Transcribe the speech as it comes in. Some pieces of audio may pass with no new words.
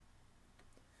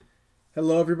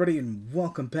Hello, everybody, and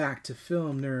welcome back to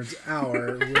Film Nerds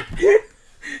Hour.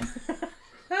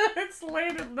 It's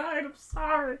late at night. I'm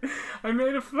sorry. I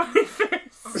made a funny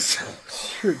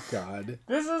face. Dear God.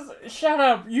 This is... Shut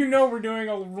up. You know we're doing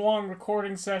a long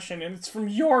recording session, and it's from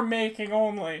your making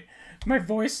only. My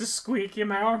voice is squeaky,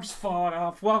 my arm's falling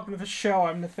off. Welcome to the show.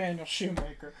 I'm Nathaniel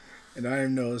Shoemaker. And I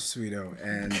am Noah Sweeto,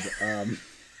 and,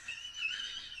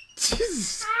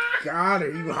 Jesus God,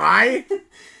 are you high?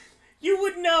 You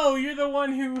would know. You're the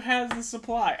one who has the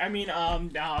supply. I mean,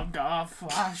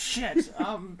 shit.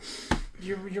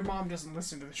 Your mom doesn't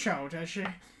listen to the show, does she?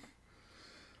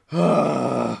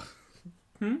 I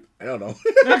don't know.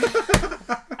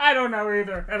 I don't know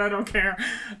either, and I don't care.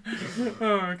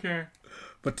 Oh, okay.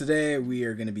 But today we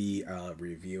are going to be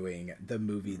reviewing the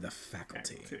movie The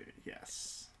Faculty.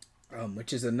 Yes.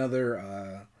 Which is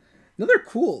another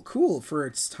cool for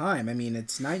its time. I mean,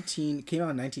 came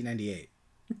out in 1998.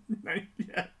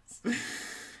 Yes.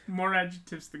 More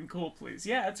adjectives than cool, please.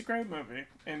 Yeah, it's a great movie.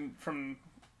 And from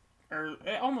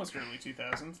almost early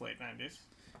 2000s, late 90s.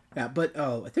 Yeah, but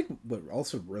I think what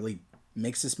also really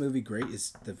makes this movie great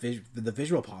is the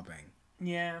visual popping.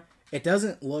 Yeah. It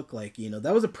doesn't look like,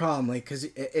 that was a problem, like, because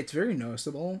it's very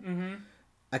noticeable,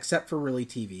 except for really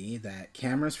TV, that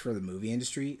cameras for the movie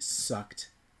industry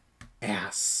sucked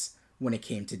ass when it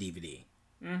came to DVD.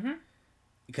 Mm-hmm.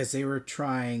 Because they were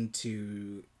trying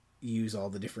to use all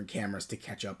the different cameras to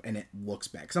catch up, and it looks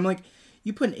bad. Because I'm like,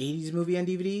 you put an 80s movie on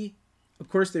DVD, of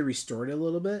course they restored it a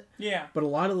little bit. Yeah. But a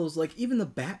lot of those, like, even the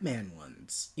Batman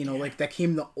ones, like, that came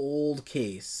in the old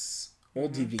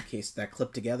DVD case that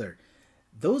clipped together.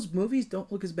 Those movies don't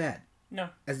look as bad. No.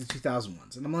 As the 2000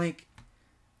 ones. And I'm like,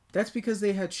 that's because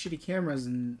they had shitty cameras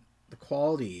and the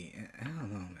quality. I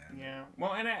don't know, man. Yeah.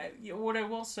 Well, and what I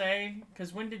will say,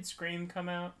 because when did Scream come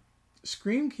out?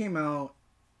 Scream came out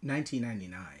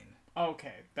 1999.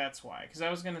 Okay, that's why. Because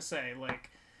I was going to say, like,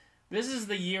 this is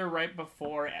the year right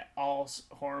before all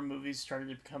horror movies started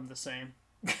to become the same.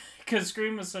 Because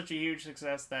Scream was such a huge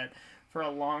success that for a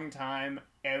long time,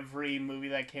 every movie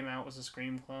that came out was a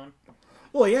Scream clone.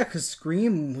 Well, yeah, because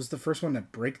Scream was the first one to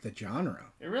break the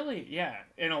genre. It really, yeah,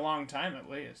 in a long time at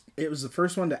least. It was the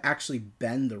first one to actually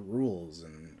bend the rules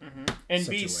and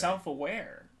be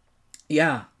self-aware.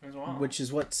 Yeah, as well. Which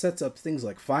is what sets up things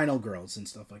like Final Girls and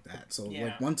stuff like that. So,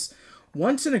 yeah. like,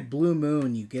 once in a blue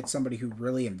moon, you get somebody who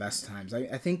really invests times. I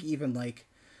think even, like,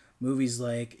 movies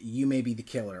like You May Be the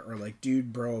Killer or, like,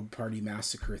 Dude Bro Party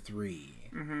Massacre 3.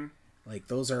 Mm-hmm. Like,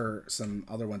 those are some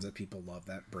other ones that people love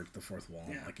that break the fourth wall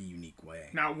in, like, a unique way.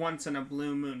 Not once in a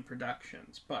blue moon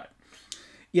productions, but...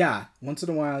 Yeah, once in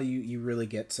a while you really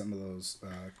get some of those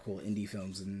cool indie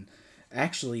films. And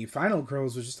actually, Final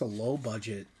Girls was just a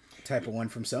low-budget type of one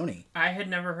from Sony. I had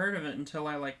never heard of it until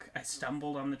I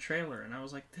stumbled on the trailer, and I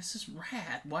was like, this is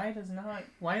rad. Why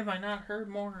have I not heard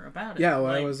more about it? Yeah,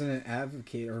 why wasn't it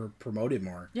advocated or promoted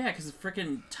more? Yeah, because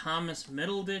freaking Thomas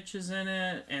Middleditch is in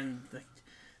it, and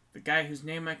the guy whose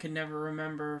name I can never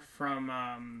remember from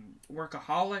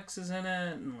Workaholics is in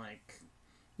it, and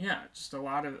yeah, just a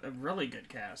lot of a really good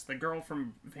cast. The girl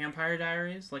from Vampire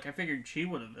Diaries, I figured she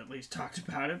would have at least talked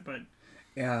about it, but...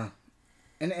 Yeah.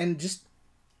 And just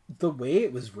the way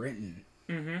it was written.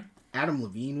 Mm-hmm. Adam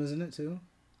Levine was in it, too.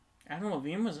 Adam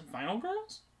Levine was in Final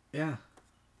Girls? Yeah.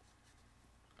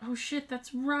 Oh, shit,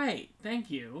 that's right.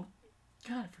 Thank you.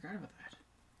 God, I forgot about that.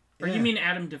 Or yeah. you mean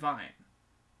Adam Devine?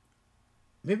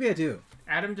 Maybe I do.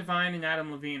 Adam Devine and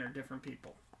Adam Levine are different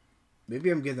people. Maybe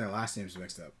I'm getting their last names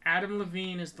mixed up. Adam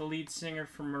Levine is the lead singer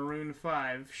from Maroon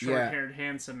 5, short-haired,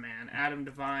 handsome man. Adam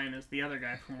Devine is the other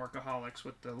guy from Workaholics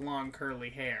with the long, curly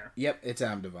hair. Yep, it's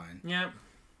Adam Devine. Yep.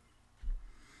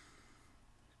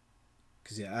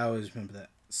 Because, yeah, I always remember that.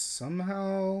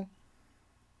 Somehow,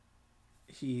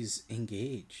 he's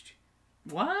engaged.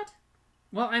 What?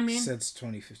 Well, I mean... Since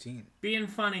 2015. Being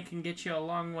funny can get you a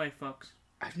long way, folks.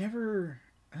 I don't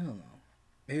know.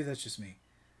 Maybe that's just me.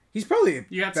 He's probably a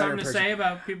You got better something to person. say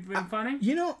about people being funny?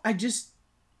 No,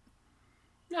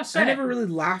 say I never really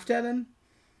laughed at him.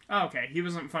 Oh, okay, he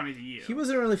wasn't funny to you. He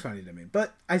wasn't really funny to me.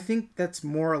 But I think that's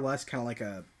more or less kind of like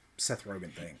a Seth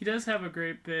Rogen thing. He does have a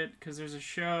great bit, because there's a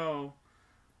show...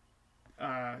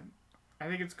 I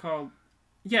think it's called...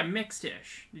 Yeah,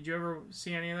 Mixed-ish. Did you ever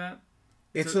see any of that?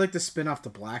 It's like the spin-off to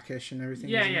Blackish and everything.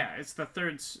 Yeah, yeah. It's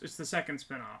the second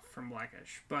spin-off from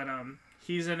Blackish. But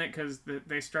he's in it because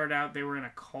they start out, they were in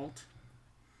a cult.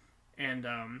 And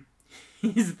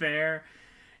he's there.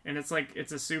 And it's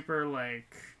a super,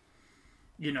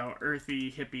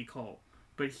 earthy, hippie cult.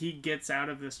 But he gets out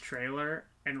of this trailer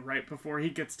And right before he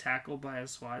gets tackled by a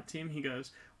SWAT team, he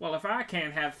goes, "Well, if I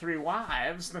can't have 3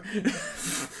 wives," God.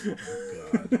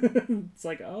 it's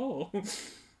like, oh,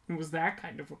 it was that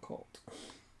kind of a cult.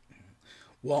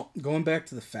 Well, going back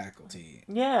to the faculty.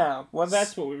 Yeah, well,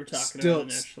 that's what we were talking about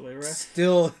initially, right?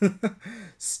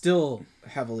 Still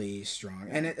heavily strong,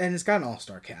 and it's got an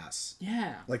all-star cast.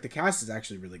 Yeah, Like the cast is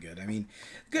actually really good. I mean,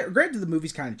 granted the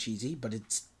movie's kind of cheesy, but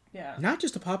it's not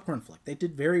just a popcorn flick. They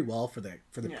did very well for the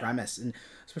premise, and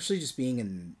especially just being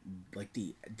in like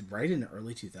the right in the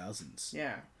early 2000s.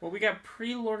 Yeah. Well, we got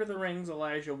pre-Lord of the Rings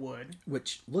Elijah Wood,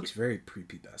 which looks very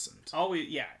prepubescent. Always,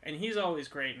 yeah, and he's always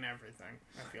great in everything.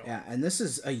 I feel. Yeah, and this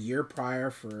is a year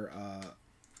prior for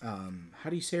how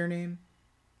do you say her name?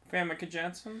 Famke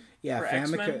Janssen. Yeah,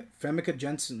 Famke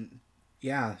Janssen.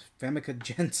 Yeah, Famke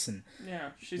Janssen. Yeah,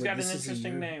 she's got an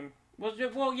interesting name.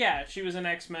 Well, yeah, she was in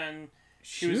X-Men.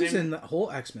 She was in the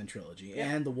whole X-Men trilogy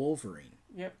and the Wolverine.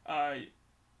 Yep.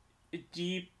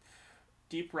 Deep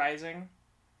Rising.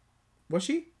 Was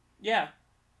she? Yeah.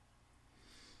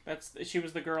 She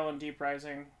was the girl in Deep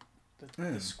Rising,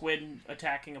 the squid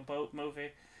attacking a boat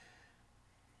movie.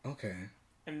 Okay.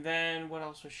 And then what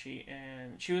else was she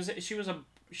in? She was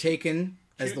Taken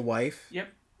as the wife. Yep.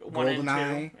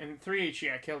 GoldenEye. And 3 she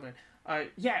got killed in.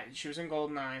 Yeah, she was in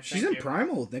GoldenEye. She's in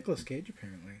Primal with Nicolas Cage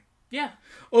apparently. Yeah.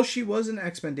 Oh, she was in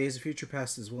X-Men Days of Future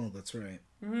Past as well. That's right.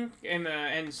 Mm-hmm. In the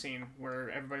end scene where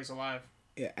everybody's alive.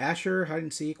 Yeah, Asher, Hide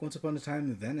and Seek, Once Upon a Time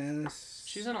in Venice.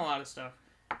 She's in a lot of stuff.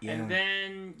 Yeah. And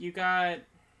then you got...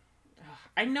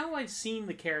 I know I've seen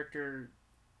the actor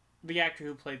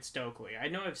who played Stokely. I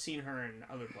know I've seen her in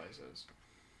other places.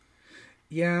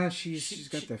 Yeah, she's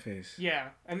got that face. Yeah.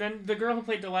 And then the girl who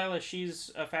played Delilah,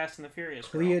 she's a Fast and the Furious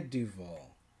girl. Clea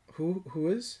Duvall. Who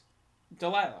is?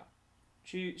 Delilah.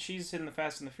 She's in the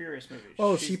Fast and the Furious movies.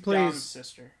 Oh, she's she plays Dom's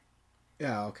sister.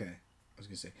 Yeah, okay. I was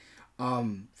gonna say,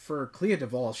 for Clea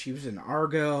Duvall, she was in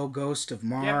Argo, Ghost of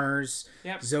Mars,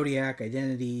 Zodiac,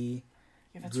 Identity,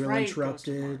 Grill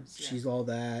Interrupted. She's all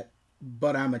that.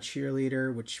 But I'm a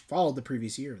Cheerleader, which followed the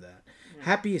previous year of that. Yeah.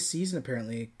 Happiest Season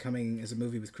apparently coming as a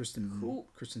movie with Kristen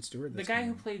Stewart. The guy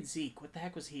who played Zeke. What the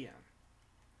heck was he in?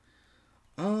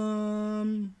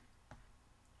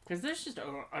 Because there's just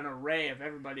an array of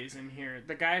everybody's in here.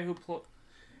 The guy who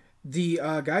the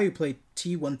guy who played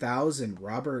T-1000,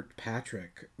 Robert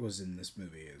Patrick, was in this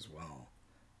movie as well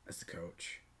as the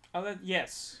coach. Oh,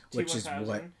 yes. Which is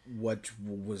what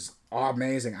was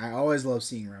amazing. I always love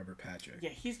seeing Robert Patrick. Yeah,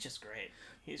 he's just great.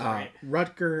 He's great.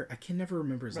 Rutger, I can never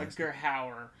remember his last name. Rutger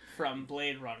Hauer from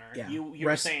Blade Runner. Yeah. You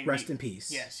rest in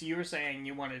peace. Yes, you were saying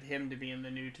you wanted him to be in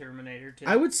the new Terminator too.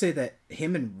 I would say that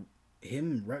him,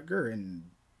 Rutger,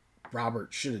 and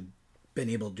Robert should have been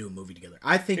able to do a movie together.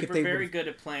 I think they were very good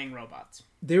at playing robots.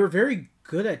 They were very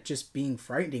good at just being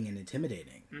frightening and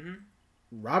intimidating. Mm-hmm.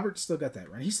 Robert still got that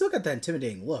right. He's still got that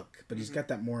intimidating look, but he's got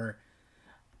that more,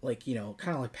 like, kind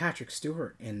of like Patrick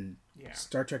Stewart in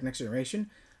Star Trek Next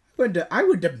Generation. I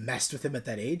would have messed with him at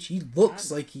that age. He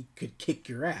looks like he could kick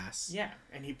your ass. Yeah,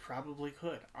 and he probably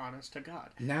could, honest to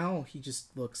God. Now he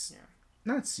just looks,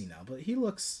 not senile, but he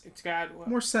looks it's got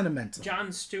more sentimental.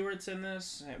 Jon Stewart's in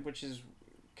this, which is...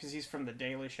 because he's from The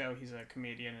Daily Show. He's a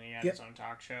comedian, and he had his own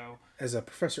talk show. As a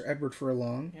Professor Edward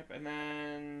Furlong. Yep, and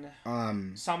then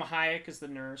Salma Hayek is the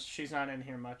nurse. She's not in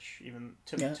here much, even.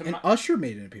 And Usher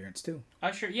made an appearance, too.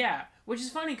 Usher, yeah. Which is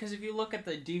funny, because if you look at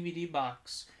the DVD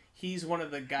box, he's one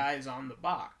of the guys on the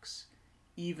box.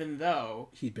 Even though...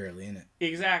 he's barely in it.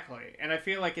 Exactly. And I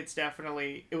feel like it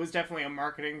was definitely a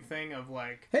marketing thing of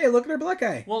like... hey, look at our black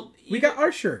guy. Well, we got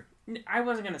Usher. I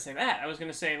wasn't going to say that. I was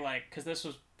going to say, like, because this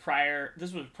was prior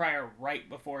right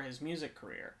before his music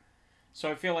career. So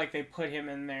I feel like they put him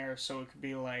in there so it could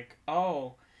be like,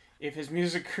 oh, if his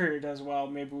music career does well,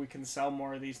 maybe we can sell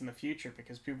more of these in the future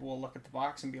because people will look at the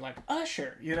box and be like,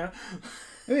 Usher, I mean,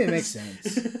 it makes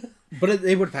sense. But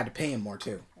they would have had to pay him more,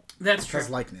 too. That's true. Because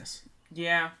likeness.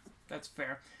 Yeah, that's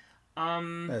fair.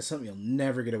 That is something you'll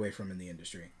never get away from in the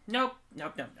industry. Nope.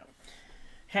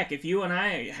 Heck, if you and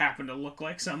I happen to look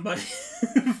like somebody...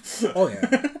 oh,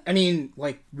 yeah. I mean,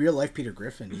 like, real life Peter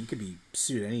Griffin, he could be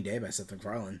sued any day by Seth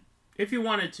MacFarlane. If you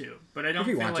wanted to, but I don't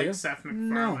feel like Seth MacFarlane...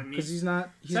 No, because he's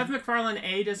not... Seth MacFarlane,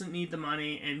 A, doesn't need the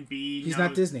money, and B... He's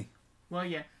not Disney. Well,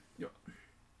 yeah.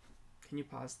 Can you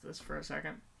pause this for a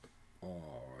second?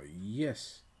 Oh,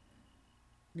 yes.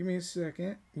 Give me a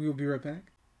second. We will be right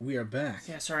back. We are back.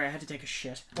 Yeah, sorry, I had to take a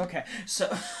shit. Okay,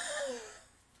 so...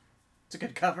 it's a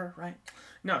good cover, right?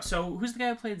 No, so who's the guy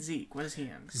who played Zeke? What is he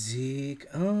in? Zeke,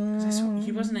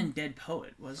 he wasn't in Dead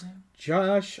Poet, was he?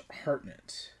 Josh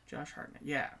Hartnett. Josh Hartnett,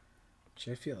 yeah. Which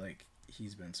I feel like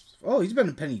he's been. Oh, he's been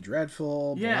in Penny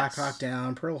Dreadful, Yes. Black Hawk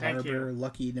Down, Pearl Thank Harbor, you.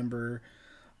 Lucky Number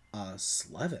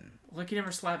 11. Lucky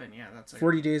Number 11. Yeah, that's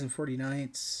 40 Days and 40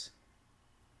 Nights.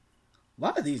 A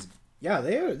lot of these, yeah,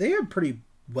 they are pretty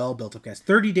well built up cast.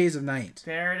 30 Days of Night.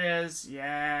 There it is.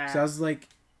 Yeah. So I was like,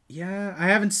 yeah, I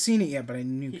haven't seen it yet, but I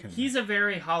knew. He's a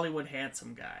very Hollywood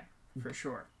handsome guy, for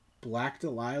sure. Black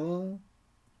Delilah.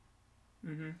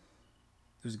 Mm-hmm.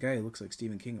 There's a guy who looks like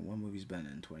Stephen King in one movie he's been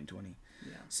in 2020.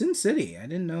 Yeah. Sin City. I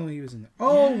didn't know he was in there.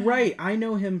 Oh, Yeah. right. I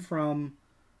know him from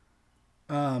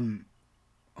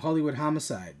Hollywood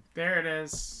Homicide. There it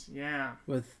is. Yeah.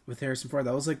 With Harrison Ford.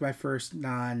 That was like my first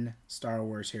non-Star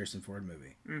Wars Harrison Ford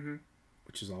movie. Mm-hmm.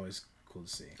 Which is always cool to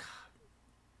see.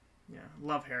 Yeah.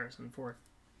 Love Harrison Ford.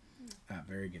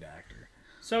 Very good actor.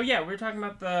 So yeah, we're talking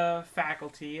about The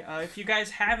Faculty. If you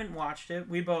guys haven't watched it,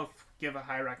 we both give a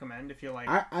high recommend if you like.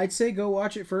 I'd say go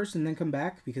watch it first and then come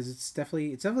back because it's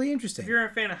definitely interesting. If you're a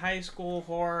fan of high school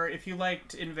horror, if you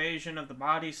liked Invasion of the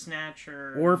Body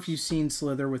Snatchers, or if you've seen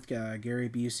Slither with Gary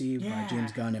Busey by Yeah,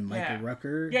 James Gunn and Michael yeah.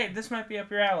 Rucker. Yeah, this might be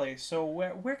up your alley. So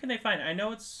where can they find it? I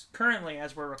know it's currently,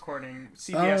 as we're recording,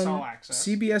 CBS All Access.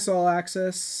 CBS All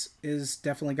Access is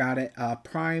definitely got it.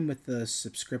 Prime with the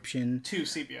subscription To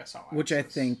CBS All Access.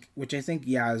 which I think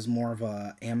yeah is more of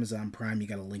a Amazon Prime. You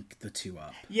got to link the two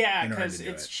up. Yeah, because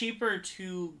it's cheaper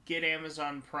to get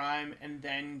Amazon Prime and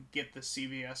then get the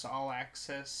CBS All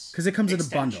Access. Because it comes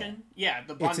extension. in a bundle. Yeah,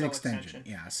 the bundle It's an extension.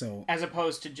 extension. Yeah, so As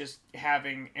opposed to just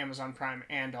having Amazon Prime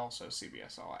and also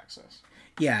CBS All Access.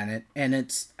 yeah, and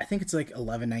it's I think it's like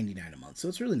 $11.99 a month, so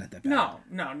it's really not that bad. No,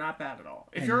 not bad at all.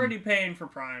 If you're already paying for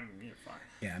Prime, you're fine.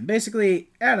 Yeah, and basically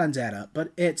add-ons add up,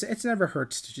 but it's never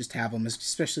hurts to just have them,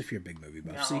 especially if you're a big movie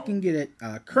buff. No. So you can get it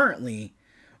currently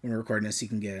when we're recording this. You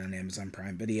can get it on Amazon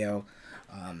Prime Video,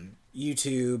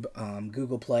 YouTube,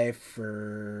 Google Play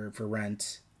for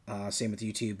rent. Same with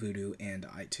YouTube, Vudu, and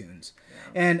iTunes.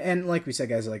 Yeah. And like we said,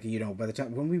 guys, like by the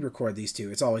time when we record these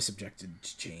two, it's always subjected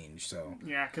to change. So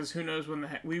yeah, because who knows when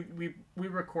we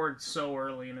record so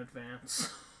early in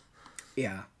advance.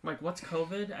 Yeah. Like, what's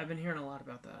COVID? I've been hearing a lot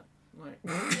about that. Like,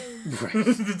 right.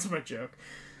 That's my joke.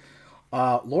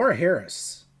 Laura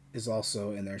Harris is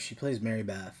also in there. She plays Mary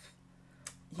Beth.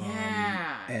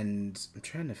 Yeah. And I'm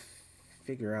trying to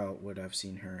figure out what I've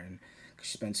seen her in.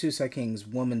 She's been Suicide Kings,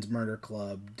 Woman's Murder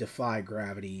Club, Defy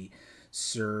Gravity,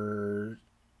 Servient,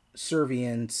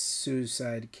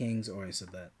 Suicide Kings. Oh, I said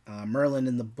that. Merlin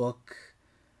in the Book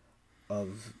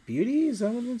of Beauty. Is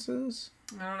that what it says?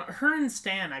 I don't know. Her and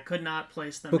Stan, I could not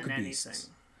place them Book in of anything. Beasts.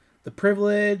 The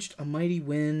Privileged, A Mighty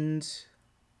Wind,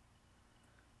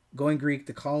 Going Greek,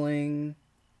 The Calling,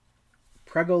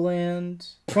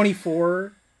 Pregoland,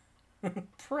 24.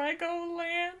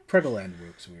 Pregoland? Pregoland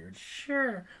looks weird.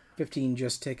 Sure. 15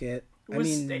 Just Ticket.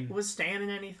 Was Stan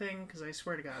in anything? Because I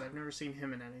swear to God, I've never seen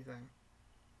him in anything.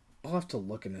 I'll have to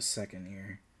look in a second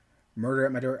here. Murder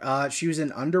at My Door. She was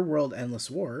in Underworld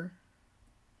Endless War.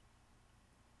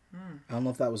 I don't know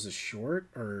if that was a short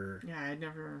or... Yeah, I'd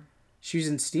never... She was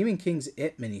in Stephen King's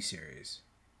It miniseries.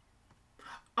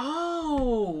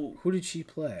 Oh! Who did she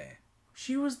play?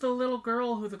 She was the little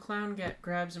girl who the clown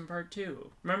grabs in part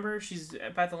 2. Remember? She's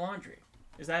by the laundry.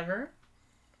 Is that her?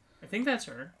 I think that's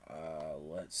her.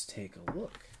 Let's take a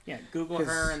look. Yeah, Google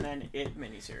her and then It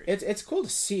miniseries. It's cool to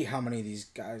see how many of these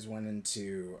guys went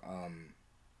into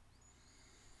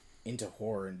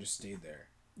horror and just stayed there.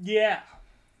 Yeah.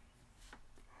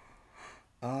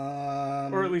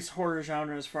 Or at least horror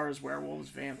genre as far as werewolves,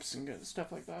 vamps, and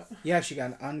stuff like that. Yeah, she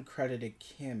got an uncredited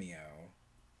cameo.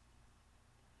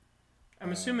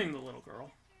 I'm assuming the little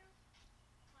girl.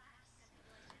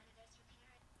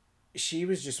 She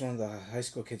was just one of the high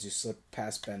school kids who slipped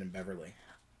past Ben and Beverly.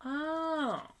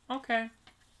 Oh, okay.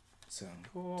 So,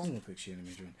 cool. Doesn't look like she had a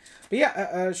major one. But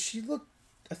yeah, she looked...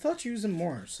 I thought she was in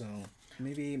more, so...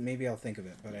 Maybe I'll think of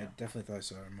it, but yeah. I definitely thought I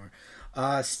saw her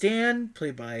more. Stan,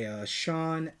 played by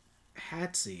Sean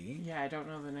Hatsey. Yeah, I don't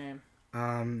know the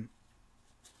name.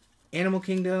 Animal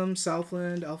Kingdom,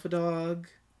 Southland, Alpha Dog.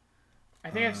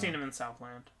 I think I've seen him in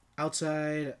Southland.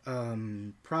 Outside,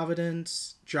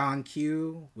 Providence, John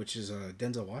Q, which is a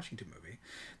Denzel Washington movie.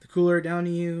 The Cooler Down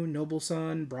to You, Noble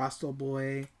Son, Brostol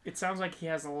Boy. It sounds like he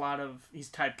has a lot of... He's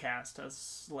typecast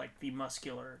as, like, the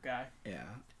muscular guy. Yeah.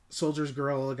 Soldier's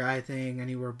Girl, A Guy Thing,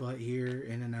 Anywhere But Here,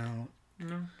 In and Out.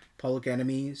 No. Public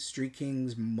Enemy, Street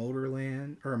Kings,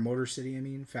 Motorland, or Motor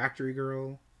City, Factory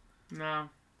Girl. No.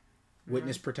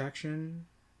 Witness Protection.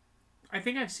 I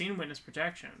think I've seen Witness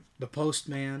Protection. The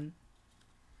Postman.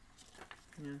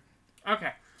 Yeah.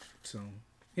 Okay. So,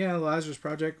 yeah, Lazarus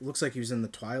Project. Looks like he was in the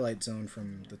Twilight Zone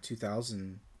from the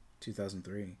 2000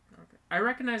 2003. Okay. I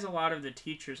recognize a lot of the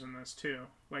teachers in this too,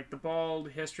 like the bald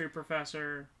history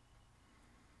professor.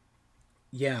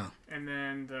 Yeah. And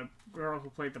then the girl who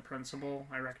played the principal,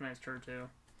 I recognized her too.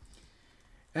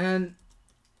 And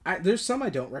there's some I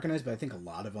don't recognize, but I think a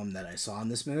lot of them that I saw in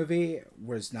this movie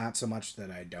was not so much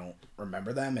that I don't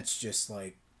remember them. It's just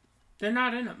like... They're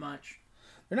not in it much.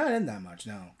 They're not in that much,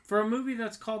 no. For a movie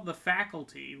that's called The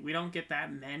Faculty, we don't get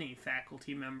that many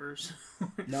faculty members.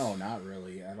 No, not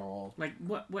really at all. Like,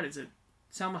 what is it?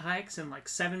 Salma Hayek's in like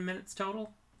 7 minutes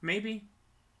total? Maybe?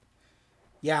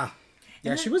 Yeah.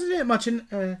 Yeah, she wasn't in it much in...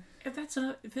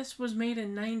 If this was made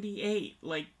in 98,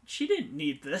 like, she didn't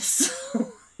need this.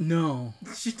 No.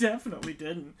 She definitely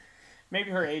didn't.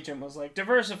 Maybe her agent was like,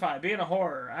 diversify, be in a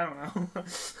horror. I don't know.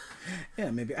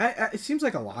 Yeah, maybe. It seems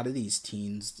like a lot of these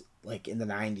teens, like in the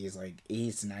 90s, like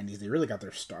 80s to 90s, they really got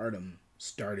their stardom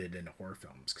started in horror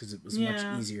films because it was much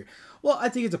easier. Well, I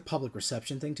think it's a public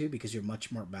reception thing too because you're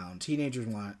much more bound. Teenagers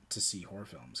want to see horror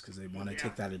films because they want to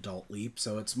take that adult leap.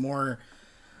 So it's more...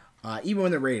 even when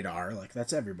they're rated R, like,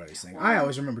 that's everybody's thing. I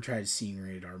always remember trying to see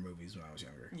rated R movies when I was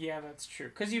younger. Yeah, that's true.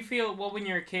 Because you feel, well, when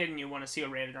you're a kid and you want to see a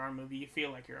rated R movie, you feel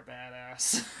like you're a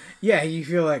badass. Yeah, you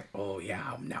feel like, oh,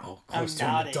 yeah, I'm now close to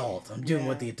an adult. I'm doing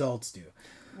what the adults do.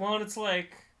 Well, and it's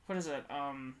like, what is it?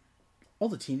 All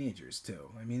the teenagers, too.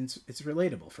 I mean, it's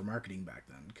relatable for marketing back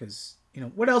then. Because, you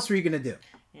know, what else were you going to do?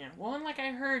 Yeah, well, and like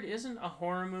I heard, isn't a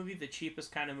horror movie the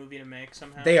cheapest kind of movie to make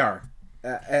somehow? They are.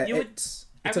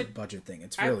 It's a budget thing.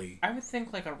 It's really... I would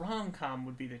think like a rom-com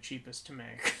would be the cheapest to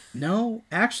make. No,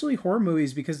 actually horror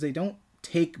movies, because they don't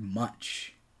take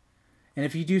much. And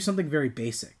if you do something very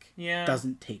basic, it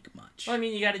doesn't take much. Well, I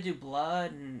mean, you got to do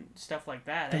blood and stuff like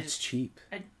that. That's cheap.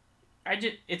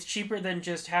 It's cheaper than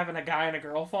just having a guy and a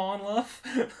girl fall in love.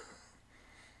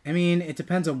 I mean, it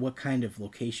depends on what kind of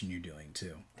location you're doing,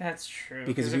 too. That's true.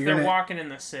 Because if they're walking in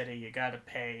the city, you gotta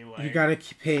pay, like... You gotta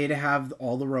pay to have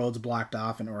all the roads blocked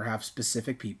off or have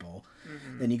specific people.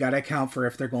 Mm-hmm. Then you gotta account for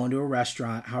if they're going to a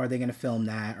restaurant, how are they gonna film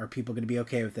that? Are people gonna be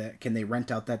okay with it? Can they rent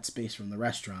out that space from the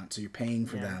restaurant? So you're paying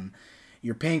for them.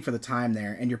 You're paying for the time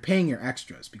there, and you're paying your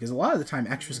extras. Because a lot of the time,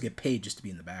 extras get paid just to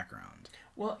be in the background.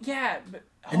 Well, yeah, but...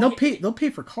 And they'll pay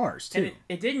for cars, too. And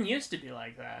it didn't used to be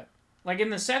like that. Like,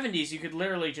 in the 70s, you could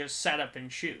literally just set up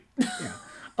and shoot. Yeah.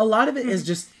 A lot of it is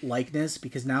just likeness,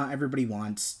 because now everybody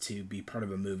wants to be part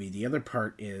of a movie. The other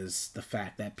part is the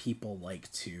fact that people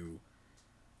like to...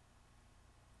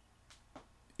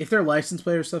 If their license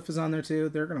plate or stuff is on there, too,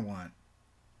 they're going to want...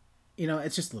 You know,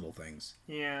 it's just little things.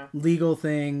 Yeah. Legal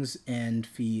things and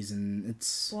fees, and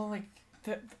it's... Well, like,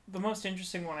 the most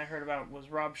interesting one I heard about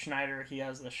was Rob Schneider. He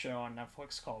has this show on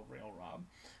Netflix called Real Rob.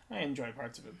 I enjoy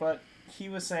parts of it, but he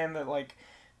was saying that, like,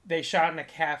 they shot in a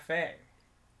cafe,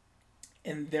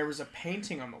 and there was a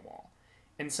painting on the wall,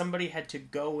 and somebody had to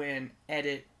go in,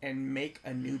 edit, and make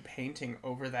a new painting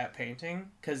over that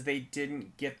painting, because they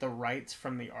didn't get the rights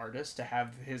from the artist to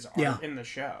have his art in the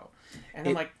show. And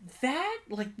I'm like, that?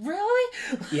 Like, really?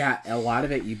 Yeah, a lot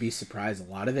of it, you'd be surprised.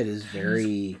 A lot of it is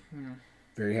very,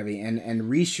 very heavy, and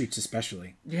reshoots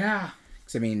especially. Yeah.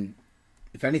 Because, I mean...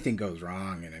 If anything goes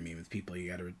wrong, and I mean with people,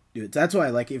 you got to do it. That's why,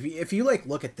 like, if you like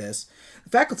look at this, The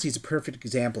Faculty is a perfect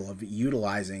example of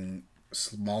utilizing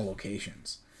small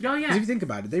locations. Oh yeah. Because if you think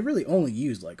about it, they really only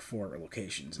used like 4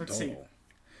 locations in total. See.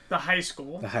 The high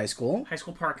school. High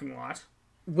school parking lot.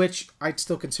 Which I'd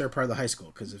still consider part of the high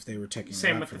school because if they were checking.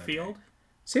 Same with the field.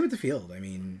 Same with the field. I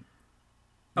mean.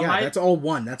 That's all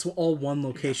one. That's all one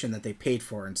location that they paid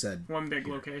for and said. One big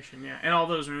location, yeah, and all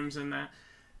those rooms in that.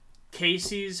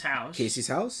 Casey's house,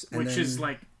 and which is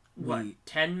like what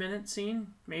 10-minute scene,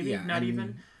 maybe not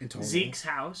even. In total. Zeke's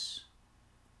house.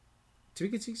 Did we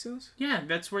get Zeke's house? Yeah,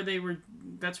 that's where they were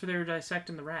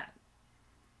dissecting the rat.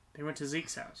 They went to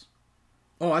Zeke's house.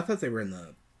 Oh, I thought they were in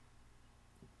the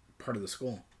part of the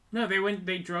school. No,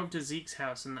 they drove to Zeke's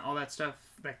house, and all that stuff,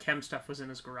 that chem stuff, was in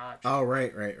his garage. Oh,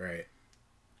 right.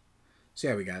 So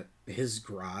yeah, we got his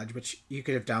garage, which you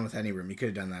could have done with any room. You could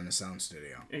have done that in a sound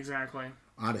studio. Exactly.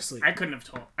 Honestly, I couldn't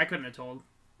have told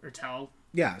or tell.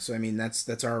 Yeah, so I mean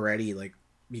that's already like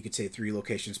you could say 3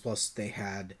 locations plus they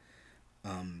had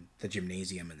the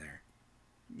gymnasium in there.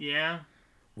 Yeah.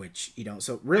 Which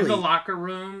so really and the locker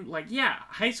room, like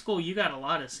high school you got a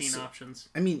lot of scene options.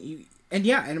 I mean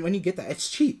and when you get that it's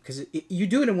cheap because you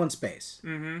do it in one space.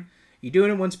 Mm-hmm. You do it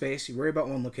in one space. You worry about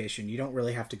one location. You don't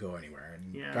really have to go anywhere.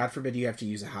 And God forbid you have to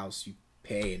use a house. You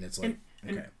pay and it's like.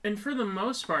 Okay. And for the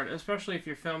most part, especially if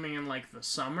you're filming in like the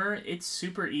summer, it's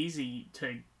super easy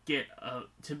to get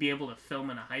to be able to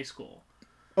film in a high school.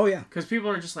 Oh yeah. Because people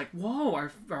are just like, whoa,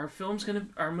 our film's gonna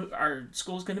our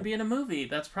school's gonna be in a movie.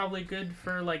 That's probably good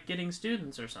for like getting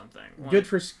students or something. Like, Good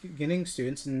for getting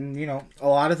students, and a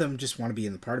lot of them just want to be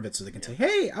in the part of it so they can say,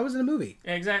 "Hey, I was in a movie."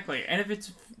 Exactly, and if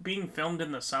it's being filmed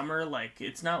in the summer, like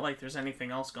it's not like there's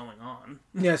anything else going on.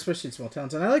 Yeah, especially in small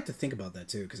towns, and I like to think about that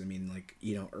too, because I mean, like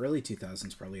early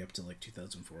 2000s, probably up to like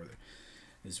 2004,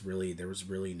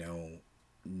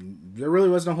 there really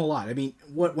wasn't a whole lot. I mean,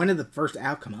 when did the first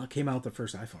app come out? It came out with the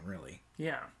first iPhone, really.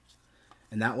 Yeah.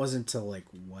 And that wasn't until like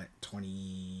what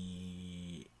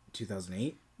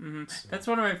 2008. Mm-hmm. So. That's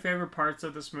one of my favorite parts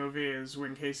of this movie is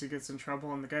when Casey gets in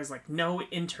trouble and the guy's like, "No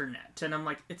internet," and I'm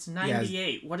like, "It's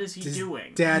 98. What is he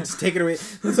doing?" Dad's take it away.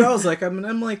 That's what I was like. I'm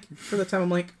like for the time.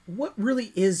 I'm like, what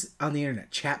really is on the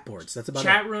internet? Chat boards. That's about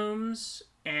chat rooms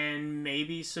and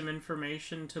maybe some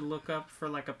information to look up for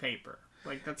like a paper.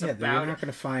 Like that's about. You're not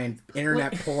gonna find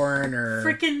internet porn or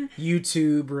freaking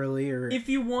YouTube really. Or if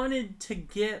you wanted to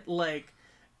get like.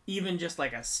 Even just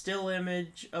like a still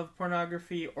image of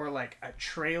pornography or like a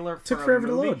trailer for took forever a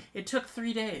movie, to load. It took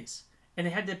 3 days. And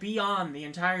it had to be on the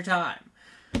entire time.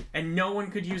 And no one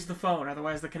could use the phone,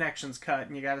 otherwise the connection's cut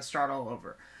and you gotta start all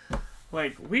over.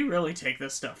 Like, we really take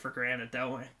this stuff for granted,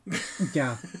 don't we?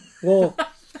 Yeah. Well,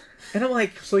 and I'm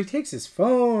like, so he takes his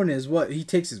phone, he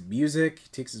takes his music, he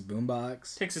takes his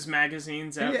boombox. Takes his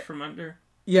magazines out from under.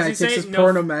 Yeah, he takes his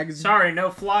porno magazine. Sorry,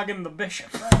 no flogging the bishop.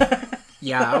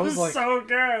 Yeah, I was like, so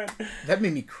good. That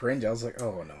made me cringe. I was like,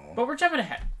 oh no. But we're jumping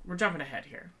ahead.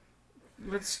 Here.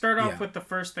 Let's start off with the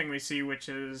first thing we see, which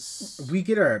is we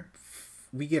get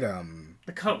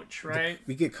the coach, right?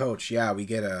 We get Coach. Yeah, we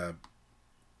get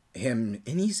him,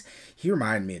 and he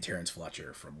reminded me of Terrence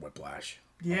Fletcher from Whiplash.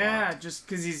 Yeah, just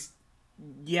because he's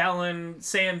yelling,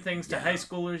 saying things to high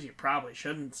schoolers you probably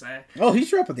shouldn't say. Oh, he's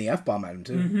dropping the F-bomb at him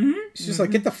too. Mm-hmm. He's just like,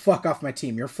 get the fuck off my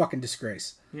team. You're a fucking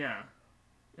disgrace. Yeah.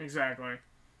 Exactly.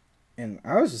 And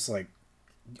I was just like,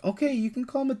 okay, you can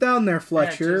calm it down there,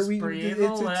 Fletcher. Yeah, breathe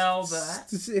a little bit.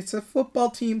 It's a football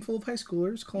team full of high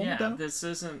schoolers. Calm it down. This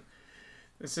isn't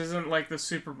like the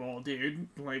Super Bowl, dude.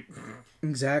 Like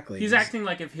exactly. He's acting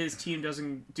like if his team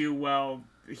doesn't do well,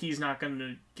 he's not going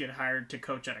to get hired to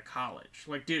coach at a college.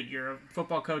 Like, dude, you're a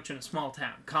football coach in a small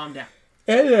town. Calm down.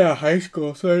 And high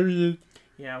school, so I mean.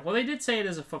 Yeah, well, they did say it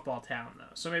is a football town,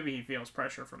 though, so maybe he feels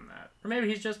pressure from that, or maybe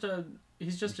he's just a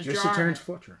Terrence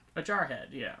Fletcher. A jarhead,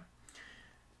 yeah.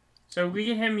 So we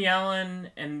get him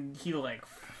yelling, and he like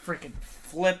freaking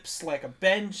flips like a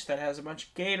bench that has a bunch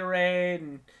of Gatorade,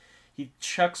 and he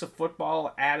chucks a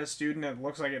football at a student, and it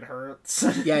looks like it hurts.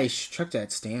 Yeah, he chucked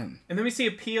at Stan. And then we see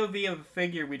a POV of a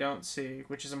figure we don't see,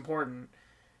 which is important,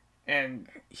 and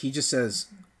he just says,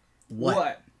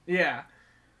 "What?" Yeah.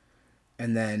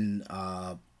 And then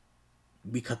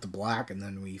we cut to black, and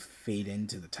then we fade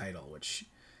into the title, which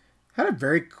had a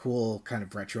very cool kind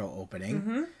of retro opening.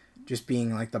 Mm-hmm. Just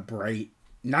being like the bright,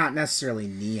 not necessarily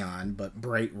neon, but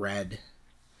bright red.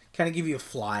 Kind of give you a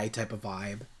Fly type of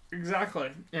vibe. Exactly.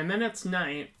 And then it's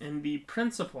night, and the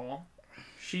principal,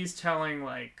 she's telling,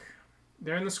 like,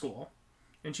 they're in the school,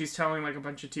 and she's telling, like, a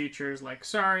bunch of teachers, like,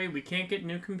 sorry, we can't get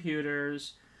new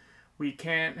computers. We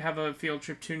can't have a field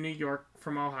trip to New York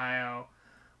from Ohio.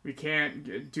 We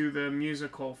can't do the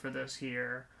musical for this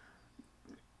year.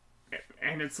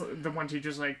 And it's the one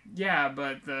teacher's like, yeah,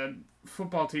 but the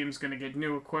football team's going to get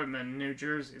new equipment and new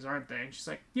jerseys, aren't they? And she's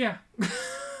like, yeah.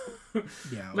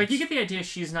 Yeah. Like, you get the idea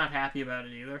she's not happy about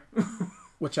it either.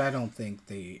 Which I don't think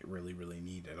they really, really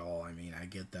need at all. I mean, I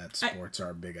get that sports are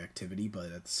a big activity,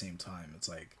 but at the same time, it's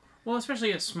like... Well,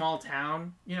 especially a small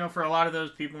town. You know, for a lot of those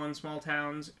people in small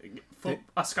towns,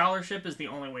 a scholarship is the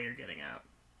only way you're getting out.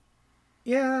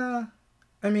 Yeah.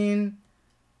 I mean,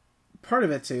 part of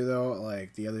it, too, though,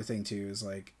 like, the other thing, too, is,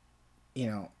 like,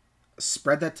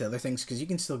 spread that to other things, because you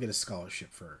can still get a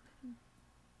scholarship for...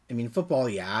 I mean, football,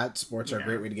 sports are a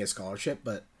great way to get a scholarship,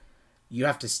 but you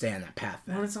have to stay on that path.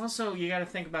 Well, it's also, you got to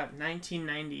think about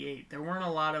 1998. There weren't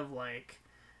a lot of, like...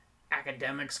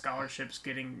 academic scholarships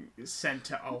getting sent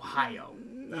to Ohio,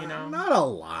 you know? Not a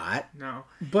lot. No.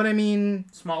 But I mean...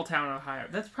 Small town Ohio.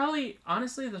 That's probably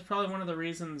one of the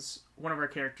reasons one of our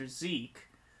characters, Zeke,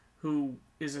 who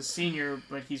is a senior,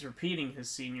 but he's repeating his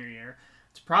senior year,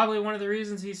 it's probably one of the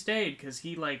reasons he stayed, because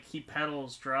he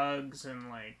peddles drugs and,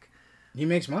 like... He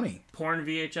makes money. Porn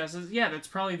VHSs. Yeah, that's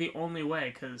probably the only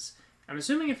way, because I'm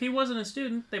assuming if he wasn't a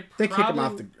student, they kick him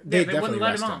off the... They definitely wouldn't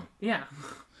let him on. on. Yeah.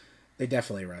 They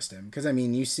definitely arrest him. Because, I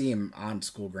mean, you see him on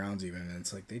school grounds even, and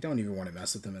it's like, they don't even want to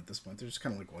mess with him at this point. They're just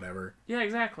kind of like, whatever. Yeah,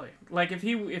 exactly. Like, if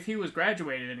he was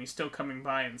graduated and he's still coming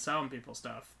by and selling people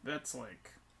stuff, that's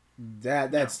like...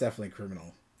 That's definitely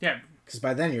criminal. Yeah. Because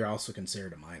by then, you're also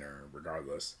considered a minor,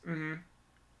 regardless. Mm-hmm.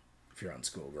 if you're on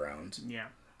school grounds. Yeah.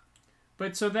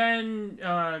 But so then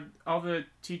all the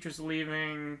teachers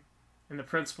leaving and the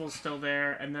principal's still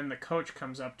there, and then the coach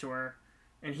comes up to her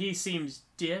and he seems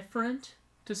different,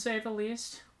 to say the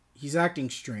least. He's acting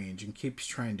strange and keeps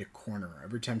trying to corner her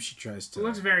every time she tries to... It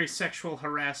looks very sexual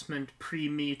harassment,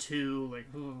 pre-Me Too, like...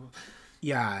 Ugh.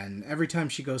 Yeah, and every time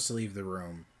she goes to leave the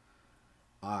room,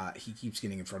 he keeps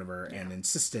getting in front of her and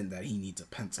insistent that he needs a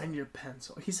pencil. I need a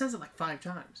pencil. He says it like 5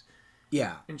 times.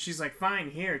 Yeah. And she's like, fine,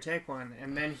 here, take one.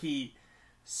 And then he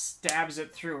stabs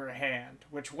it through her hand,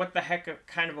 which what the heck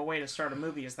kind of a way to start a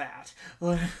movie is that?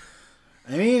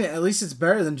 I mean, at least it's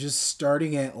better than just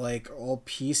starting it like all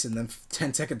peace and then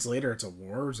 10 seconds later it's a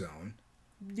war zone.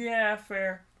 Yeah,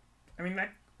 fair. I mean,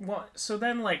 that... Well, so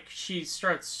then, like, she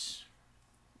starts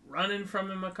running from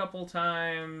him a couple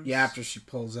times. Yeah, after she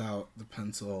pulls out the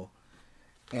pencil.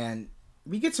 And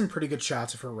we get some pretty good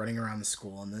shots of her running around the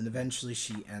school, and then eventually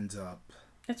she ends up...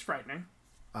 It's frightening.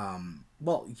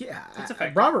 Well, yeah. It's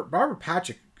effective. Robert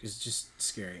Patrick is just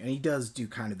scary, and he does do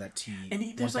kind of that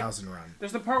T-1000 run.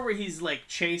 There's the part where he's, like,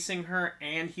 chasing her,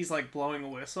 and he's, like, blowing a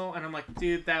whistle, and I'm like,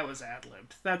 dude, that was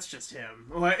ad-libbed. That's just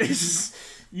him. Like, it's just,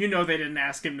 you know they didn't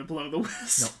ask him to blow the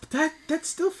whistle. No, but that's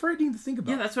still frightening to think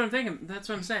about. Yeah, that's what I'm thinking. That's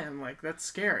what I'm saying. I'm like, that's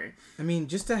scary. I mean,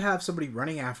 just to have somebody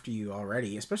running after you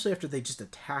already, especially after they just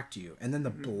attacked you, and then to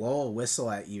blow a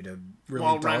whistle at you to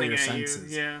really dull your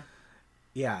senses. Yeah.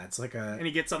 Yeah, it's like a... And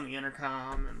he gets on the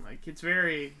intercom, and, like, it's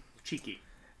very cheeky.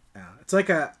 Yeah, it's like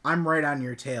a, I'm right on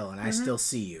your tail, and I still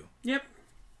see you. Yep.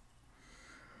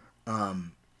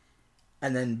 And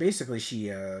then basically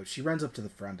she runs up to the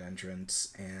front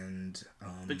entrance, and...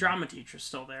 the drama teacher's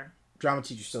still there. Drama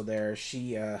teacher's still there.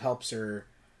 She helps her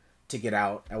to get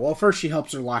out. Well, first she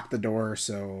helps her lock the door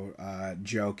so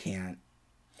Joe can't...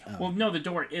 Well, no, the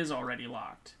door is already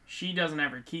locked. She doesn't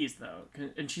have her keys, though.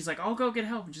 And she's like, I'll go get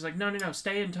help. And she's like, no,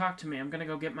 stay and talk to me. I'm going to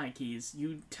go get my keys.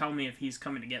 You tell me if he's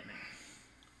coming to get me.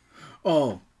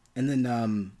 Oh, and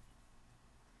then,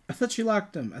 I thought she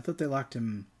locked him. I thought they locked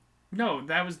him. No,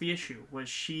 that was the issue, was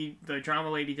the drama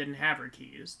lady didn't have her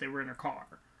keys. They were in her car.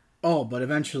 Oh, but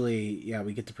eventually, yeah,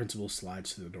 we get the principal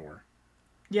slides through the door.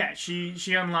 Yeah,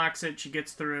 she unlocks it, she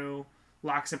gets through,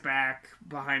 locks it back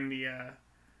behind the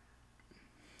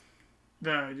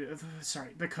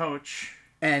coach.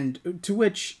 And to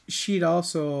which she'd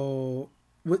also...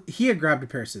 He had grabbed a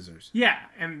pair of scissors. Yeah,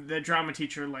 and the drama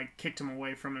teacher, like, kicked him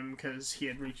away from him because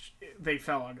they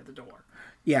fell under the door.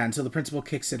 Yeah, and so the principal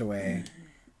kicks it away.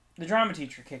 The drama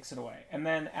teacher kicks it away. And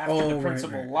then after the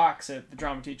principal locks it, the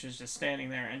drama teacher's just standing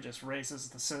there and just raises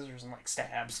the scissors and, like,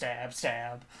 stab, stab,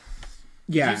 stab.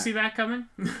 Yeah. Did you see that coming?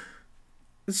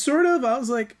 Sort of. I was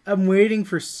like, I'm waiting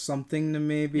for something to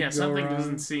maybe go something wrong.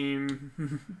 Doesn't seem...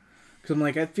 Because I'm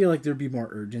like, I feel like there'd be more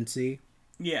urgency.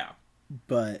 Yeah.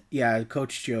 But, yeah,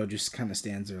 Coach Joe just kind of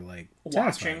stands there, like,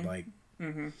 watching. Like,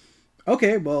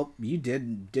 okay, well, you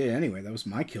did it anyway. That was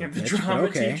my kill pitch. The drama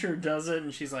teacher does it,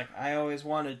 and she's like, I always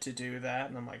wanted to do that.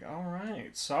 And I'm like, all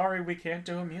right, sorry we can't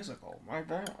do a musical. My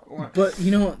bad. But,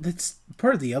 you know, that's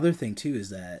part of the other thing, too, is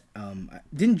that,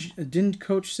 didn't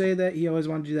Coach say that he always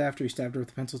wanted to do that after he stabbed her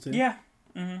with a pencil, too? Yeah.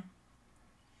 Mm-hmm.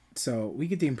 So, we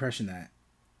get the impression that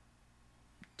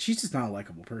she's just not a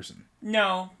likable person.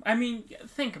 No. I mean,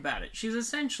 think about it. She's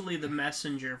essentially the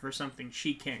messenger for something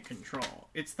she can't control.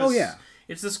 It's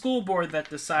the school board that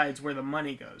decides where the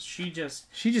money goes. She just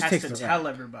has takes to tell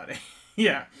everybody.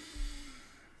 Yeah.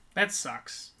 That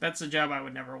sucks. That's a job I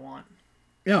would never want.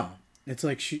 No. It's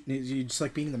like you just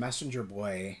like being the messenger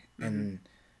boy and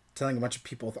telling a bunch of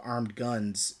people with armed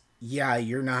guns, yeah,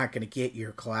 you're not going to get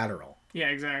your collateral. Yeah,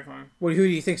 exactly. Well, who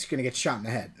do you think's going to get shot in the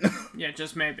head? Yeah,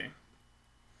 just maybe.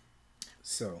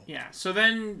 So. Yeah, so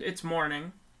then it's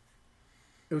morning.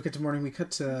 We cut to morning. We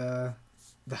cut to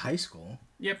the high school.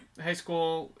 Yep, high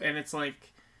school, and it's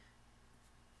like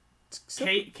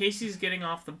Casey's getting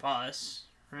off the bus,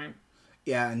 right?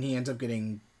 Yeah, and he ends up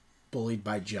getting bullied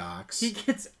by jocks. He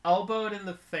gets elbowed in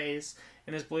the face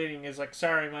and is bleeding. He's like,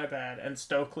 sorry, my bad. And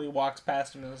Stokely walks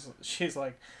past him and she's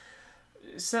like,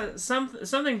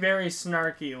 something very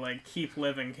snarky, like, keep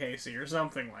living, Casey, or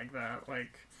something like that.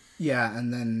 Like, yeah,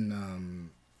 and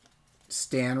then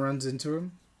Stan runs into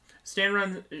him.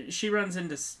 She runs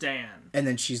into Stan. And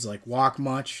then she's like, walk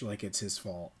much, like it's his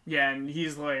fault. Yeah, and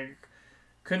he's like,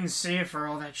 couldn't see it for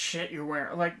all that shit you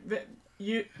wear. Like,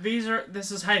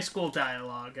 this is high school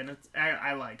dialogue, and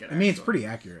I like it. I mean, it's pretty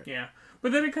accurate. Yeah.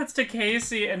 But then it cuts to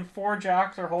Casey, and 4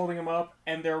 jocks are holding him up,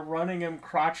 and they're running him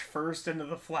crotch first into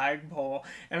the flagpole.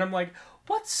 And I'm like,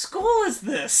 what school is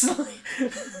this?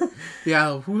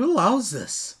 Yeah, who allows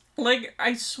this? Like,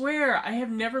 I swear, I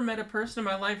have never met a person in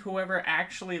my life who ever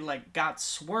actually, like, got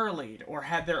swirlied or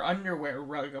had their underwear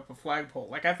rug up a flagpole.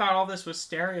 Like, I thought all this was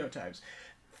stereotypes.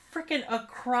 Freaking a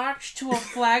crotch to a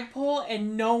flagpole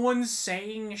and no one's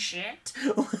saying shit?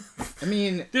 I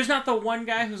mean... There's not the one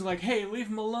guy who's like, hey, leave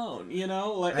him alone, you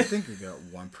know? Like, I think we got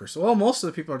one person. Well, most of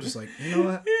the people are just like, you know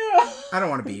what? yeah. I don't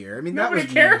want to be here. I mean, Nobody that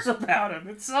was cares me. about him.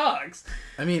 It sucks.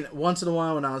 I mean, once in a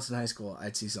while when I was in high school,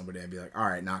 I'd see somebody and be like, all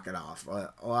right, knock it off.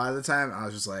 A lot of the time, I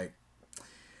was just like,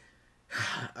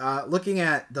 looking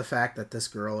at the fact that this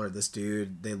girl or this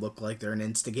dude, they look like they're an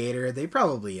instigator. They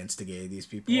probably instigated these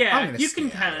people. Yeah, you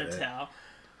can kind of tell.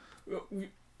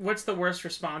 What's the worst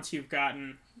response you've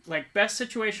gotten? Like, best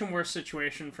situation, worst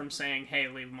situation from saying, hey,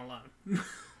 leave him alone?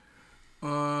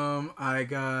 I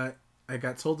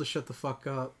got told to shut the fuck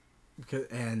up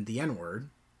and the N-word,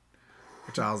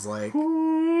 which I was like,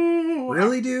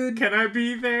 really, dude? Can I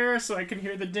be there so I can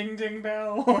hear the ding ding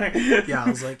bell? Yeah, I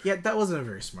was like, yeah, that wasn't a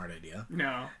very smart idea.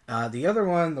 No. The other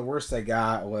one, the worst I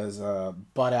got was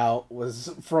butt out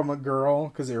was from a girl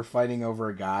because they were fighting over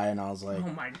a guy, and I was like,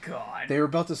 oh my god. They were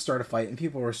about to start a fight, and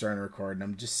people were starting to record, and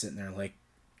I'm just sitting there like,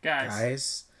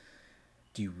 guys,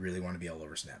 do you really want to be all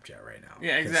over Snapchat right now?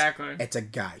 Yeah, exactly. It's a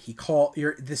guy.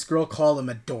 This girl called him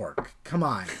a dork. Come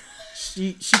on.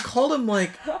 She called him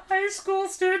like high school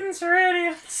students are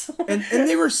idiots. and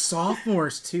they were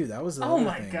sophomores too. That was the other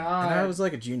my thing. god. And I was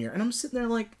like a junior, and I'm sitting there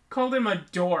like called him a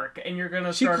dork, and you're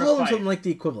gonna she start called a him fight. something like the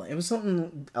equivalent. It was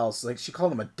something else. Like she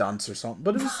called him a dunce or something,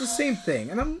 but it was the same thing.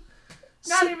 And I'm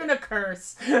not even a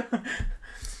curse.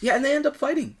 Yeah, and they end up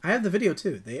fighting. I have the video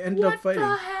too. They ended up fighting.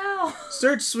 What the hell?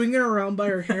 Started swinging around by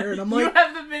her hair, and I'm like, you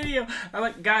have the video. I'm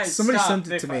like, guys, somebody stop.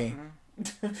 sent it to me.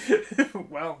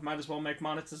 Well, might as well make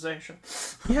monetization.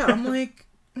 Yeah, I'm like,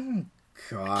 oh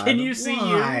god. Can you see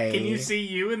why? you? Can you see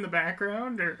you in the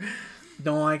background or?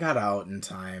 No, I got out in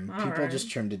time. All People right. just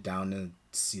trimmed it down to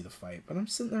see the fight, but I'm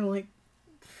sitting there like,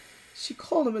 she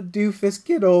called him a doofus.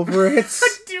 Get over it.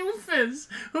 A doofus.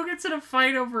 Who gets in a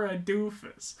fight over a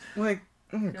doofus? Like,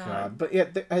 oh god. But yeah,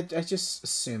 I just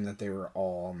assumed that they were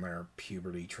all on their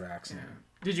puberty tracks. Yeah.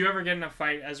 Did you ever get in a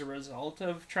fight as a result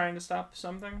of trying to stop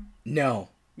something? No.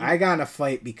 I got in a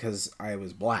fight because I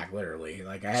was black, literally.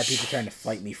 Like, I had people trying to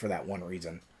fight me for that one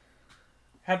reason.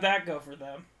 How'd that go for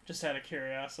them? Just out of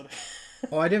curiosity.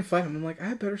 Oh, I didn't fight him. I'm like, I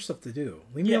have better stuff to do.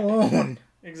 Leave me alone.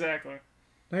 Exactly.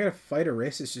 I gotta fight a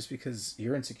racist just because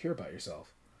you're insecure about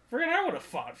yourself. Friggin' I would have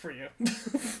fought for you.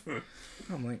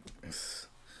 I'm like...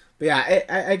 But yeah,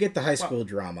 I get the high school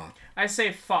drama. I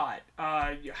say fought.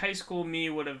 High school me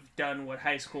would have done what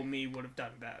high school me would have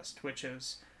done best, which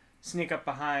is sneak up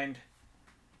behind,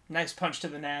 nice punch to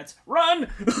the nads, run!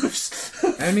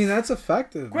 I mean, that's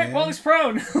effective, Quick, man. while he's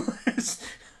prone!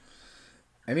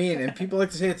 I mean, and people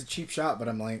like to say it's a cheap shot, but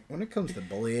I'm like, when it comes to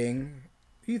bullying,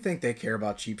 do you think they care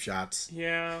about cheap shots?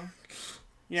 Yeah.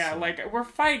 Yeah, so. Like, we're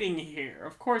fighting here.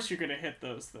 Of course you're gonna hit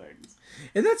those things.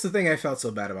 And that's the thing I felt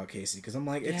so bad about Casey, because I'm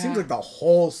like, it seems like the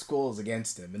whole school is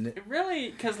against him. And it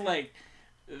really, because, like,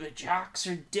 the jocks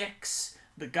are dicks,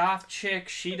 the goth chick,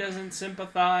 she doesn't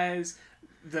sympathize,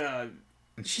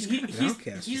 he's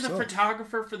the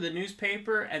photographer for the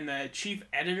newspaper, and the chief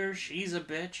editor, she's a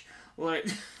bitch. Like,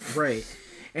 right.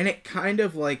 And it kind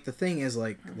of, like, the thing is,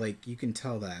 like you can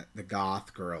tell that the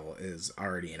goth girl is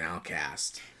already an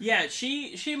outcast. Yeah,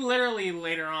 she literally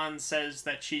later on says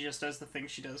that she just does the things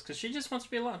she does because she just wants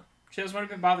to be alone. She doesn't want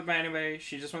to be bothered by anybody.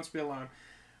 She just wants to be alone.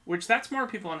 Which, that's more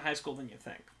people in high school than you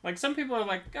think. Like, some people are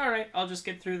like, alright, I'll just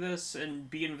get through this and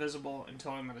be invisible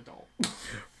until I'm an adult.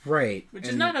 Right. Which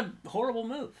is not a horrible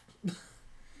move.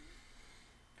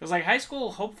 Because, like, high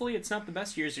school, hopefully it's not the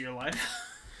best years of your life.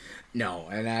 No,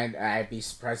 and I'd be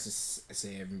surprised to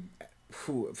say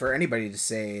for anybody to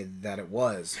say that it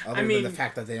was, other than the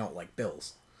fact that they don't like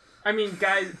bills. I mean,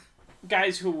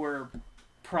 guys who were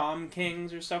prom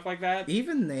kings or stuff like that.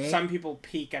 Even they. Some people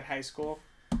peak at high school.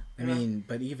 I mean,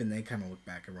 but even they kind of look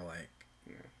back and were like,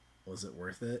 was it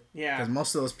worth it? Yeah. Because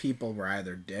most of those people were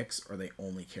either dicks or they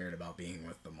only cared about being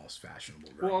with the most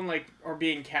fashionable girl. Well, and or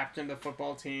being captain of the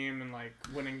football team and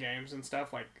winning games and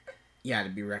stuff Yeah, to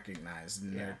be recognized,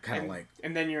 and they're kind of like...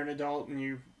 And then you're an adult, and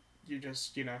you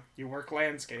just, you work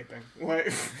landscaping.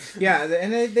 Yeah,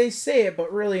 and they say it,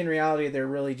 but really, in reality, they're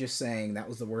really just saying, that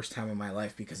was the worst time of my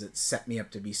life because it set me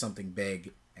up to be something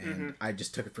big, and I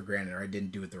just took it for granted, or I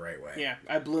didn't do it the right way. Yeah,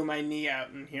 I blew my knee out,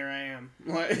 and here I am.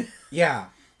 Yeah.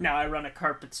 Now I run a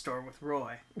carpet store with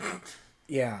Roy.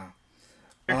 Yeah.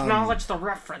 Acknowledge the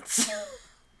reference.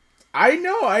 I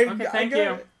know, Okay, thank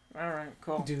you. It. Alright,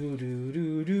 cool. Do.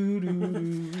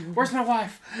 Where's my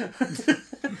wife?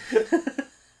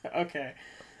 Okay.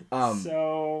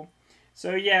 So,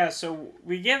 So yeah, so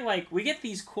we get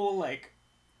these cool like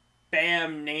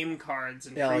Bam name cards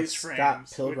and freeze frames.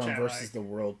 Scott Pilgrim versus the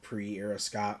World pre-era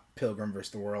Scott Pilgrim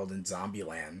versus the World in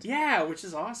Zombieland. Yeah, which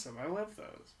is awesome. I love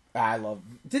those.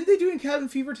 Didn't they do it in Cabin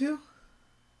Fever too?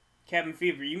 Cabin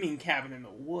Fever? You mean Cabin in the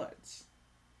Woods?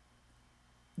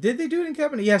 Did they do it in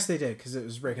Cabin? Yes, they did, because it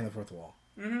was breaking the fourth wall.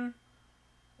 Mm-hmm.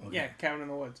 Okay. Yeah, Cabin in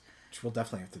the Woods. Which we'll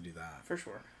definitely have to do that. For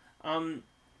sure.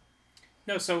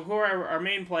 No, so who are our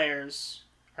main players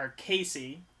are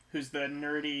Casey, who's the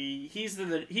nerdy... He's the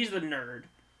nerd.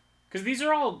 Because these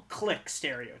are all clique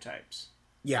stereotypes.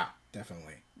 Yeah,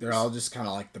 definitely. They're all just kind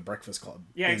of like the Breakfast Club.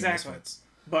 Yeah, exactly.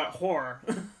 But horror,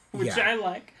 which I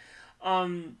like.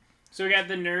 So we got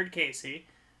the nerd Casey,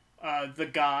 the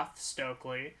goth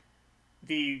Stokely,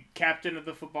 the captain of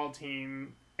the football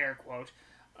team, air quote,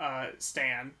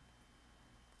 Stan.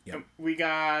 Yep. We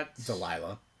got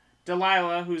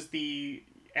Delilah, who's the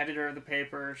editor of the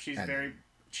paper. She's very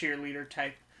cheerleader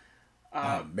type.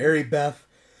 Mary Beth.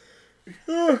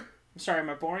 I'm sorry, am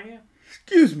I boring you?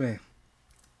 Excuse me.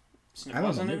 It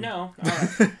wasn't a no. All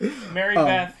right. Mary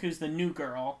Beth, who's the new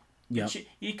girl. Yep.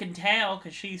 You can tell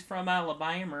because she's from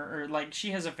Alabama, or like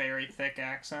she has a very thick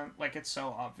accent. Like it's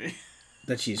so obvious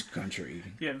that she's country.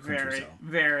 Yeah,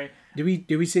 very.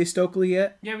 Did we say Stokely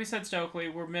yet? Yeah, we said Stokely.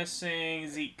 We're missing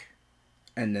Zeke.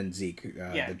 And then Zeke,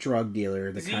 the drug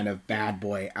dealer, Zeke, kind of bad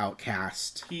boy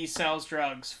outcast. He sells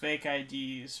drugs, fake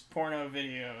IDs, porno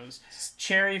videos,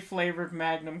 cherry-flavored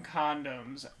Magnum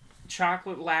condoms,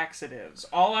 chocolate laxatives,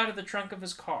 all out of the trunk of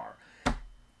his car.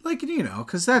 Like,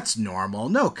 because that's normal.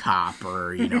 No cop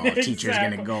or, teacher's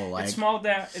going to go like... It's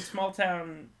small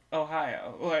town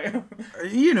Ohio. Like,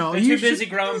 they're too busy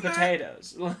growing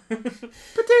potatoes.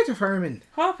 Potato farming.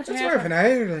 Oh, potato farming. That's more of an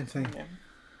Ireland thing.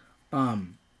 Yeah.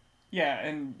 Yeah,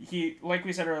 and he, like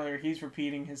we said earlier, he's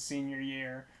repeating his senior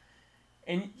year.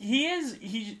 And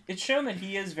it's shown that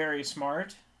he is very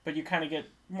smart, but you kind of get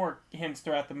more hints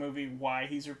throughout the movie why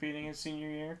he's repeating his senior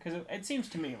year, because it seems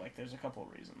to me like there's a couple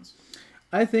of reasons.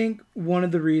 I think one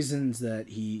of the reasons that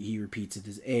he repeats it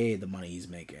is, the money he's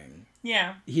making.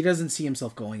 Yeah. He doesn't see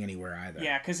himself going anywhere either.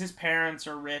 Yeah, because his parents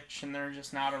are rich and they're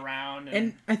just not around.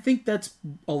 And I think that's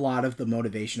a lot of the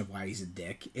motivation of why he's a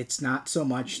dick. It's not so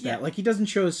much that, he doesn't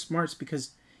show his smarts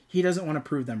because he doesn't want to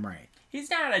prove them right. He's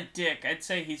not a dick. I'd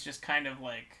say he's just kind of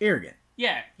like... arrogant.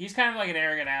 Yeah, he's kind of like an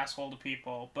arrogant asshole to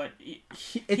people, but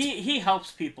he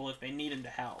helps people if they need him to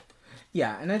help.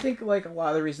 Yeah, and I think, a lot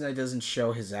of the reason that he doesn't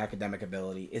show his academic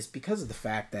ability is because of the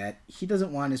fact that he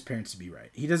doesn't want his parents to be right.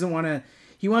 He doesn't want to...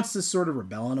 He wants to sort of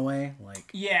rebel in a way,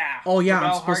 like... Yeah. Oh, yeah,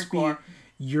 I'm supposed to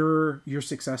be your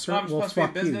successor? I'm supposed to be a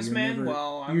businessman?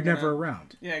 You're never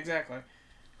around. Yeah, exactly.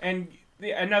 And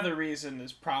another reason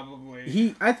is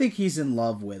probably... I think he's in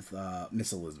love with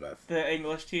Miss Elizabeth. The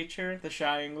English teacher? The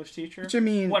shy English teacher? Which, I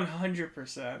mean...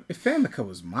 100%. If Famicca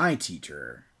was my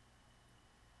teacher...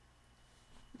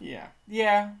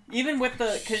 Yeah. Even with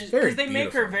the... Because they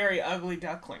make her very ugly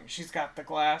duckling. She's got the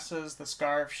glasses, the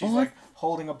scarf. She's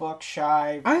holding a book,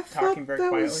 shy, talking very quietly. I thought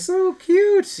that was so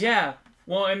cute. Yeah.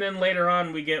 Well, and then later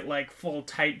on we get full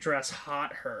tight dress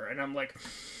hot her. And I'm like,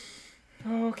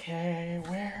 okay,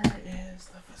 where is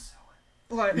the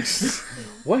facility?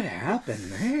 What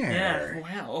happened there?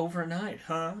 Yeah, wow, overnight,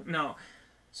 huh? No.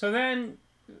 So then,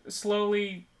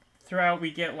 slowly throughout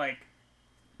we get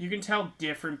you can tell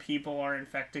different people are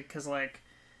infected because,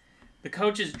 the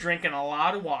coach is drinking a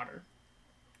lot of water.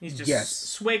 He's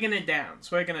just swigging it down.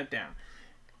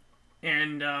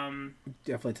 And,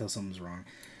 definitely tell something's wrong.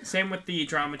 Same with the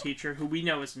drama teacher, who we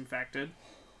know is infected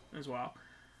as well.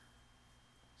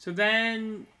 So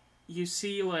then you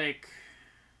see,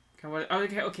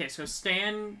 okay, so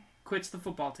Stan quits the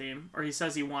football team, or he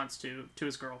says he wants to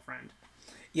his girlfriend.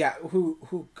 Yeah,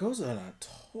 who goes on a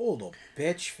total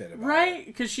bitch fit about it. Right?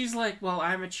 Because she's like, well,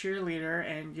 I'm a cheerleader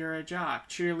and you're a jock.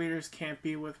 Cheerleaders can't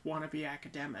be with wannabe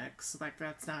academics.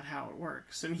 That's not how it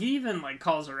works. And he even,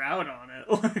 calls her out on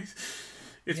it.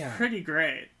 It's pretty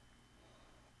great.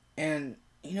 And,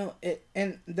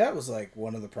 and that was,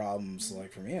 one of the problems,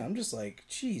 for me. I'm just like,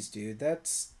 geez, dude,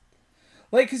 that's...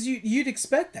 because you'd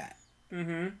expect that.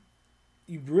 Mm-hmm.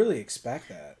 You really expect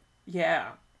that.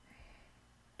 Yeah.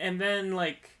 And then,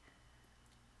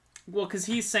 because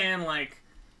he's saying,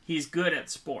 he's good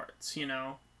at sports,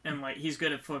 and, he's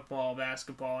good at football,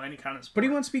 basketball, any kind of sport. But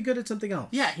he wants to be good at something else.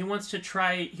 Yeah, he wants to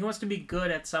be good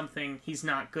at something he's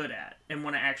not good at, and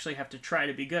want to actually have to try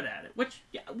to be good at it. Which,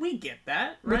 yeah, we get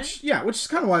that, right? Which is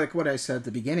kind of why, what I said at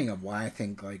the beginning of why I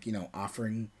think,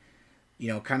 offering...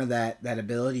 kind of that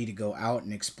ability to go out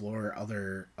and explore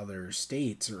other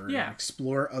states or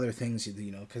explore other things,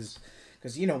 because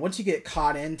Because, you know, once you get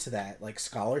caught into that, like,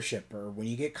 scholarship, or when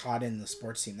you get caught in the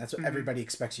sports team, that's what everybody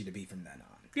expects you to be from then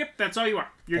on. Yep, that's all you are.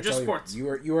 You're just sports.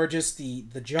 You are just the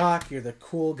jock. You're the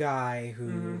cool guy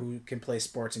who can play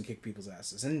sports and kick people's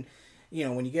asses. And, you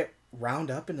know, when you get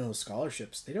round up into those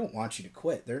scholarships, they don't want you to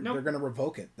quit. They're going to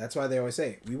revoke it. That's why they always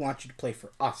say, we want you to play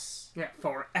for us. Yeah,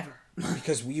 forever.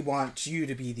 Because we want you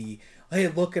to be the, hey,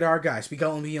 look at our guys. We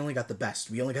only got the best.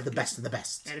 We only got the best of the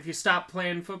best. And if you stop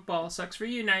playing football, it sucks for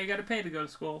you. Now you got to pay to go to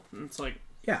school. And it's like...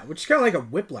 Yeah, which is kind of like a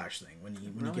whiplash thing when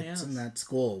you get in that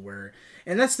school where...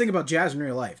 And that's the thing about Jazz in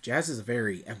real life. Jazz is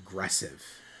very aggressive.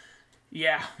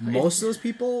 Yeah. Most of those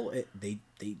people, they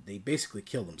basically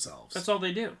kill themselves. That's all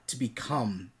they do. To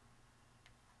become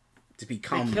they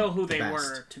kill who they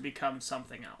were to become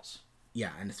something else.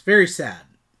 Yeah, and it's very sad,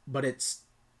 but it's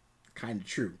kind of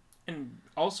true. And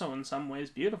also in some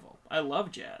ways beautiful. I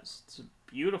love jazz. It's a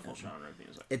beautiful genre of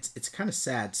music. It's kind of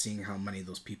sad seeing how many of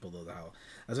those people, though,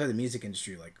 that's why the music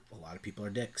industry, like, a lot of people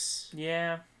are dicks.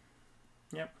 Yeah.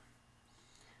 Yep.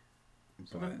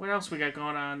 So what else we got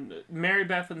going on? Mary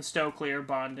Beth and Stokely are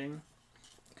bonding.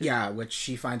 Yeah, which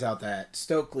she finds out that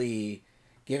Stokely,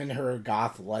 given her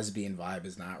goth lesbian vibe,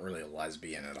 is not really a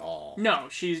lesbian at all. No,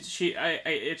 it's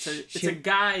a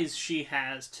guise she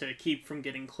has to keep from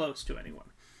getting close to anyone.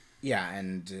 Yeah,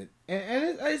 and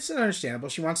it's understandable.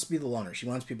 She wants to be the loner. She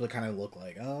wants people to kind of look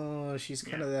like, oh, she's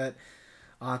kind of that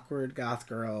awkward goth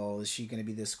girl. Is she going to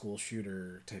be this school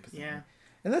shooter type of thing? Yeah.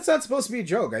 And that's not supposed to be a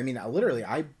joke. I mean, I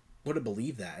would have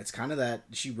believed that. It's kind of that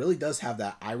she really does have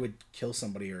that I would kill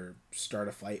somebody or start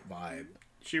a fight vibe.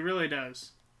 She really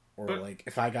does. Or, like,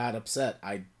 if I got upset,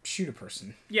 I'd shoot a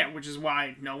person. Yeah, which is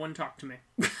why no one talked to me.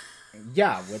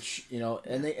 Yeah, which, you know,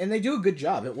 and they do a good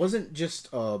job. It wasn't just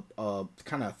a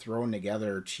kind of thrown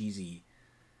together cheesy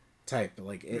type.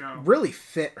 Like, it really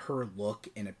fit her look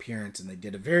and appearance, and they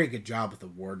did a very good job with the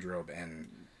wardrobe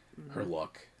and her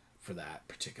look for that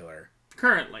particular.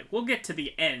 Currently, we'll get to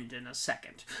the end in a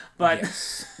second, but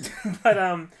yes. But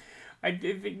I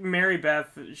think Mary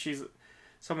Beth,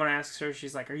 someone asks her,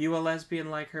 she's like, "Are you a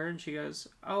lesbian like her?" And she goes,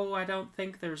 "Oh, I don't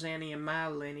think there's any in my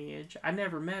lineage. I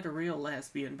never met a real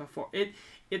lesbian before."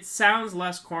 It sounds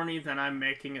less corny than I'm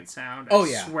making it sound. I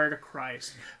swear to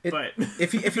Christ. But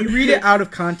if you read it out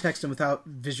of context and without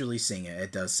visually seeing it,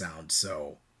 it does sound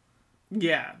so.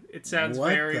 Yeah, it sounds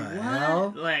very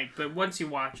hell? Like, but once you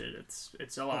watch it,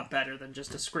 it's a lot better than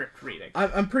just a script reading.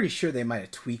 I'm pretty sure they might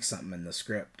have tweaked something in the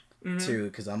script too,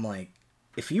 because I'm like,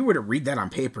 if you were to read that on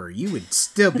paper, you would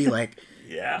still be like,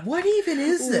 yeah, what even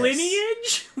is this?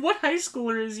 Lineage? What high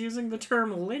schooler is using the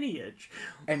term lineage?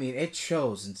 I mean, it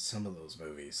shows in some of those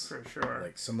movies. For sure.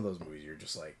 Like, some of those movies, you're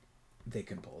just like, they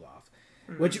can pull it off.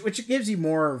 Which gives you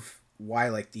more of why,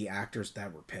 like, the actors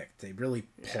that were picked, they really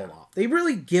pull off. They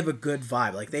really give a good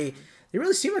vibe. Like, they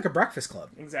really seem like a Breakfast Club.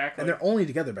 Exactly. And they're only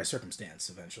together by circumstance,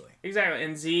 eventually. Exactly.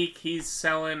 And Zeke, he's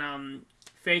selling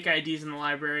fake IDs in the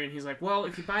library, and he's like, well,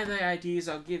 if you buy the IDs,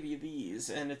 I'll give you these.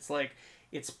 And it's like,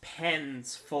 it's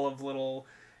pens full of little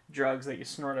drugs that you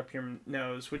snort up your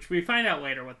nose, which we find out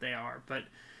later what they are, but...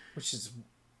 Which is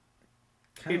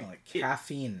kind of like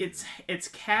caffeine. It's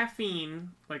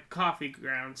caffeine, like coffee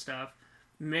ground stuff,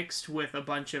 mixed with a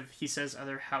bunch of, he says,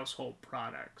 other household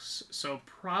products. So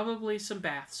probably some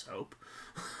bath soap.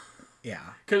 Yeah.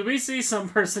 Because we see some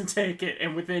person take it,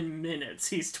 and within minutes,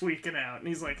 he's tweaking out. And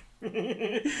he's like...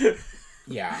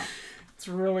 Yeah. It's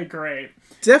really great.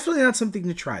 Definitely not something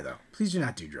to try, though. Please do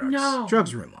not do drugs. No.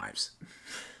 Drugs ruin lives.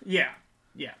 Yeah.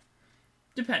 Yeah.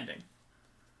 Depending.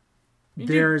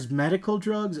 There's medical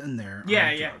drugs and there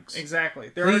are drugs.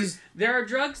 Exactly. There are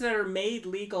drugs that are made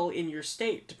legal in your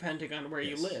state, depending on where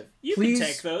you live. You can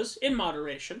take those in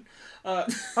moderation.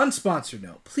 Unsponsored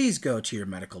note. Please go to your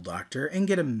medical doctor and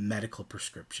get a medical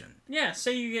prescription. Yeah,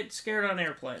 say you get scared on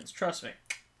airplanes. Trust me.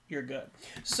 You're good.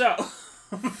 So...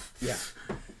 Yeah.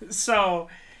 So,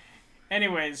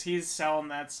 anyways, he's selling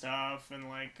that stuff, and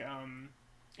like,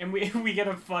 and we get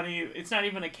a funny. It's not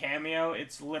even a cameo.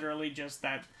 It's literally just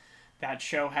that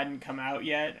show hadn't come out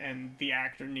yet, and the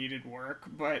actor needed work.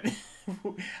 But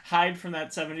Hyde from That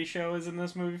 70s Show is in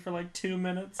this movie for like 2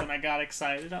 minutes, and I got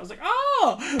excited. I was like,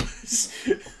 oh.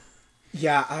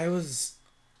 Yeah, I was.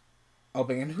 Oh,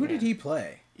 and who did he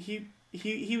play? He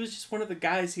was just one of the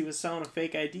guys he was selling a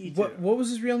fake ID to. What was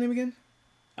his real name again?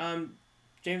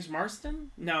 James Marston?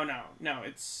 No.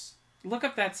 It's look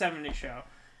up That 70s Show.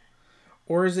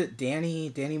 Or is it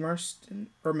Danny Marston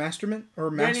or Masterman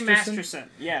or Masterson? Danny Masterson.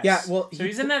 Yes. Yeah. Well, so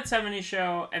he's in That 70s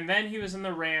Show, and then he was in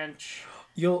The Ranch.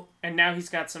 And now he's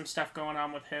got some stuff going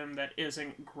on with him that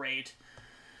isn't great.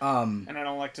 And I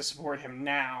don't like to support him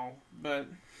now, but.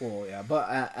 Well, yeah,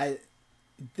 but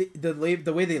the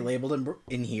way they labeled him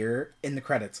in here in the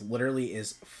credits literally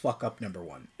is "fuck up number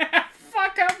one."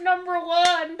 Fuck up number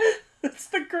one. It's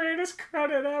the greatest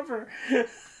credit ever.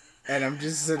 And I'm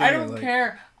just sitting I there don't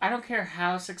care. I don't care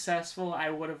how successful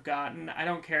I would have gotten. I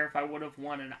don't care if I would have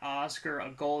won an Oscar, a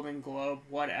Golden Globe,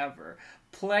 whatever.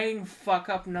 Playing fuck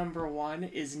up number one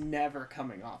is never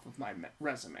coming off of my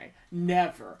resume.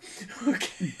 Never.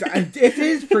 Okay. It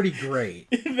is pretty great.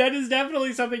 That is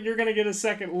definitely something you're going to get a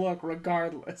second look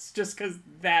regardless, just because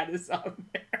that is on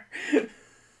there.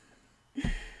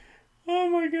 Oh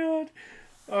my god.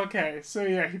 Okay, so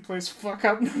yeah, he plays fuck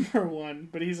up number one,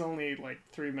 but he's only like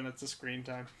 3 minutes of screen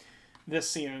time. This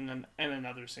scene and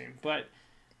another scene. But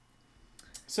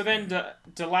so then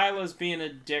Delilah's being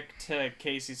a dick to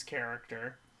Casey's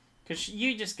character, because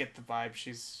you just get the vibe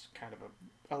she's kind of a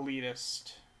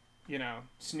elitist,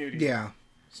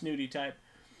 snooty type.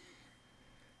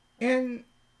 And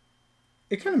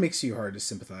it kind of makes you hard to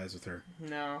sympathize with her.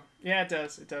 No. Yeah, it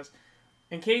does.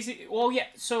 And Casey, well, yeah,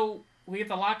 so we get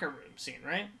the locker room scene,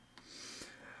 right?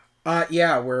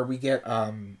 Yeah, where we get,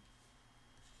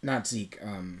 not Zeke,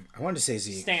 I wanted to say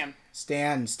Zeke.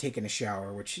 Stan's taking a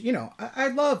shower, which, I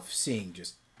love seeing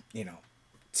just,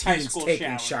 teens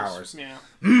taking showers. Yeah.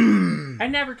 I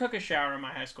never took a shower in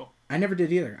my high school. I never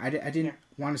did either. I didn't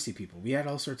want to see people. We had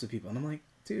all sorts of people, and I'm like,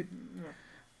 dude,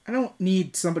 I don't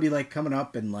need somebody, coming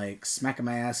up and, smacking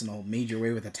my ass in a major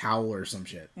way with a towel or some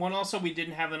shit. Well, also, we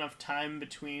didn't have enough time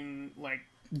between,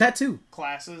 that too.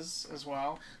 Classes as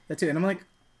well. That too. And I'm like...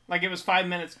 it was 5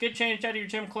 minutes. Get changed out of your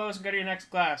gym clothes and go to your next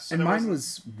class. So and mine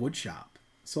was wood shop.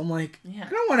 So I'm like, yeah. I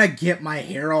don't want to get my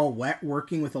hair all wet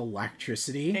working with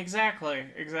electricity. Exactly.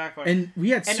 And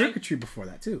we had circuitry before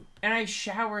that too. And I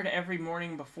showered every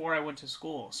morning before I went to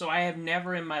school. So I have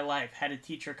never in my life had a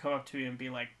teacher come up to me and be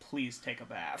like, please take a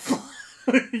bath.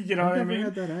 You know what I mean?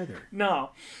 I've never had that either. No.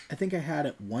 I think I had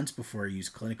it once before I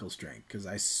used clinical strength because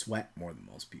I sweat more than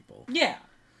most people. Yeah.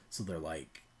 So they're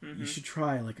like, you should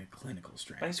try a clinical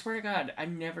strength. But I swear to God,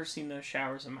 I've never seen those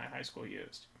showers in my high school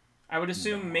used. I would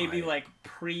assume maybe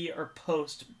pre or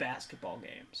post basketball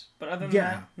games. But other than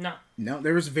that, no. No,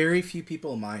 there was very few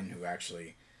people of mine who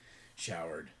actually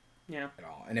showered. Yeah. At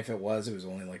all. And if it was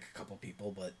only a couple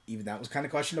people, but even that was kind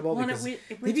of questionable because they'd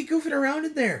be goofing around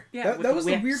in there. Yeah, that was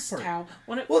the weird part.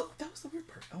 That was the weird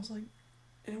part. I was like...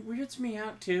 And it weirds me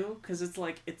out too, because it's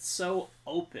it's so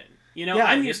open. Yeah,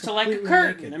 I'm used to a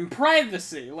curtain and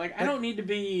privacy. I don't need to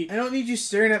be... I don't need you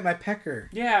staring at my pecker.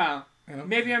 Yeah.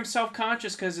 Maybe I'm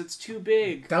self-conscious because it's too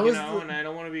big, and I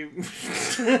don't want to be...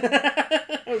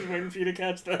 I was waiting for you to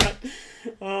catch that.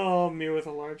 Oh, me with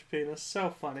a large penis. So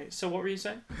funny. So what were you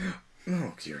saying?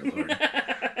 Oh, dear Lord.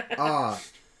 I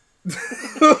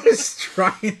was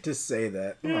trying to say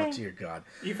that. Yeah. Oh, dear God.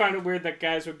 You find it weird that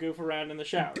guys would goof around in the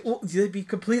showers? Well, they'd be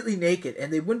completely naked,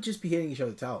 and they wouldn't just be hitting each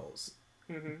other with towels.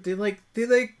 Mm-hmm.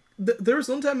 There was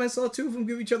one time I saw two of them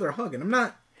give each other a hug, and I'm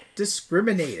not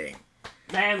discriminating.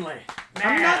 Manly.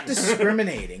 I'm not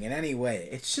discriminating in any way.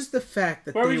 It's just the fact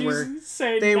that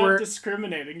they were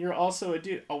discriminating. You're also a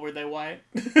dude. Oh, were they white?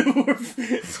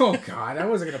 Oh God, I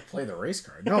wasn't gonna play the race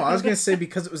card. No, I was gonna say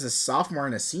because it was a sophomore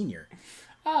and a senior.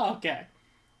 Oh, okay.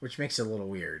 Which makes it a little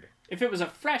weird. If it was a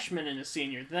freshman and a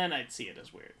senior, then I'd see it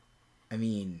as weird. I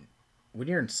mean, when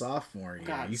you're in sophomore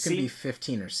year, you can be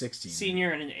 15 or 16.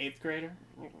 Senior and an 8th grader?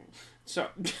 So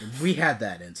we had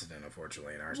that incident,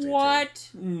 unfortunately, in our state. What?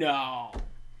 Too. No.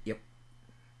 Yep.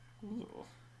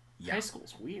 High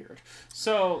school's weird.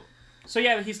 So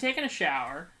yeah, he's taking a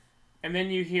shower, and then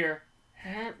you hear,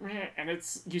 and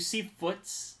you see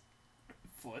foots.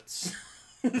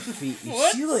 Feet. You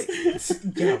see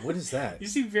what is that? You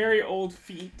see very old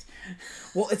feet.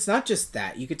 Well, it's not just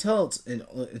that. You could tell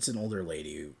it's an older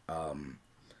lady.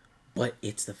 But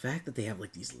it's the fact that they have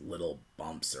these little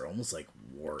bumps. They're almost like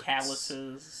warts.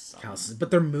 Calluses, but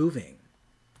they're moving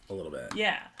a little bit.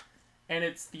 Yeah. And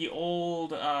it's the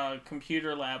old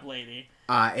computer lab lady.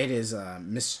 It is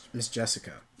Miss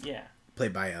Jessica. Yeah.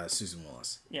 Played by Susan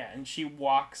Willis. Yeah, and she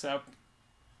walks up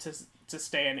to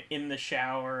stand in the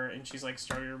shower, and she's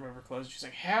starting to remove her clothes. She's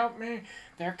like, "Help me!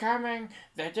 They're coming!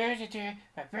 And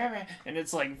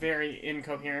it's very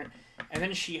incoherent. And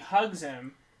then she hugs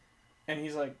him, and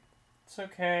he's like, "It's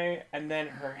okay." And then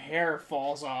her hair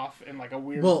falls off in a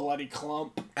weird bloody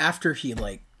clump. After he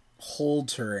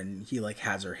holds her and he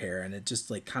has her hair, and it just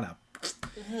kind of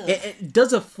it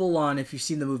does a full on, if you've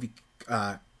seen the movie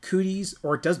Cooties,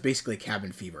 or it does basically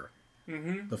Cabin Fever.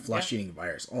 Mm-hmm. The flesh eating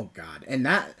virus. Oh God. And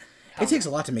that it takes a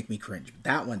lot to make me cringe.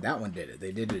 That one did it.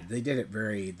 They did it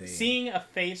very Seeing a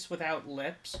face without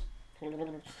lips.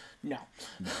 No,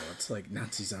 it's like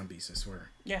Nazi zombies, I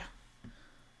swear. Yeah.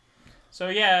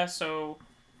 So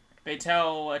they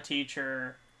tell a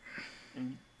teacher,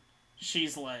 and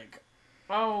she's like,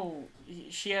 oh,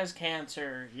 she has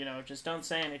cancer, just don't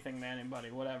say anything to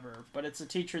anybody, whatever. But it's a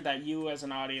teacher that you as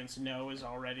an audience know is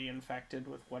already infected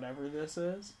with whatever this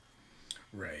is.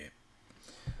 Right.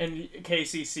 And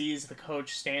Casey sees the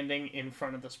coach standing in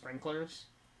front of the sprinklers,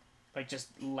 like just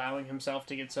allowing himself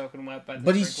to get soaking wet by the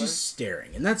But sprinklers. he's just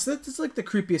staring, and that's like the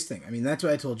creepiest thing. I mean, that's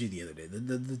what I told you the other day.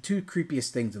 The two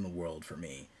creepiest things in the world for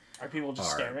me are people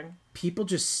just staring. People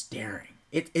just staring.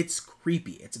 It's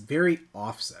creepy. It's very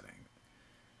offsetting.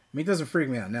 I mean, it doesn't freak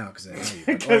me out now because I know you.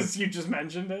 Because you just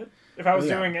mentioned it. If I was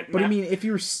doing it, but I mean, if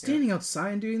you were standing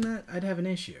outside and doing that, I'd have an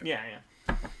issue. Yeah.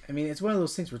 I mean, it's one of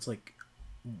those things where it's like,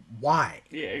 why?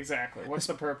 Yeah, exactly. What's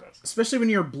the purpose? Especially when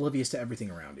you're oblivious to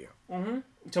everything around you. Mm-hmm.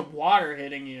 To water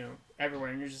hitting you everywhere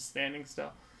and you're just standing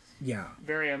still. Yeah.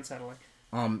 Very unsettling.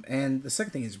 And the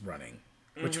second thing is running,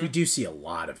 which we do see a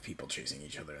lot of people chasing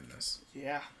each other in this.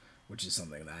 Yeah. Which is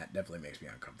something that definitely makes me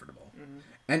uncomfortable.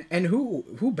 Mm-hmm. And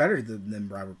who better than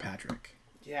Robert Patrick?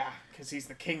 Yeah, because he's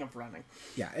the king of running.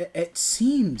 Yeah, it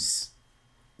seems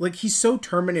like he's so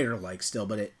Terminator-like still,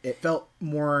 but it felt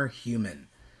more human.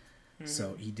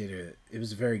 So he did it. It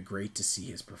was very great to see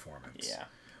his performance. Yeah.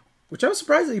 Which I was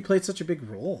surprised that he played such a big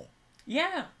role.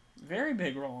 Yeah. Very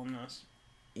big role in this.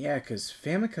 Yeah, because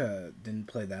Famke didn't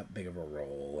play that big of a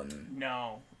role.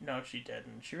 No, she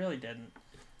didn't. She really didn't.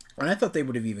 And I thought they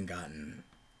would have even gotten...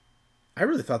 I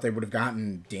really thought they would have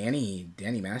gotten Danny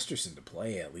Masterson to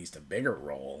play at least a bigger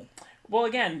role. Well,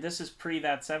 again, this is pre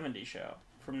That 70s Show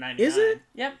from 99. Is it?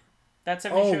 Yep. That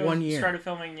 70s Show 1 year. Started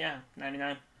filming,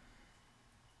 99.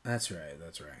 That's right.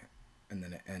 And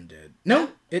then it ended. No,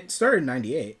 it started in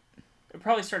 98. It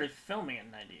probably started filming in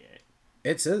 98.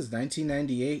 It says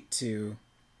 1998 to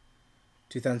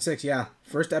 2006. Yeah.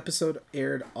 First episode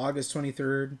aired August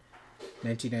 23rd,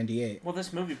 1998. Well,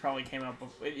 this movie probably came out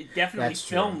before. It definitely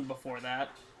filmed before that.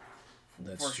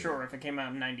 That's for sure. If it came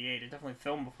out in 98, it definitely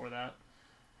filmed before that.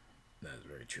 That is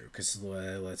very true. Because,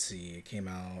 let's see, it came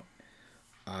out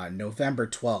November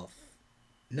 12th.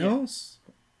 No,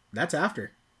 that's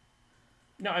after.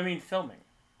 No, I mean filming.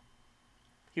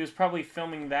 He was probably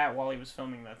filming that while he was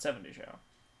filming That 70s Show.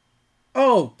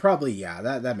 Oh, probably, yeah.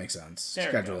 That makes sense.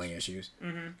 There Scheduling issues.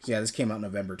 Mm-hmm. Yeah, this came out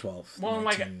November 12th. Well,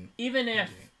 like, even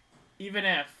if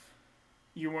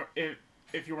you weren't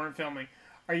if you weren't filming,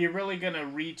 are you really gonna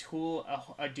retool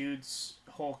a dude's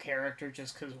whole character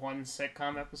just because one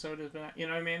sitcom episode has been? You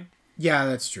know what I mean? Yeah,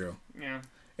 that's true. Yeah,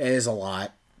 it is a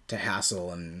lot to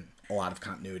hassle and a lot of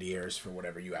continuity errors for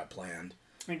whatever you have planned.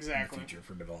 Exactly. In the future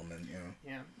for development,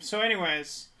 Yeah. So,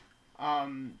 anyways,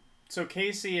 so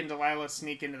Casey and Delilah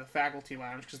sneak into the faculty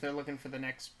lounge because they're looking for the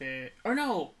next bit. Or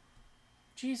no,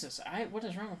 Jesus! What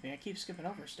is wrong with me? I keep skipping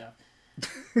over stuff.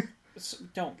 So,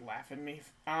 don't laugh at me.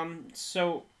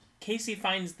 So Casey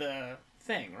finds the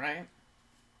thing, right?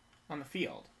 On the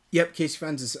field. Yep, Casey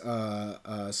finds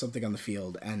something on the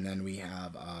field, and then we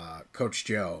have Coach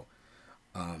Joe.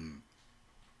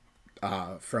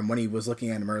 From when he was looking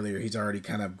at him earlier, he's already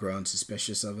kind of grown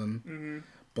suspicious of him. Mm-hmm.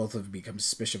 Both have become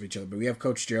suspicious of each other. But we have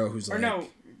Coach Joe, who's or no,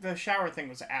 the shower thing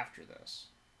was after this.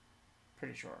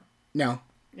 Pretty sure. No.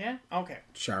 Yeah? Okay.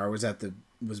 Shower was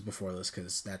before this,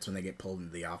 because that's when they get pulled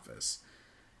into the office.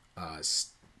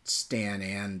 Stan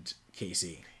and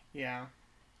Casey. Yeah.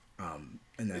 And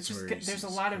that's where there's a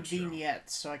lot of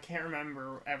vignettes, so I can't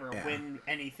remember ever when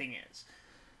anything is.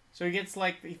 So he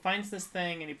finds this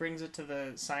thing and he brings it to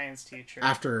the science teacher.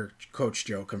 After Coach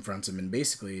Joe confronts him and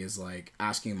basically is like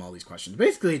asking him all these questions,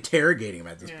 basically interrogating him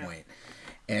at this point.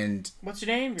 And what's your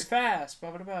name? You're fast.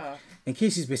 Blah blah blah. And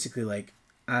Casey's basically like,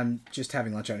 I'm just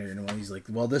having lunch out here, and he's like,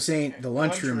 well, this ain't the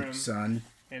lunchroom, son.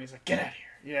 And he's like, get out of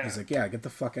here. Yeah. He's like, yeah, get the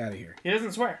fuck out of here. He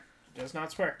doesn't swear. He does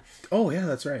not swear. Oh yeah,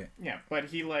 that's right. Yeah, but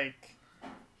he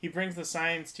brings the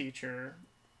science teacher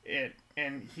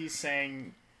and he's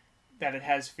saying that it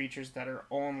has features that are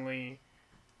only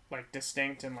like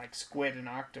distinct in like squid and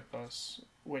octopus,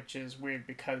 which is weird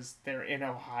because they're in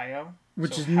Ohio.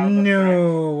 Which is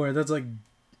nowhere. That's like,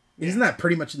 isn't that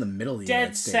pretty much in the middle of the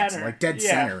United States? Center. Like dead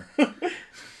center.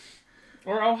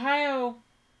 Or Ohio.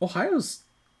 Ohio's,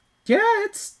 yeah,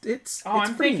 it's.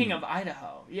 I'm thinking of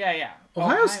Idaho. Yeah.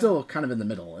 Ohio's still kind of in the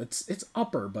middle. It's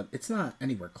upper, but it's not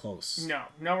anywhere close. No,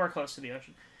 nowhere close to the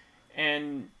ocean.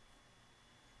 And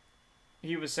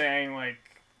he was saying like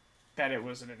that it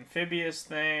was an amphibious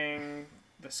thing.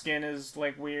 The skin is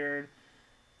like weird.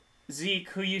 Zeke,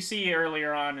 who you see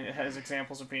earlier on, has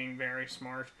examples of being very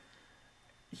smart.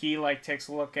 He like takes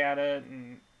a look at it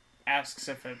and asks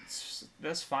if it's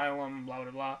this phylum, blah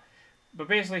blah blah. But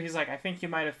basically, he's like, I think you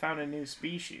might have found a new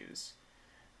species.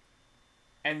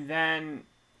 And then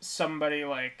somebody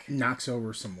knocks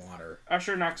over some water.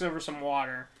 Usher knocks over some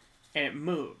water, and it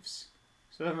moves.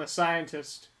 So then the science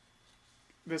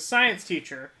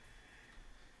teacher,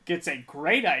 gets a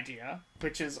great idea,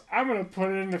 which is, I'm gonna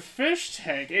put it in the fish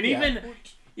tank. And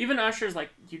even Usher's like,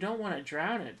 you don't want to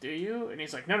drown it, do you? And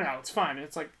he's like, no, it's fine. And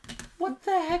it's like, what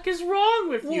the heck is wrong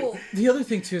with you? The other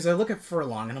thing too is I look at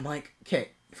Furlong and I'm like, okay,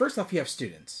 first off, you have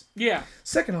students. Yeah.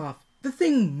 Second off, the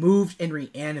thing moved and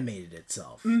reanimated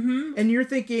itself. Mm-hmm. And you're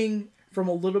thinking from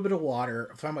a little bit of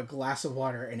water, from a glass of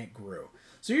water, and it grew.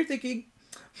 So you're thinking,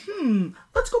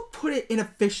 let's go put it in a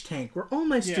fish tank where all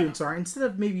my students are, instead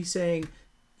of maybe saying,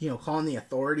 calling the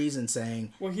authorities and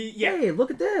saying, hey, look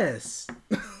at this.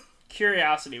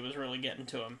 Curiosity was really getting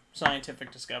to him.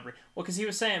 Scientific discovery. Well, because he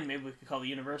was saying maybe we could call the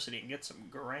university and get some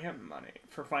grant money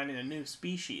for finding a new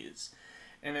species.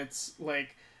 And it's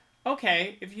like,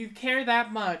 okay, if you care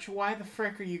that much, why the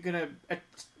frick are you going to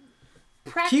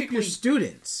practically... keep your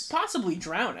students. Possibly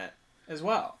drown it as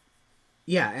well.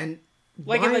 Yeah, and...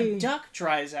 like if a duck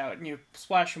dries out and you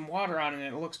splash some water on it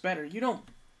and it looks better, you don't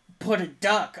put a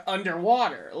duck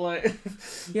underwater.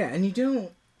 Yeah, and you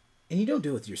don't do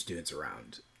it with your students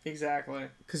around. Exactly.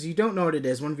 Because you don't know what it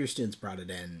is. One of your students brought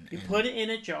it in. You put it in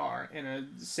a jar in a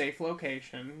safe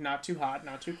location, not too hot,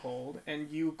 not too cold, and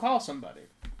you call somebody.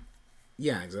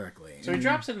 Yeah, exactly. So he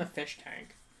drops it in the fish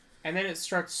tank, and then it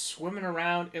starts swimming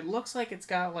around. It looks like it's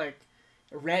got,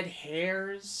 red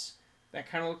hairs that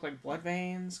kind of look like blood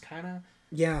veins, kind of.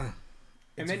 Yeah.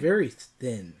 It's very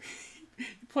thin. He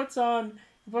puts on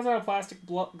a plastic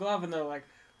glove, and they're like,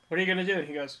 what are you going to do? And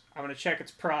he goes, I'm going to check its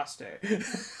prostate.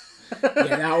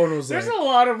 Yeah, that one was There's a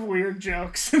lot of weird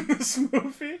jokes in this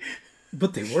movie.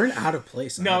 But they weren't out of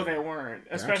place. No, they weren't.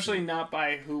 Especially not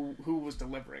by who was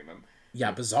delivering them.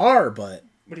 Yeah, bizarre, but...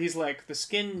 But he's like, the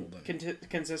skin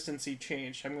consistency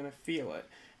changed. I'm going to feel it.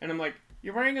 And I'm like,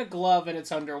 you're wearing a glove and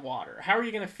it's underwater. How are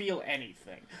you going to feel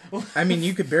anything? I mean,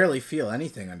 you could barely feel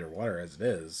anything underwater as it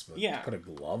is. But yeah. Put a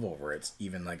glove over it, it's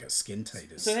even like a skin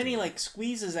tight. So then he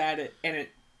squeezes at it and it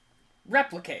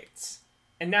replicates.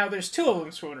 And now there's two of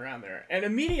them swimming around there. And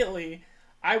immediately,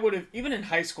 I would have, even in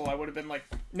high school, I would have been like,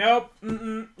 nope,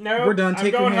 nope. We're done.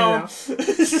 Take your hand out.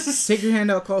 Take your hand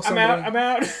out. Call somebody. I'm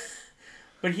out.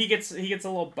 But he gets a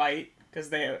little bite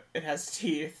because it has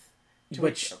teeth.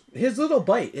 Which his little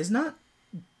bite is not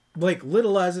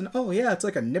little as in, oh yeah, it's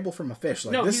like a nibble from a fish.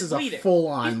 Like, no, this is bleeding. A full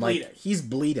on he's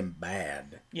bleeding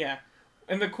bad. Yeah.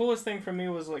 And the coolest thing for me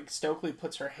was Stokely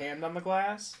puts her hand on the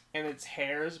glass and its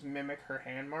hairs mimic her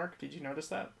hand mark. Did you notice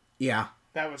that? Yeah.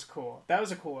 That was cool. That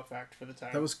was a cool effect for the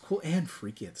time. That was cool and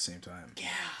freaky at the same time. Yeah,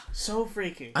 so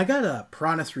freaky. I got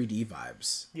Piranha 3D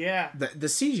vibes. Yeah. The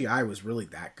CGI was really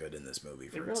that good in this movie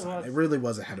for its time. It really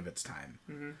was ahead of its time.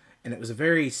 Mm-hmm. And it was a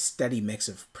very steady mix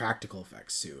of practical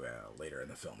effects too later in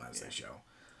the film as they show.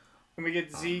 And we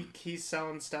get Zeke. He's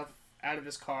selling stuff out of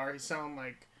his car. He's selling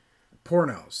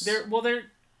pornos.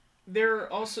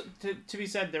 They're also to be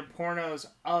said. They're pornos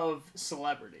of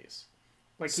celebrities.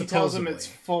 He tells them it's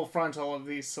full frontal of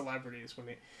these celebrities when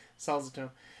he sells it to them.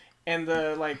 And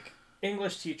the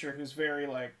English teacher who's very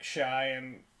shy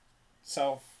and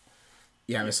self.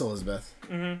 Yeah, Miss Elizabeth.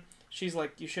 Mm-hmm. She's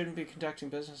like, you shouldn't be conducting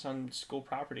business on school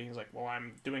property. He's like, well,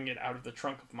 I'm doing it out of the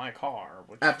trunk of my car.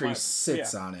 After he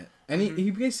sits on it. And he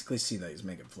basically see that he's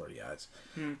making flirty eyes.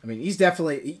 Mm-hmm. I mean, he's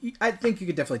definitely... I think you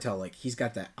could definitely tell, he's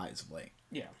got that eyes of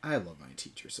yeah, I love my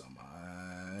teacher so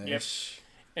much.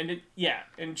 Yep.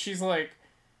 And she's like,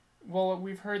 well,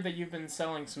 we've heard that you've been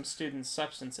selling some students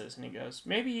substances. And he goes,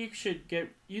 maybe you should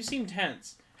you seem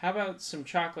tense. How about some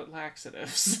chocolate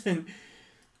laxatives? and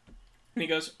he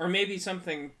goes, or maybe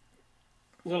something...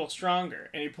 little stronger,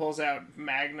 and he pulls out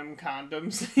Magnum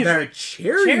condoms. They're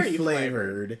cherry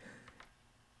flavored.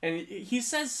 And he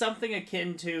says something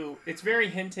akin to, it's very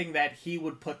hinting that he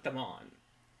would put them on.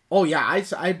 Oh yeah,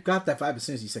 I got that vibe as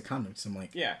soon as he said condoms. I'm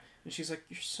like, yeah. And she's like,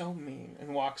 you're so mean,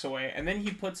 and walks away. And then he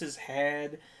puts his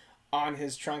head on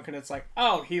his trunk, and it's like,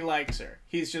 oh, he likes her.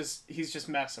 He's just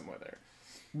messing with her.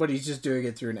 But he's just doing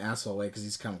it through an asshole way, because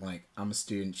he's kind of like, I'm a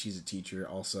student, she's a teacher,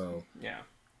 also. Yeah.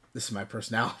 This is my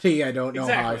personality. I don't know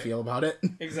how I feel about it.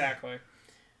 Exactly.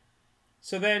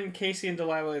 So then Casey and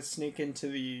Delilah sneak into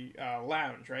the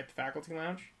lounge, right? The faculty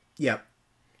lounge? Yep.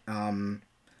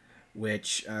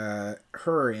 Which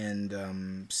her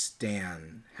and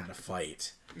Stan had a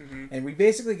fight. Mm-hmm. And we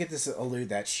basically get this allude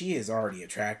that she is already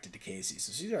attracted to Casey,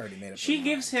 so she's already made up her mind.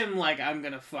 Gives him, I'm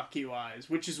gonna fuck you eyes,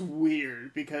 which is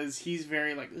weird, because he's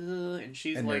very, ugh, and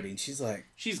she's she's like...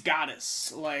 She's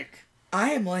goddess,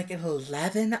 I am an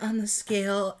 11 on the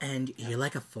scale, and you're a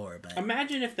 4, but...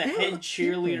 Imagine if the head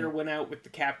cheerleader went out with the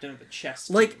captain of the chess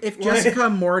team. If Jessica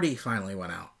Morty finally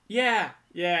went out. Yeah,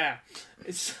 yeah.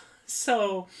 It's,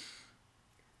 so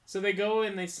they go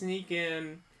and they sneak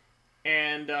in,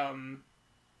 and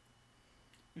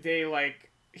they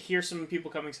like hear some people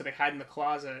coming, so they hide in the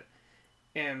closet,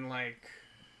 and like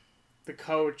the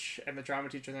coach and the drama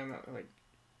teacher then like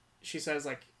she says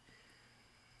like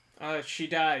she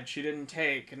died, she didn't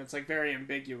take, and it's like very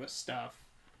ambiguous stuff.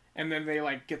 And then they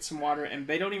like get some water and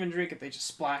they don't even drink it, they just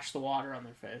splash the water on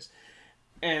their face.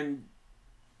 And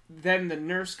then the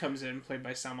nurse comes in, played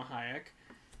by Salma Hayek,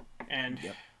 and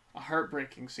a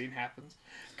heartbreaking scene happens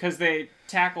because they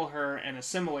tackle her and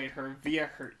assimilate her via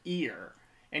her ear.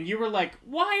 And you were like,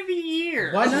 why the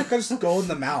ear? Why not just go in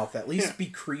the mouth? At least be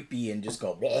creepy and just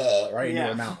go right into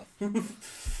her mouth.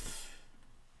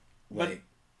 Like,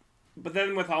 but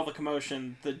then with all the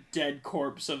commotion, the dead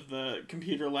corpse of the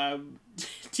computer lab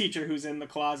teacher who's in the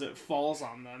closet falls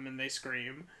on them and they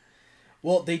scream.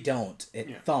 Well, they don't.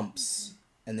 It thumps.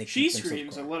 And she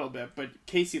screams a little bit, but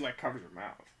Casey like covers her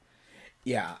mouth.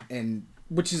 Yeah, and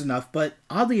which is enough, but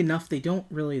oddly enough, they don't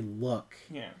really look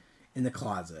in the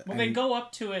closet. Well, they go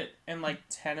up to it and like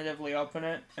tentatively open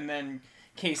it, and then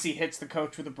Casey hits the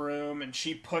coach with a broom, and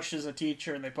she pushes a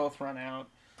teacher, and they both run out.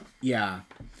 Yeah.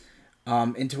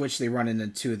 Into which they run into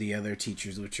two of the other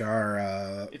teachers, which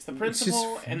are... it's the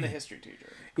principal and the history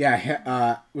teacher.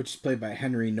 Yeah, which is played by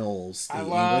Henry Knowles, the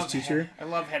English teacher. I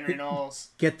love Henry Knowles.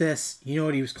 Get this. You know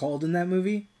what he was called in that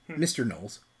movie? Mr.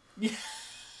 Knowles. Yeah.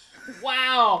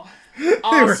 Wow.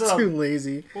 Awesome. They were too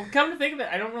lazy. Well, come to think of it,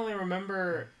 I don't really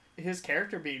remember his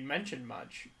character being mentioned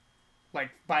much.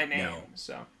 Like, by name,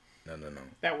 so... No.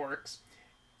 That works.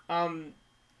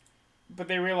 But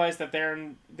they realize that they're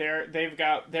in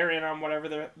on whatever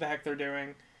the heck they're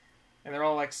doing, and they're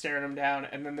all like staring them down,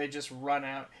 and then they just run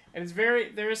out. And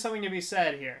there is something to be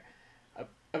said here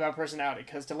about personality,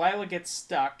 because Delilah gets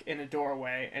stuck in a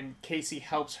doorway, and Casey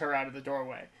helps her out of the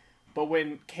doorway. But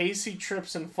when Casey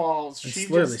trips and falls, she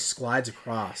literally slides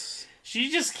across. She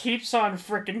just keeps on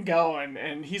freaking going,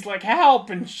 and he's like, "Help!"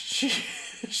 And she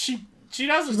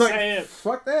doesn't say it.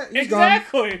 Fuck that. He's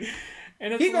exactly. Gone.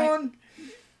 And it's gone.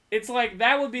 It's like,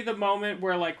 that would be the moment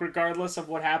where, like, regardless of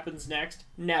what happens next,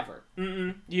 never.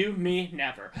 You, me,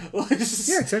 never. Yeah,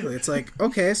 exactly. It's like,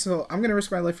 okay, so I'm going to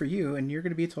risk my life for you, and you're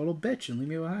going to be a total bitch and leave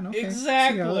me behind. Okay.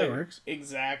 Exactly. See how that works.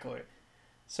 Exactly.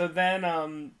 So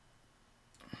then,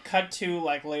 cut to,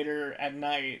 like, later at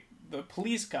night, the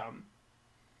police come.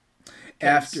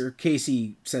 After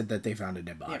Casey said that they found a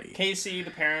dead body. Yeah, Casey,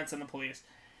 the parents, and the police.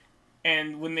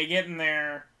 And when they get in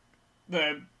there,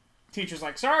 the teacher's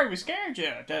like, "Sorry, we scared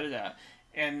you." Da-da-da.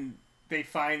 And they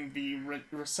find the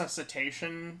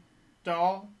resuscitation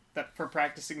doll for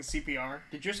practicing CPR.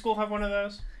 Did your school have one of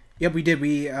those? Yep, we did.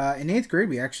 We in 8th grade,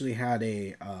 we actually had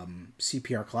a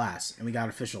CPR class, and we got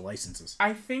official licenses.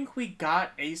 I think we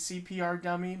got a CPR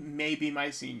dummy maybe my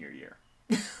senior year.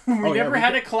 we never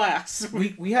had a class.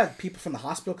 We had people from the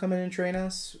hospital come in and train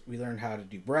us. We learned how to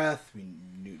do breath. We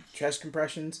knew chest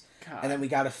compressions. God. And then we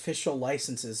got official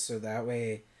licenses, so that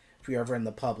way, if we were ever in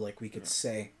the public, we could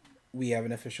say, we have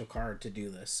an official card to do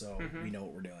this, so we know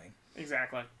what we're doing.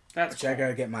 Exactly. That's cool. I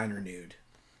gotta get mine renewed.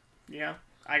 Yeah,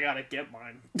 I gotta get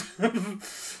mine.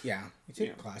 Yeah, you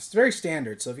take a class. It's very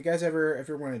standard, so if you guys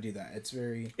ever want to do that,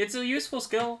 it's a useful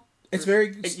skill. It's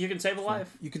very... You can save a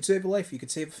life. You can save a life. You can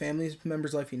save a family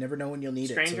member's life. You never know when you'll need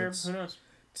Stranger, it. So who knows?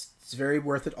 It's very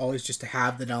worth it always just to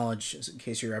have the knowledge in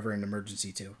case you're ever in an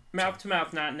emergency too. Mouth to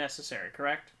mouth, not necessary,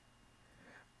 correct?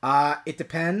 It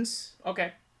depends.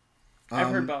 Okay. I've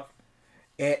heard both.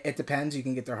 It depends. You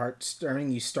can get their heart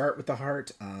stirring. You start with the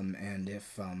heart, and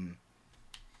if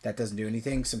that doesn't do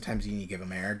anything, sometimes you need to give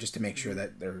them air just to make sure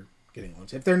that they're getting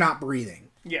lungs. If they're not breathing.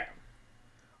 Yeah.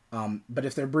 But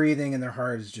if they're breathing and their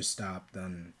heart has just stopped,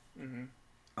 then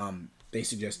they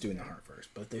suggest doing the heart first.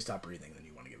 But if they stop breathing, then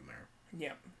you want to give them air.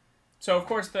 Yeah. So, of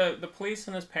course, the police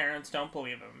and his parents don't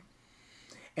believe him.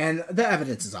 And the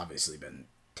evidence has obviously been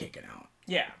taken out.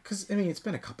 Yeah. Because, I mean, it's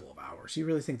been a couple of hours. You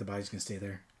really think the body's going to stay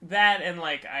there? That, and,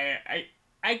 like,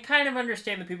 I kind of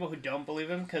understand the people who don't believe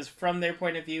him, because from their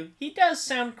point of view, he does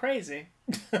sound crazy.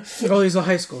 Well, he's a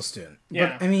high school student.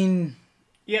 Yeah. But, I mean...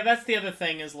 Yeah, that's the other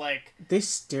thing, is, like... They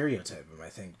stereotype him, I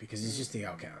think, because he's just the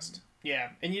outcast. Yeah,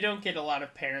 and you don't get a lot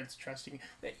of parents trusting...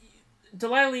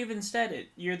 Delilah even said it.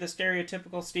 You're the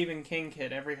stereotypical Stephen King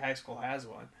kid. Every high school has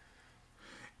one.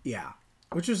 Yeah.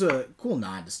 Which was a cool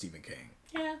nod to Stephen King.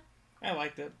 Yeah, I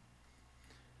liked it.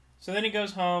 So then he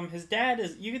goes home. His dad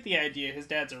is... You get the idea. His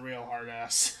dad's a real hard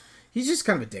ass. He's just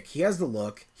kind of a dick. He has the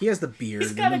look. He has the beard.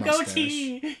 He's got and a the mustache.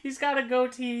 goatee. He's got a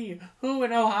goatee. Who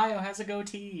in Ohio has a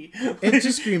goatee? It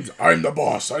just screams, "I'm the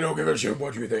boss. I don't give a shit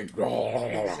what you think."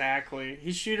 Exactly.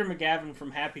 He's Shooter McGavin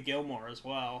from Happy Gilmore as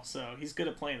well, so he's good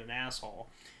at playing an asshole.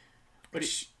 But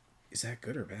is that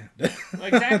good or bad?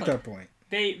 Exactly. At that point,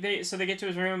 they get to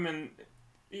his room and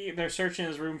they're searching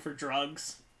his room for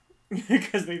drugs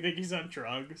because they think he's on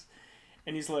drugs,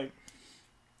 and he's like,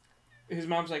 his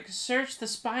mom's like, "Search the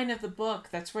spine of the book.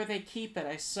 That's where they keep it.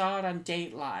 I saw it on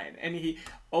Dateline." And he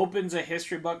opens a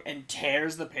history book and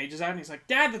tears the pages out, and he's like,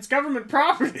 "Dad, that's government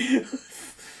property."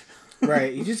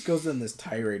 Right. He just goes in this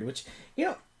tirade, which,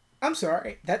 I'm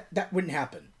sorry, that wouldn't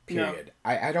happen. Period.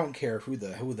 No. I don't care who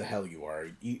the hell you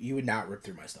are. You would not rip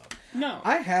through my stuff. No.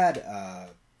 I had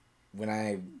when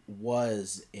I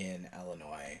was in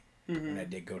Illinois, when I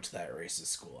did go to that racist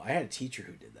school, I had a teacher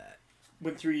who did that.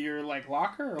 Went through your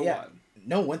locker or what?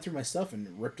 No, went through my stuff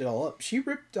and ripped it all up. She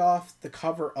ripped off the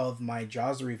cover of my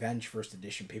Jaws the Revenge first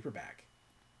edition paperback.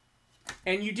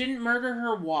 And you didn't murder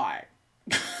her? Why?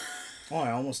 Oh, I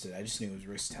almost did. I just knew it was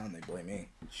racist town. They blame me.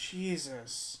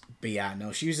 Jesus. But yeah,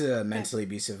 no, she was mentally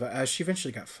abusive. She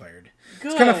eventually got fired.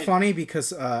 Good. It's kind of funny because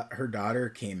her daughter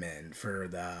came in for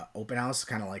the open house,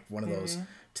 kind of like one of those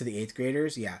to the 8th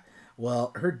graders. Yeah.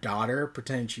 Well, her daughter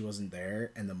pretended she wasn't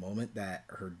there, and the moment that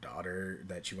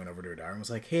she went over to her daughter and was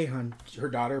like, "Hey, hon," her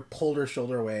daughter pulled her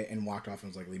shoulder away and walked off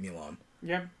and was like, "Leave me alone."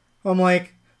 Yep. I'm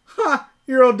like,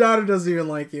 your old daughter doesn't even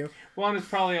like you. Well, and it's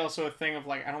probably also a thing of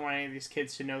like, I don't want any of these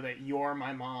kids to know that you're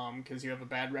my mom because you have a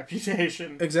bad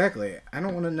reputation. Exactly. I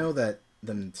don't want to know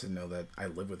them to know that I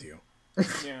live with you.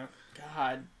 Yeah.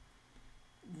 God.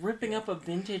 Ripping up a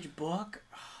vintage book?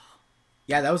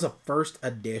 Yeah, that was a first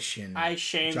edition. I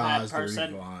shame Jaws that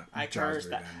person. I curse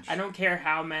that. I don't care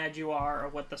how mad you are or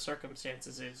what the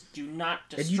circumstances is. Do not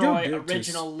destroy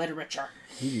original literature.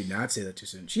 You do not say that too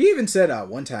soon. She even said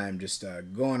one time, just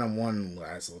going on one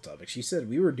last little topic, she said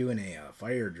we were doing a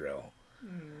fire drill.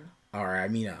 Or, I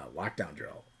mean, a lockdown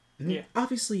drill. Yeah.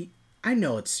 Obviously, I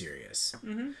know it's serious.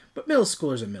 But middle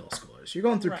schoolers are middle schoolers. You're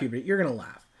going through puberty. You're going to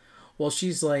laugh. Well,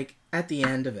 she's like, at the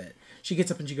end of it, she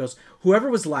gets up and she goes, "Whoever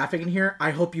was laughing in here,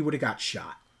 I hope you would have got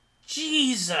shot."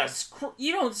 Jesus!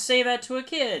 You don't say that to a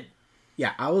kid.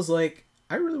 Yeah, I was like,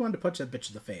 I really wanted to punch that bitch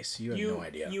in the face. You have no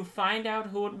idea. You find out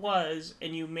who it was,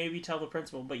 and you maybe tell the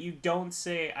principal, but you don't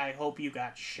say, "I hope you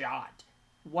got shot."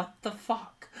 What the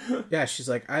fuck? Yeah, she's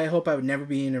like, "I hope I would never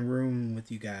be in a room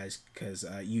with you guys because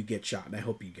you get shot, and I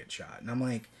hope you get shot." And I'm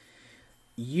like,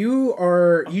 you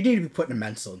need to be put in a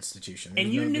mental institution.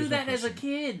 And you knew that as a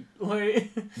kid.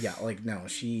 Yeah, like, no,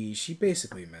 she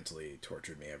basically mentally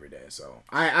tortured me every day. So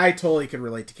I totally could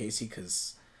relate to Casey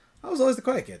because I was always the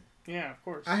quiet kid. Yeah, of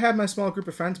course. I had my small group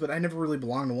of friends, but I never really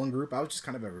belonged to one group. I was just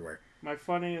kind of everywhere. My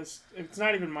funniest, it's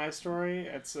not even my story,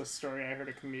 it's a story I heard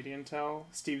a comedian tell,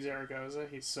 Steve Zaragoza.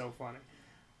 He's so funny.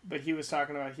 But he was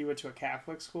talking about he went to a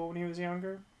Catholic school when he was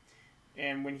younger.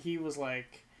 And when he was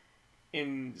like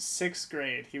in 6th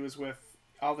grade, he was with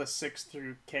all the 6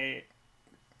 through K.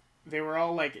 They were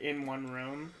all like in one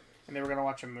room and they were going to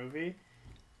watch a movie.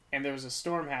 And there was a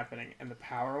storm happening and the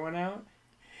power went out.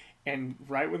 And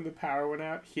right when the power went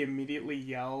out, he immediately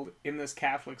yelled in this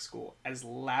Catholic school as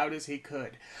loud as he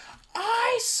could,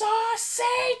 "I saw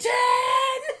Satan!"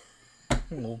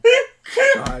 Oh,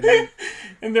 God.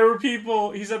 And there were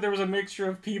people, he said there was a mixture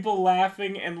of people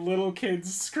laughing and little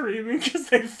kids screaming because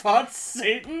they thought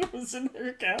Satan was in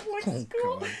their Catholic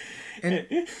school. God.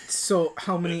 And so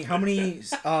how many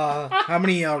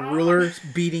ruler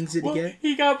beatings did he get?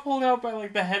 He got pulled out by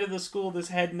like the head of the school, this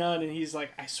head nun, and he's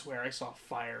like, "I swear I saw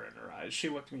fire in her eyes." She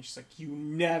looked at me, she's like, "You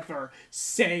never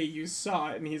say you saw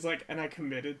it." And he's like, "And I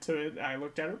committed to it." I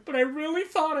looked at her, "But I really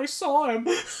thought I saw him."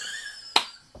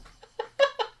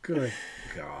 Good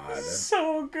God.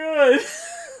 So good.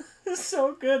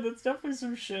 So good. That's definitely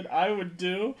some shit I would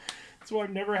do. That's why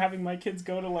I'm never having my kids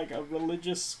go to like a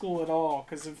religious school at all.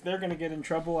 Because if they're going to get in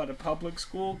trouble at a public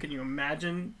school, can you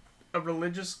imagine a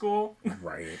religious school?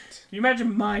 Right. Can you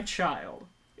imagine my child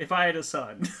if I had a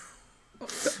son?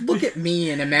 Look at me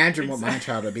and imagine what my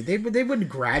child would be. They wouldn't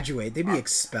graduate. They'd be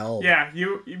expelled. Yeah,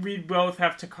 we'd both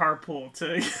have to carpool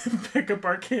to pick up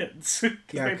our kids.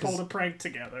 Because they pulled a prank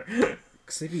together.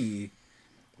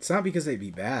 It's not because they'd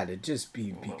be bad. It'd just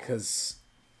be because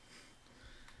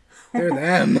they're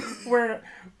them. We're in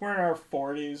our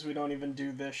 40s. We don't even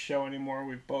do this show anymore.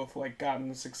 We've both like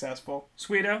gotten successful.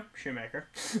 Sweeto, Shoemaker.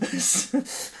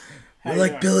 We're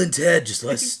like Bill and Ted, just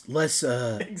less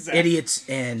exactly. Idiots,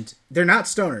 and they're not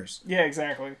stoners. Yeah,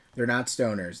 exactly. They're not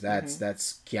stoners.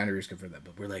 That's Keanu Reeves confirmed that.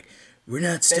 But we're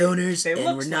not stoners,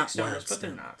 and we're not stoners, but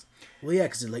they're not. Well, yeah,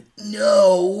 because they're like,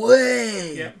 no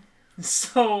way. Yep.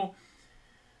 So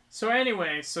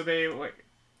anyway, so they like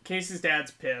Casey's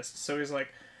dad's pissed. So he's like,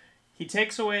 he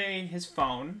takes away his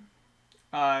phone.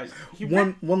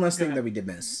 One last thing that we did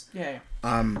miss. Yeah.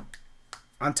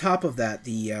 On top of that,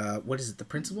 the what is it? The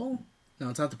principal? No,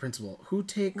 it's not the principal. Who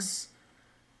takes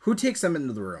them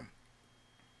into the room?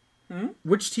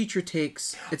 Which teacher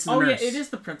takes? It's the nurse. Yeah, it is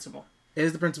the principal. It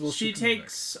is the principal. She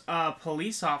takes a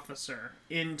police officer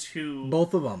into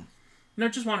both of them. No,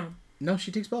 just one of them. No,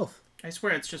 she takes both. I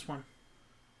swear it's just one.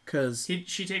 Because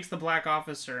she takes the black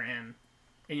officer in,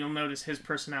 and you'll notice his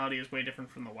personality is way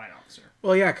different from the white officer.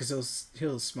 Well, yeah, because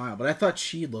he'll smile, but I thought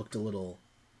she looked a little.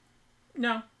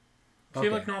 No, she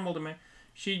looked normal to me.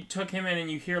 She took him in,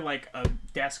 and you hear like a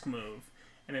desk move,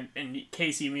 and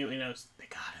Casey immediately knows they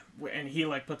got him, and he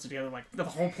like puts it together like the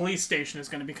whole police station is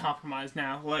going to be compromised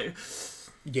now, like.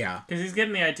 Yeah, because he's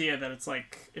getting the idea that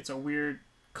it's a weird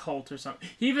cult or something.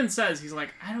 He even says he's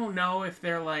like, I don't know if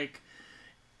they're like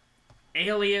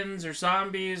aliens or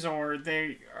zombies or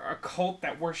they are a cult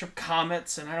that worship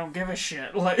comets, and I don't give a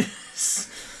shit. Like,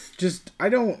 just I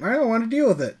don't want to deal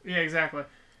with it. Yeah, exactly.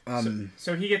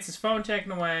 So he gets his phone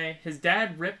taken away. His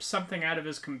dad rips something out of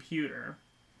his computer,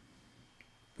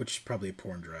 which is probably a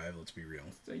porn drive. Let's be real.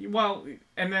 Well,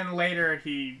 and then later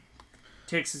he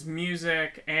takes his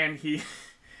music, and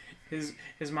his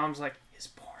mom's like, his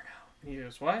porno. And he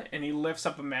goes, what? And he lifts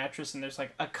up a mattress, and there's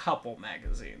like a couple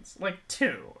magazines, like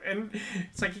 2, and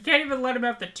it's like you can't even let him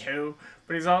have the 2.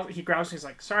 But he grabs and he's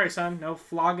like, sorry son, no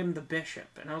flogging the bishop.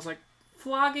 And I was like,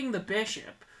 flogging the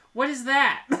bishop? What is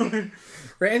that?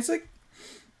 Right? It's like,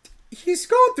 he's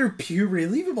going through puberty.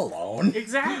 Leave him alone.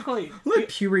 Exactly. Let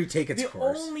puberty take its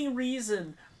course. The only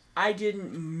reason I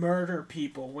didn't murder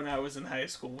people when I was in high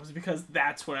school was because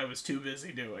that's what I was too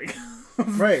busy doing.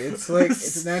 Right. It's like,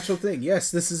 it's a natural thing.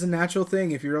 Yes, this is a natural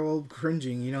thing. If you're all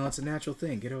cringing, it's a natural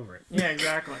thing. Get over it. Yeah,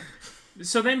 exactly.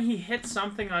 So then he hits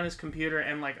something on his computer,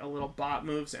 and like a little bot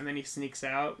moves, and then he sneaks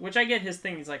out, which I get his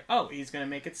thing. He's like, oh, he's going to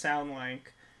make it sound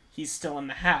like he's still in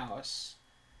the house,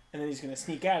 and then he's going to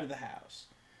sneak out of the house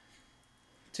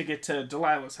to get to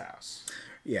Delilah's house.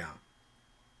 Yeah.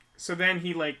 So then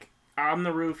he, like, on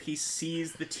the roof, he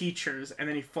sees the teachers, and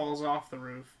then he falls off the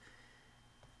roof.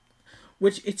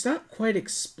 Which, it's not quite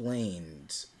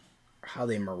explained how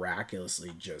they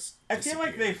miraculously just I feel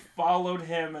like they followed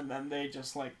him, and then they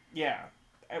just, like, yeah.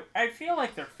 I feel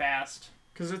like they're fast,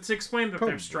 because it's explained that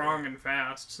they're strong and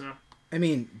fast, so... I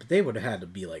mean, they would have had to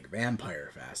be, like,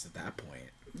 vampire fast at that point.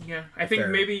 Yeah, I think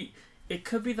maybe it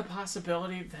could be the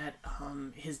possibility that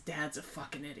his dad's a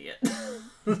fucking idiot.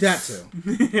 That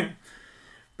too.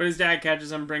 But his dad catches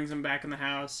him, brings him back in the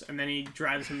house, and then he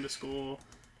drives him to school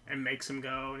and makes him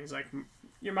go. And he's like,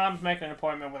 your mom's making an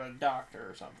appointment with a doctor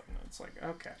or something. And it's like,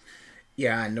 okay.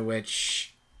 Yeah, in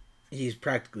which he's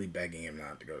practically begging him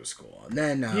not to go to school. And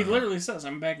then... he literally says,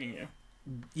 I'm begging you.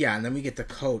 Yeah, and then we get the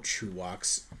coach who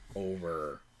walks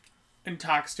over... and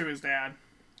talks to his dad.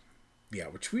 Yeah,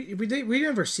 which we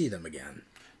never see them again.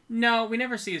 No, we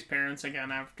never see his parents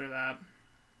again after that.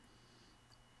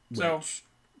 So,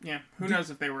 yeah, who knows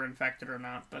if they were infected or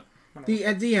not, but...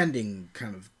 The ending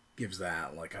kind of gives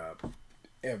that, like,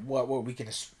 what we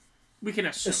can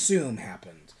assume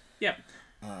happened. Yep.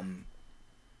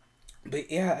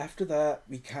 But yeah, after that,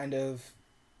 we kind of...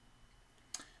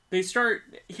 he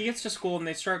gets to school and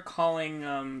they start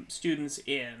calling students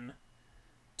in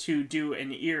to do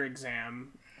an ear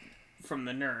exam from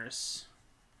the nurse.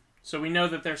 So we know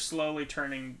that they're slowly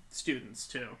turning students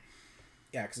too.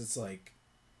 Yeah, because it's like,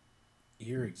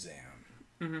 ear exam.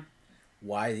 Mm-hmm.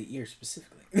 Why the ear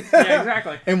specifically? Yeah,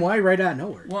 exactly. And why right out of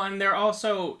nowhere? Well, and they're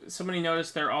also, somebody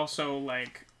noticed they're also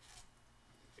like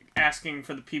asking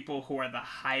for the people who are the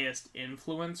highest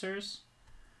influencers.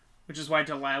 Which is why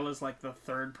Delilah's like the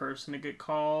third person to get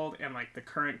called, and like the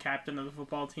current captain of the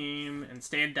football team, and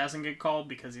Stan doesn't get called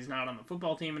because he's not on the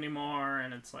football team anymore,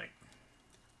 and it's like...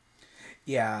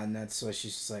 Yeah, and that's why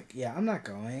she's just like, yeah, I'm not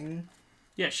going.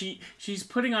 Yeah, she's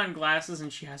putting on glasses,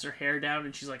 and she has her hair down,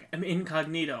 and she's like, I'm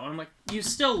incognito. And I'm like, you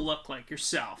still look like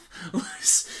yourself.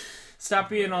 Stop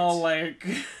being all like...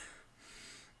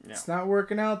 Yeah. It's not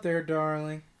working out there,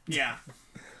 darling. Yeah.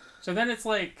 So then it's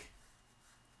like...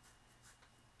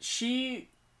 She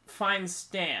finds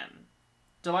Stan.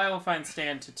 Delilah finds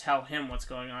Stan to tell him what's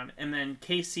going on. And then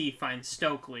Casey finds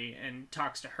Stokely and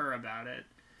talks to her about it.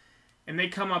 And they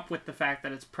come up with the fact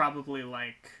that it's probably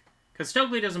like... Because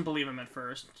Stokely doesn't believe him at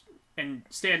first. And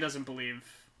Stan doesn't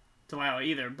believe Delilah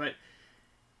either. But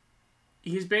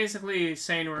he's basically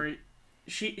saying to her...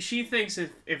 She thinks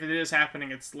if it is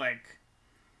happening, it's like...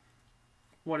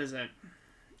 What is it?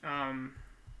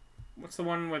 what's the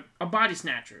one with Body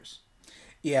Snatchers?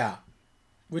 Yeah.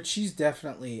 Which she's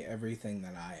definitely everything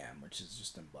that I am, which is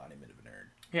just embodiment of a nerd.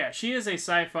 Yeah, she is a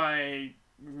sci-fi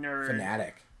nerd.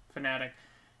 Fanatic.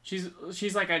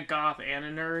 She's like a goth and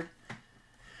a nerd,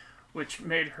 which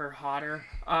made her hotter.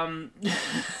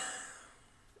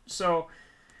 So,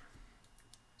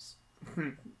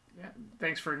 yeah,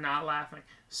 thanks for not laughing.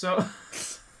 So,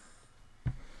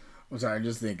 I'm sorry, I'm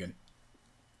just thinking.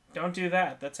 Don't do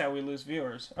that. That's how we lose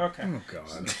viewers. Okay. Oh,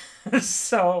 God.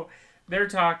 So, they're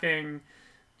talking.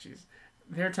 Jeez.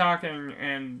 They're talking,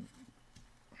 and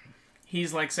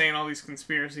he's, like, saying all these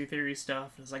conspiracy theory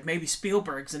stuff. It's like, maybe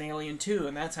Spielberg's an alien, too,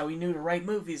 and that's how he knew to write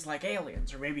movies like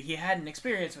Aliens. Or maybe he had an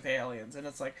experience with aliens. And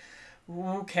it's like,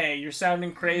 okay, you're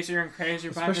sounding crazier and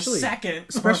crazier by the second.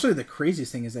 Especially the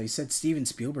craziest thing is that he said Steven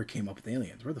Spielberg came up with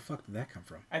Aliens. Where the fuck did that come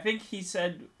from? I think he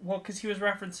said, well, because he was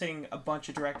referencing a bunch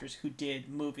of directors who did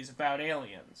movies about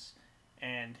aliens.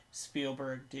 And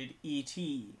Spielberg did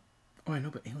E.T. Oh, I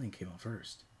know, but Alien came out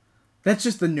first. That's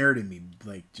just the nerd in me,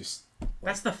 like, just...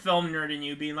 That's the film nerd in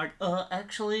you being like,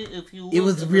 actually, if you look it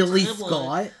was really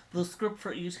timeline, Scott. the script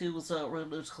for E.T. was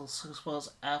written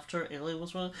was after Alien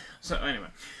was written. So, anyway.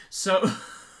 So...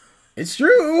 It's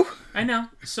true! I know.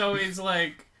 So, it's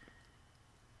like...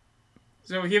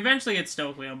 So, he eventually gets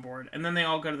Stokely on board, and then they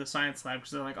all go to the science lab,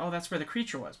 because they're like, oh, that's where the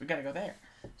creature was. We gotta go there.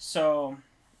 So...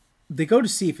 They go to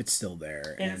see if it's still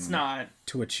there. And it's not.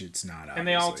 To which it's not, obviously. And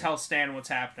they all tell Stan what's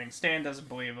happening. Stan doesn't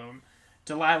believe him.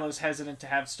 Delilah's hesitant to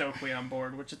have Stokely on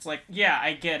board, which it's like, yeah,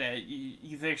 I get it.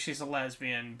 You think she's a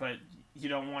lesbian, but you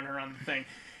don't want her on the thing.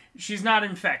 She's not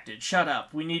infected. Shut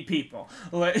up. We need people.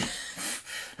 Right.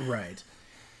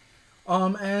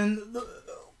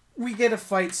 We get a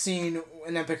fight scene,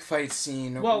 an epic fight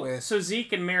scene with... So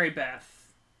Zeke and Mary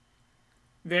Beth,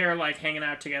 they're like hanging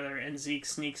out together, and Zeke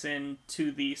sneaks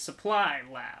into the supply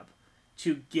lab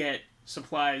to get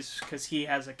supplies because he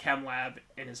has a chem lab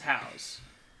in his house.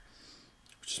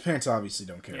 Which his parents obviously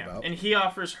don't care about. And he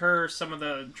offers her some of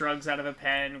the drugs out of a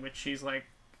pen, which she's like,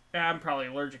 I'm probably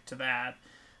allergic to that.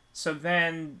 So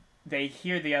then they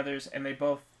hear the others, and they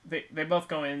both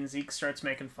go in. Zeke starts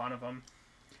making fun of them.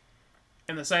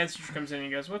 And the science teacher comes in and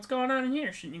he goes, what's going on in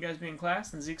here? Shouldn't you guys be in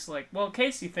class? And Zeke's like, well,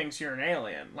 Casey thinks you're an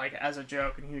alien, like, as a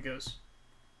joke. And he goes,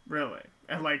 really?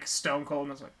 And, like, stone cold,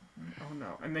 and I was like, oh,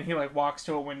 no. And then he, like, walks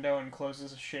to a window and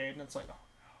closes a shade, and it's like,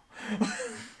 oh, no.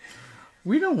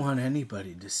 We don't want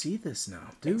anybody to see this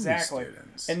now, do we,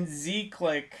 students? And Zeke,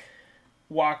 like,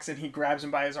 walks and he grabs him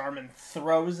by his arm and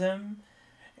throws him.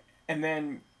 And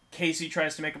then Casey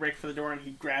tries to make a break for the door and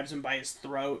he grabs him by his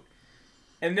throat.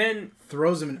 And then...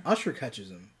 throws him and Usher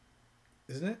catches him.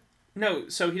 Isn't it? No,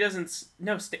 so he doesn't...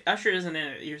 No, Usher isn't in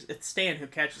it. It's Stan who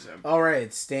catches him. All right,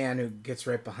 it's Stan who gets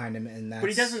right behind him, and that's...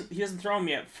 But he doesn't throw him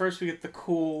yet. First we get the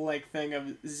cool, like, thing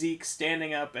of Zeke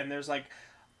standing up and there's, like,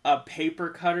 a paper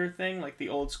cutter thing, like the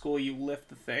old school, you lift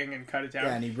the thing and cut it down.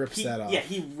 Yeah, and he rips that off. Yeah,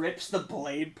 he rips the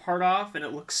blade part off, and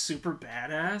it looks super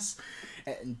badass.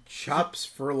 And chops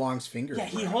Furlong's finger. Yeah,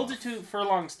 he holds it to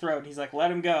Furlong's throat, and he's like,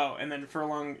 let him go. And then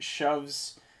Furlong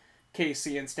shoves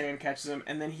Casey, and Stan catches him,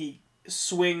 and then he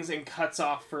swings and cuts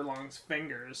off Furlong's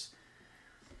fingers.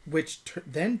 Which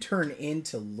then turn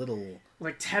into little...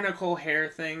 like tentacle hair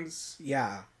things.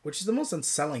 Yeah, which is the most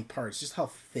unsettling part. It's just how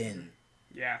thin...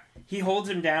 Yeah. He holds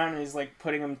him down and he's like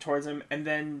putting him towards him, and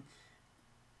then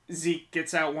Zeke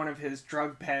gets out one of his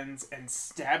drug pens and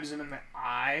stabs him in the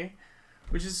eye,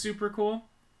 which is super cool.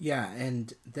 Yeah,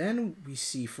 and then we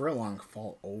see Furlong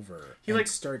fall over.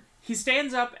 He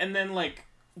stands up and then like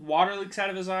water leaks out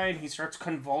of his eye and he starts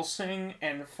convulsing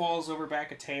and falls over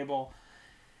back a table.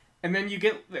 And then you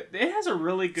get... it has a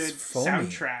really good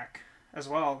soundtrack as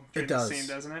well during the scene,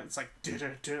 doesn't it? It's like...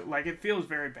 like, it feels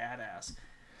very badass.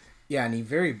 Yeah, and he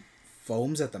very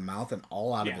foams at the mouth and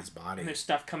all out of his body. And there's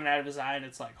stuff coming out of his eye, and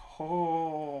it's like,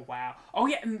 oh, wow. Oh,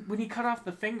 yeah, and when he cut off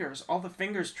the fingers, all the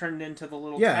fingers turned into the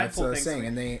little tadpole things. Saying,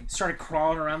 and they started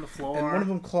crawling around the floor. And one of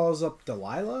them claws up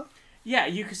Delilah? Yeah,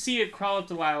 you can see it crawl up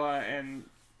Delilah, and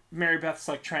Mary Beth's,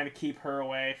 like, trying to keep her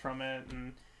away from it,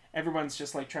 and everyone's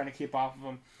just, like, trying to keep off of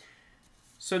them.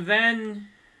 So then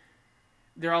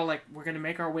they're all like, we're going to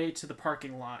make our way to the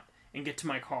parking lot and get to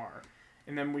my car.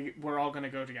 And then we're all going to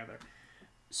go together.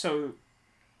 So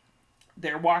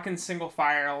they're walking single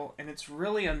file, and it's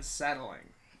really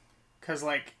unsettling. Because,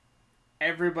 like,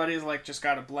 everybody's, like, just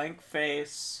got a blank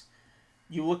face.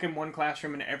 You look in one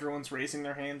classroom, and everyone's raising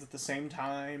their hands at the same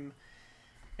time.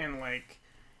 And, like,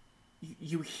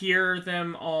 you hear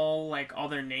them all, like, all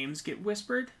their names get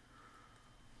whispered.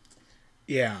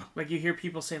 Yeah. Like, you hear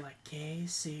people say, like,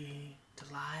 Casey,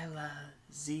 Delilah,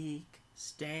 Zeke,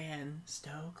 Stan,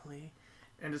 Stokely.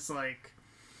 And it's like,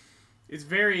 It's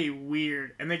very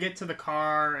weird. And they get to the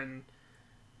car, and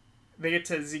they get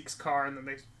to Zeke's car, and then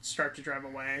they start to drive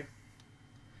away.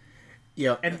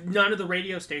 Yeah. And none of the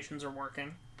radio stations are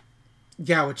working.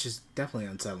 Yeah, which is definitely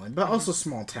unsettling, but also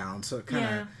small town, so it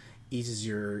kind of eases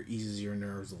your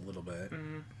nerves a little bit.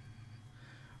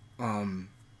 And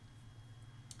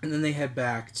then they head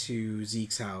back to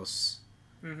Zeke's house,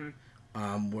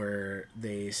 where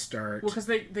they start. Well, because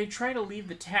they try to leave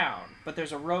the town, but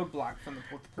there's a roadblock from the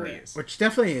police, which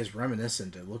definitely is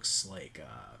reminiscent. It looks like.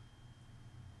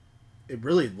 It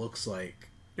really looks like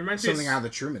something out of the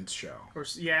Truman Show. Or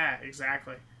yeah,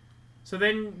 exactly. So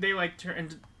then they like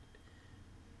turn.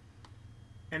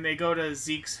 And they go to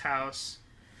Zeke's house.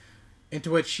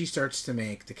 Into which she starts to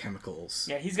make the chemicals.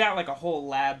 Yeah, he's got like a whole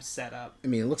lab set up. I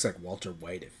mean, it looks like Walter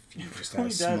White if you just had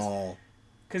a small...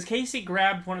 Because Casey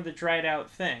grabbed one of the dried out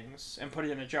things and put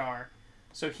it in a jar.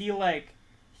 So he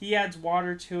adds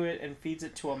water to it and feeds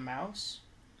it to a mouse.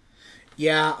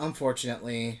 Yeah,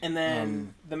 unfortunately. And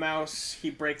then the mouse, he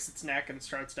breaks its neck and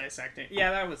starts dissecting.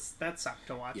 Yeah, that sucked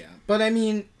to watch. Yeah, but I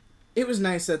mean... It was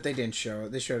nice that they didn't show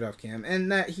it. They showed it off cam,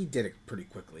 and that he did it pretty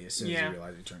quickly as soon as he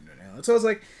realized he turned into an alien. So I was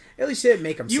like, at least he didn't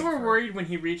make him suffer. You were worried when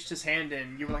he reached his hand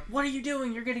in. You were like, what are you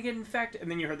doing? You're going to get infected.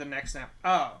 And then you heard the neck snap.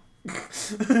 Oh.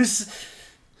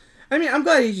 I mean, I'm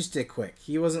glad he just did quick.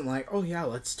 He wasn't like, oh yeah,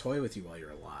 let's toy with you while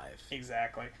you're alive.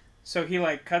 Exactly. So he,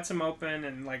 like, cuts him open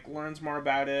and, like, learns more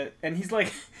about it. And he's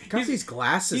like... Got these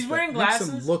glasses. He's wearing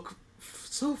glasses. Makes him look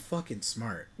so fucking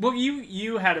smart. Well,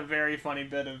 you had a very funny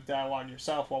bit of dialogue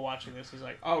yourself while watching this. He's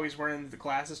like, oh, he's wearing the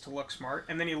glasses to look smart.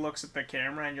 And then he looks at the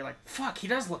camera and you're like, fuck, he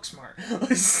does look smart.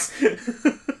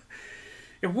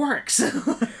 It works.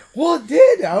 Well, it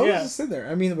did. I was just sitting there.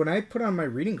 I mean, when I put on my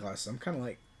reading glasses, I'm kind of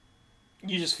like...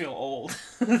 You just feel old.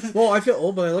 Well, I feel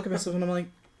old, but I look at myself and I'm like...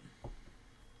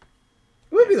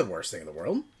 It would be the worst thing in the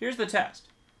world. Here's the test.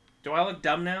 Do I look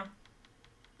dumb now?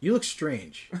 You look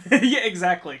strange. Yeah,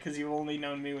 exactly, because you've only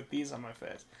known me with these on my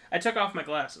face. I took off my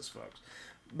glasses, folks.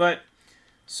 But,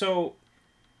 so,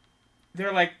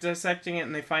 they're, like, dissecting it,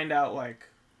 and they find out, like,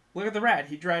 look at the rat,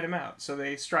 he dried him out. So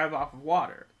they strive off of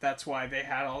water. That's why they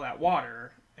had all that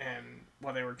water, and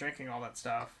while they were drinking all that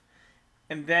stuff.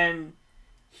 And then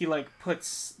he, like,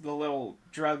 puts the little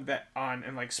drug that on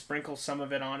and, like, sprinkles some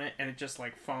of it on it, and it just,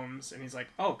 like, foams. And he's like,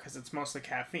 oh, because it's mostly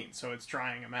caffeine, so it's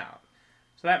drying him out.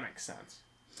 So that makes sense.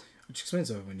 Which explains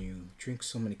that when you drink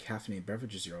so many caffeinated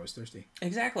beverages, you're always thirsty.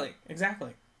 Exactly.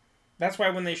 That's why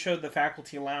when they showed the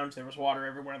faculty lounge, there was water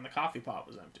everywhere and the coffee pot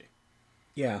was empty.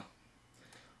 Yeah.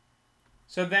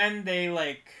 So then they,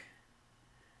 like...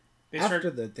 They all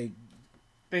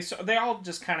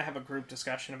just kind of have a group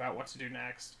discussion about what to do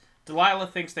next. Delilah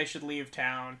thinks they should leave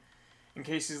town. And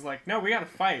Casey's like, no, we gotta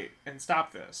fight and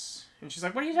stop this. And she's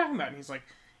like, what are you talking about? And he's like,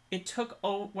 it took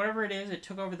over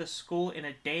the school in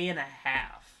a day and a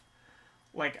half.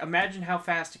 Like, imagine how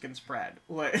fast it can spread.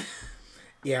 Like,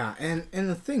 yeah, and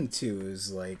the thing, too, is,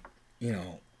 like, you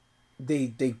know,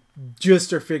 they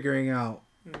just are figuring out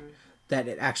that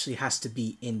it actually has to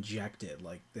be injected,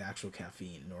 like, the actual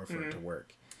caffeine, in order for it to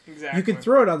work. Exactly. You can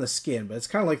throw it on the skin, but it's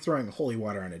kind of like throwing holy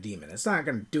water on a demon. It's not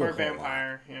going to do a whole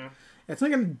vampire, lot. Yeah. It's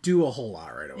not going to do a whole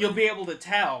lot right away. You'll be able to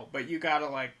tell, but you gotta,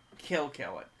 like, kill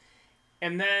it.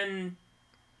 And then...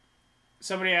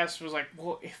 Somebody was like,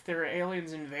 well, if there are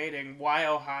aliens invading, why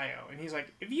Ohio? And he's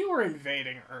like, if you were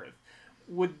invading Earth,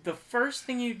 would the first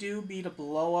thing you do be to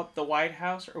blow up the White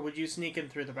House, or would you sneak in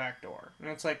through the back door?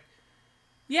 And it's like,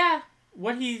 yeah,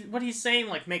 what he's saying,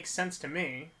 like, makes sense to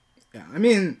me. Yeah, I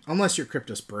mean, unless you're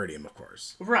Cryptosporidium, of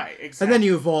course. Right, exactly. And then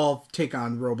you evolve, take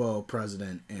on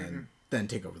Robo-President, and then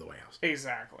take over the White House.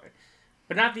 Exactly.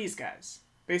 But not these guys.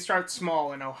 They start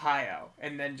small in Ohio,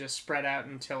 and then just spread out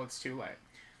until it's too late.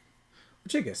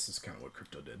 Which I guess is kind of what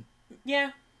Crypto did. Yeah.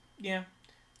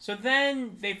 So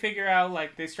then they figure out,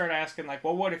 like, they start asking, like,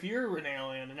 well, what if you're an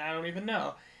alien and I don't even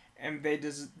know? And they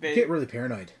get really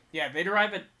paranoid. Yeah, they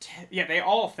derive they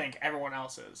all think everyone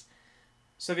else is.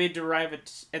 So they derive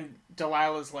it, and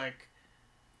Delilah's like,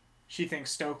 she thinks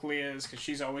Stokely is, because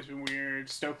she's always been weird.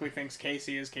 Stokely thinks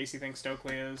Casey is. Casey thinks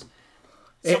Stokely is.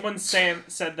 Someone said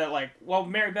that, like, well,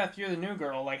 Mary Beth, you're the new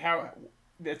girl. Like, how...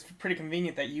 It's pretty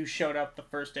convenient that you showed up the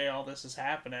first day all this is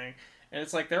happening. And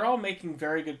it's like, they're all making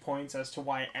very good points as to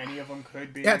why any of them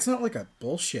could be. Yeah, it's not like a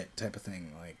bullshit type of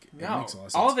thing. Like, no, it makes a lot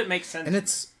of sense. All of it makes sense. And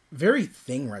it's very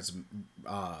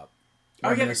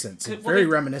reminiscent. Very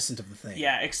reminiscent of the Thing.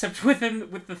 Yeah, except with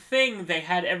the Thing, they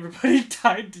had everybody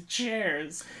tied to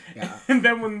chairs. Yeah. And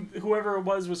then when whoever it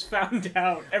was found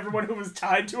out, everyone who was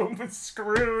tied to him was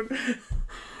screwed.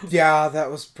 Yeah, that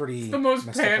was pretty... It's the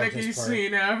most panicky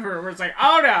scene ever, where it's like,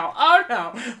 oh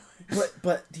no!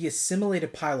 But the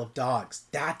assimilated pile of dogs,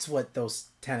 that's what those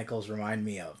tentacles remind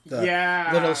me of. The Yeah.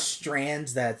 little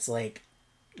strands that's like...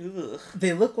 Ugh.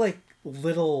 They look like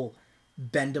little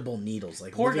bendable needles,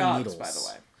 like Poor living dogs, needles. by the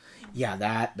way.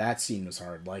 Yeah, that scene was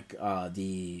hard. Like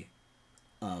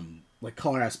like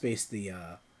Color Out of Space, the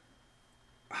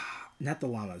not the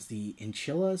llamas, the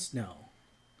enchillas. No,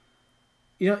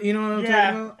 you know what I'm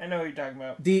talking about. I know what you're talking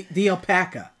about. The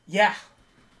alpaca. Yeah.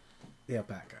 The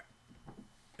alpaca.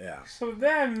 Yeah. So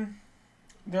then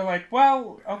they're like,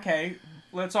 well, okay,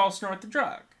 let's all snort the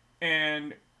drug,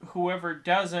 and whoever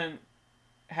doesn't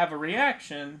have a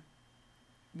reaction,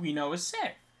 we know is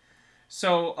safe.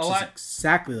 So a lot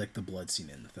exactly like the blood scene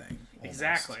in the thing. Almost.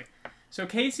 Exactly. So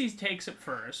Casey takes it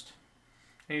first,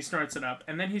 and he snorts it up,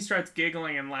 and then he starts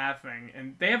giggling and laughing,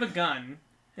 and they have a gun,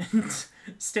 and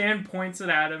Stan points it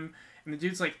at him, and the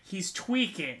dude's like, he's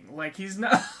tweaking, like he's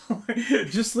not.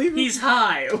 Just leave him. He's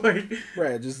high, like.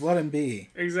 Right, just let him be.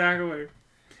 Exactly.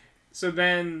 So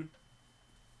then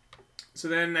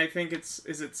I think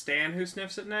is it Stan who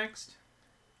sniffs it next?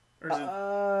 Or is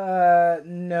it...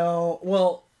 no.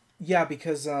 Well, yeah,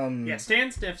 because yeah,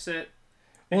 Stan sniffs it.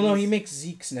 Well, no, he makes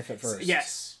Zeke sniff it first.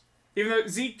 Yes. Even though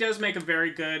Zeke does make a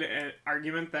very good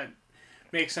argument that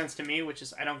makes sense to me, which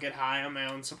is I don't get high on my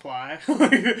own supply,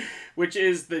 which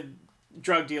is the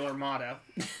drug dealer motto.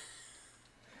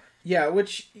 Yeah,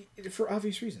 which for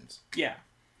obvious reasons. Yeah.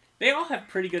 They all have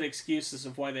pretty good excuses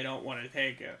of why they don't want to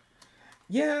take it.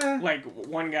 Yeah. Like,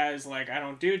 one guy's like, I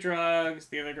don't do drugs.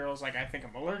 The other girl's like, I think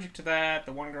I'm allergic to that.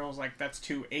 The one girl's like, that's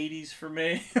too 80s for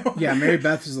me. Yeah, Mary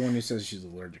Beth is the one who says she's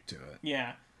allergic to it.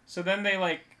 Yeah. So then they,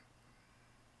 like...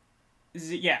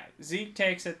 Zeke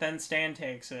takes it, then Stan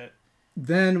takes it.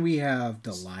 Then we have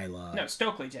Delilah. No,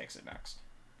 Stokely takes it next.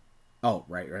 Oh,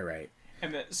 right.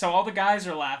 And so all the guys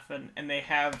are laughing, and they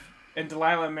have... And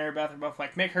Delilah and Mary Beth are both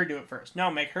like, make her do it first.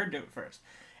 No, make her do it first.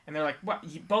 And they're like, what?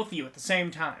 Both of you at the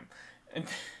same time.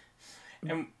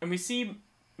 And we see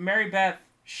Mary Beth,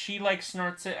 she like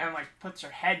snorts it and like puts her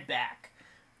head back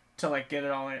to like get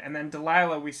it all in. And then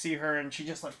Delilah, we see her and she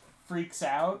just like freaks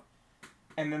out.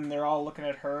 And then they're all looking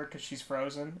at her because she's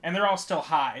frozen. And they're all still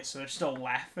high, so they're still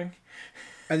laughing.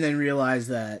 And then realize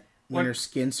that when her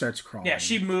skin starts crawling. Yeah,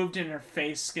 she moved and her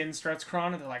face skin starts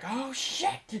crawling. And they're like, oh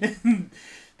shit.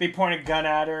 They point a gun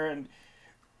at her and...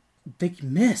 They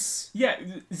miss. Yeah,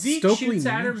 Zeke Stokely shoots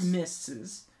at her,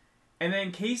 misses. And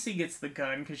then Casey gets the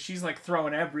gun because she's like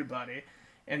throwing everybody,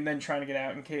 and then trying to get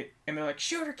out. And they're like,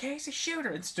 "Shoot her, Casey! Shoot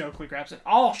her!" And Stokely grabs it.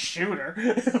 I'll shoot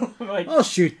her. Like, I'll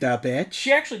shoot that bitch.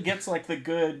 She actually gets like the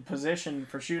good position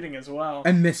for shooting as well,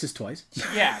 and misses twice.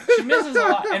 Yeah, she misses a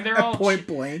lot, and they're all point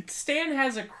blank. Stan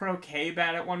has a croquet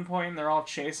bat at one point, and they're all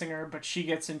chasing her, but she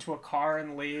gets into a car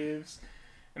and leaves.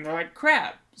 And they're like,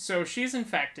 crap. So she's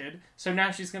infected. So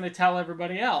now she's going to tell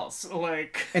everybody else.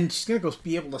 Like, and she's going to go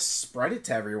be able to spread it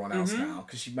to everyone else now.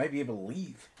 Because she might be able to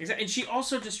leave. Exactly. And she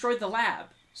also destroyed the lab.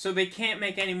 So they can't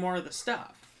make any more of the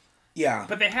stuff. Yeah.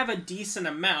 But they have a decent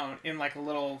amount in like a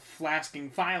little flasking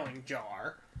filing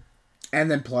jar.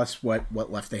 And then plus what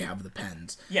left they have of the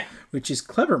pens. Yeah. Which is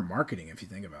clever marketing if you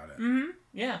think about it. Mm-hmm.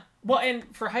 Yeah. Well,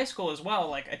 and for high school as well,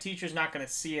 like a teacher's not going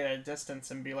to see it at a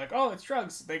distance and be like, oh, it's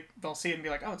drugs. They'll see it and be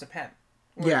like, oh, it's a pen.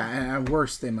 Yeah, and at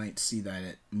worst, they might see that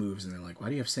it moves and they're like, why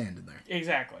do you have sand in there?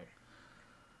 Exactly.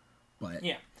 But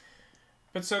yeah.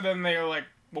 But so then they're like,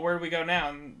 well, where do we go now?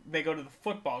 And they go to the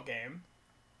football game.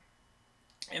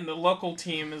 And the local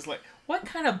team is like, what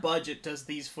kind of budget does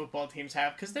these football teams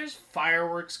have? Because there's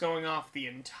fireworks going off the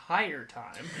entire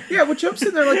time. Yeah, which I'm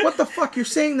sitting there like, what the fuck? You're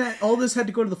saying that all this had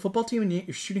to go to the football team and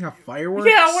you're shooting off fireworks?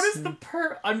 Yeah, what is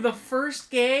on the first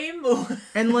game?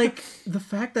 And like, the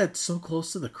fact that it's so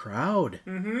close to the crowd.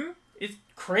 Mm-hmm. It's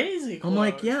crazy close. I'm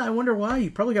like, yeah, I wonder why.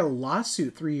 You probably got a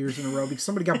lawsuit 3 years in a row because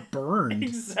somebody got burned.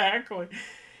 Exactly.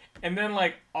 And then,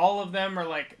 like, all of them are,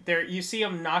 like, you see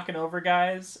them knocking over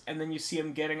guys, and then you see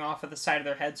them getting off of the side of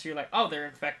their head, so you're like, oh, they're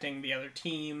infecting the other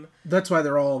team. That's why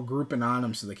they're all grouping on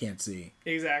them so they can't see.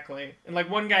 Exactly. And,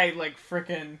 like, one guy, like,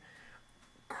 frickin'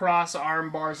 cross arm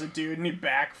bars a dude, and he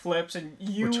backflips, and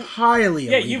Which highly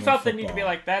illegal. Yeah, you felt the need to be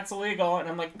like, that's illegal, and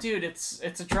I'm like, dude, it's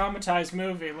a dramatized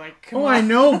movie, like, come on. Oh, I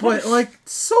know, but, like,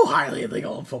 so highly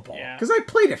illegal in football. Yeah. Because I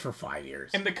played it for 5 years.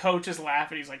 And the coach is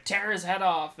laughing, he's like, tear his head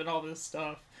off, and all this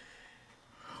stuff.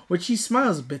 Which he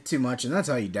smiles a bit too much, and that's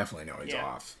how you definitely know he's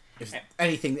off.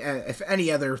 If any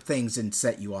other things didn't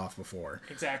set you off before.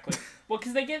 Exactly. Well,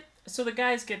 because the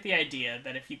guys get the idea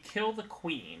that if you kill the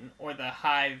queen or the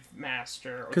hive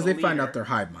master, because they find out they're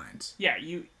hive minds. Yeah,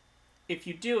 if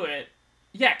you do it,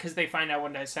 yeah, because they find out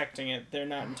when dissecting it, they're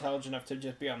not intelligent enough to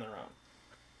just be on their own.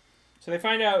 So they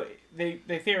find out, they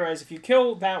theorize, if you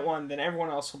kill that one, then everyone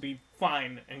else will be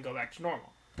fine and go back to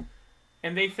normal.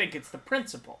 And they think it's the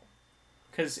principal.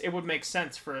 Because it would make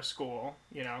sense for a school,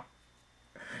 you know?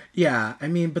 Yeah, I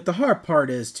mean, but the hard part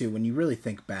is, too, when you really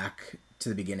think back to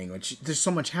the beginning, which there's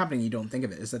so much happening you don't think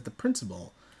of it, is that the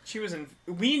principal... She was in...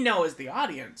 We know as the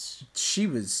audience. She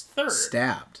was third.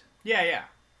 Stabbed. Yeah.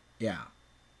 Yeah.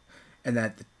 And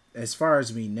that, as far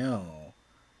as we know,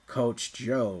 Coach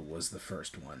Joe was the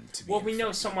first one to be we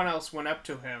know someone else went up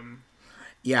to him.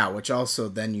 Yeah, which also,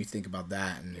 then you think about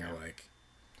that, and you're like...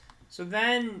 So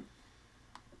then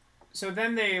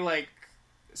they, like,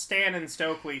 Stan and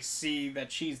Stokely see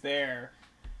that she's there.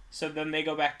 So then they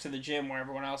go back to the gym where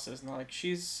everyone else is, and they're like,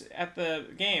 she's at the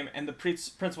game. And the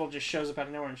principal just shows up out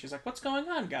of nowhere, and she's like, what's going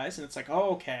on, guys? And it's like,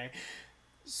 oh, okay.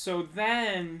 So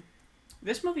then,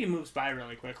 this movie moves by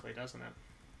really quickly, doesn't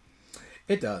it?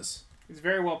 It does. It's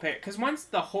very well paid. Because once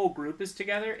the whole group is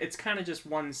together, it's kind of just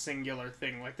one singular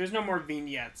thing. Like, there's no more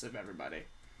vignettes of everybody.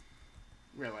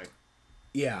 Really.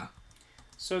 Yeah.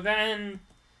 So then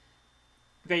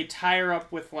they tie her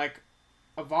up with, like,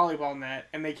 a volleyball net,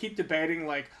 and they keep debating,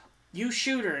 like, you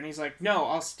shoot her. And he's like, no,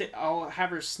 I'll have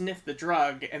her sniff the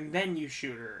drug, and then you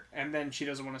shoot her. And then she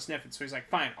doesn't want to sniff it, so he's like,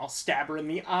 fine, I'll stab her in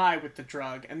the eye with the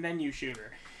drug, and then you shoot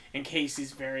her. And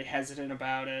Casey's very hesitant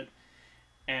about it.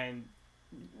 And...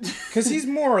 Because he's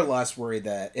more or less worried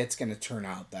that it's going to turn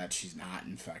out that she's not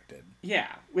infected.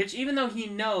 Yeah, which even though he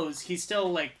knows, he's still,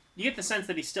 like, you get the sense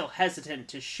that he's still hesitant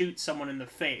to shoot someone in the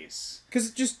face.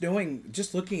 Because just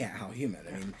looking at how human,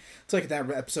 I mean, it's like that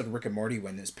episode of Rick and Morty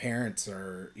when his parents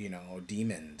are,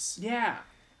 demons. Yeah.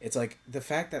 It's like the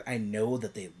fact that I know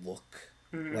that they look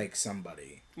like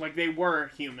somebody. Like they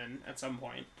were human at some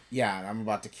point. Yeah, and I'm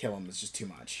about to kill him. It's just too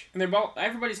much. And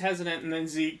everybody's hesitant, and then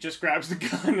Zeke just grabs the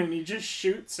gun and he just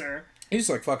shoots her. He's just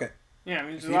like, fuck it. Yeah, I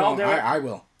mean, I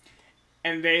will.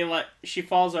 And she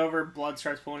falls over, blood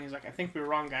starts pooling. He's like, I think we were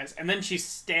wrong, guys. And then she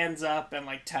stands up, and,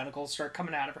 like, tentacles start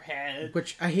coming out of her head.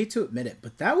 Which, I hate to admit it,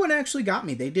 but that one actually got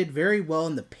me. They did very well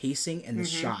in the pacing and the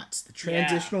shots. The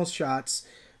transitional shots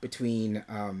between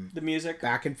the music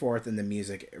back and forth and the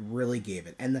music, it really gave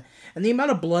it. And the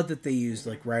amount of blood that they used,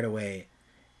 like, right away,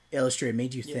 illustrated,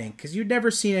 made you think. Because you'd never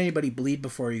seen anybody bleed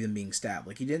before even being stabbed.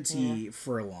 Like, you didn't see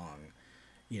Furlong,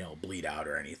 bleed out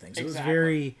or anything. So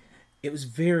exactly. It was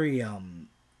very,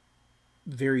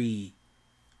 very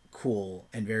cool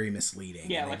and very misleading.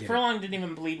 Yeah, like Furlong didn't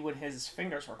even bleed when his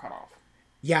fingers were cut off.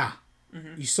 Yeah.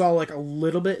 Mm-hmm. You saw, like, a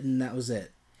little bit and that was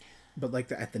it. But,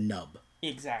 like, at the nub.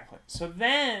 Exactly. So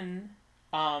then,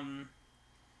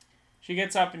 she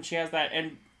gets up and she has that,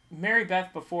 and Mary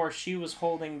Beth, before, she was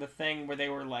holding the thing where they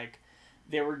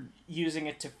were using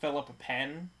it to fill up a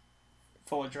pen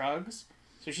full of drugs.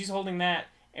 So she's holding that.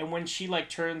 And when she, like,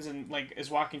 turns and, like, is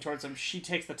walking towards them, she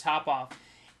takes the top off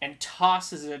and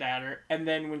tosses it at her. And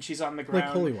then when she's on the ground...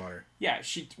 Like holy water. Yeah,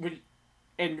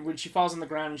 when she falls on the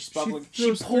ground and she's bubbling,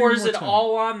 she pours it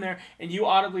all on there, and you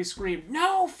audibly scream,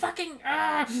 no, fucking...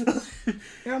 Ah!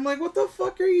 And I'm like, what the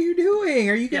fuck are you doing?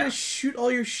 Are you going to shoot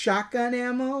all your shotgun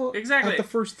ammo at the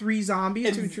first 3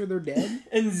 zombies to ensure they're dead?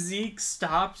 And Zeke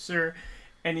stops her,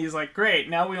 and he's like, great,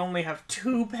 now we only have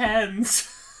 2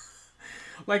 pens.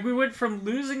 Like, we went from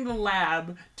losing the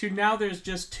lab to now there's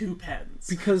just 2 pens.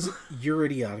 Because you're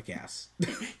idiotic ass.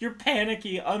 You're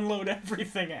panicky, unload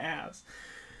everything ass.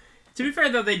 To be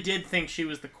fair, though, they did think she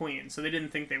was the queen, so they didn't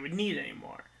think they would need any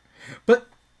more. But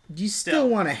you still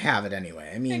want to have it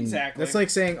anyway. I mean, exactly. That's like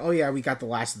saying, oh yeah, we got the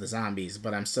last of the zombies,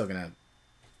 but I'm still going to...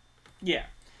 Yeah.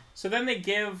 So then they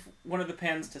give one of the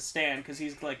pens to Stan, because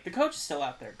he's like, the coach is still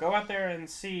out there. Go out there and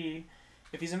see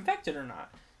if he's infected or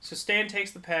not. So Stan takes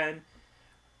the pen...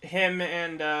 Him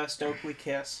and Stokely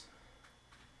kiss.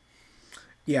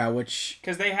 Yeah, which...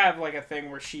 Because they have, like, a thing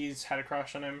where she's had a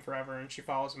crush on him forever, and she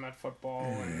follows him at football,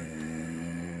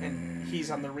 and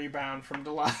he's on the rebound from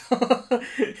Delilah.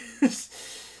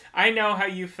 I know how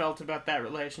you felt about that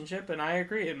relationship, and I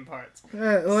agree in parts.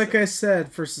 Like I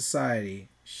said, for society,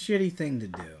 shitty thing to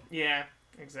do. Yeah,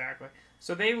 exactly.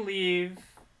 So they leave...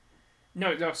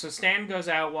 No, so Stan goes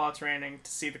out while it's raining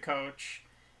to see the coach,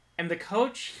 and the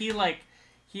coach,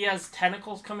 he has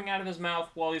tentacles coming out of his mouth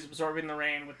while he's absorbing the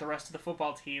rain with the rest of the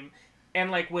football team.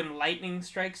 And, like, when lightning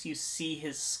strikes, you see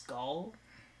his skull.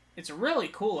 It's a really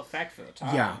cool effect for the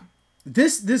time. Yeah.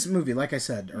 This movie, like I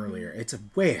said earlier, it's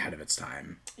way ahead of its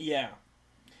time. Yeah.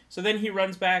 So then he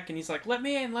runs back and he's like, let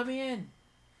me in.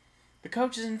 The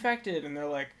coach is infected. And they're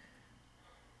like,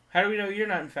 how do we know you're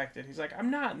not infected? He's like,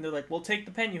 I'm not. And they're like, well, take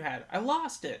the pen you had. I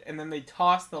lost it. And then they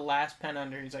toss the last pen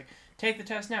under. He's like, take the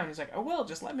test now. And he's like, I will.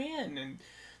 Just let me in. And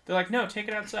they're like, no, take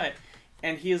it outside.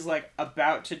 And he is, like,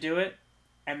 about to do it.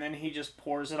 and then he just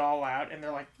pours it all out, and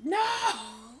they're like, no!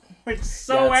 Like,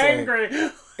 so angry.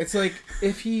 It's like,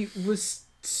 if he was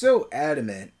so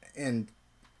adamant, and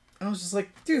I was just like,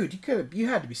 dude, you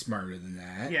had to be smarter than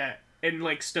that. Yeah, and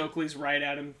like Stokely's right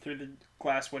at him through the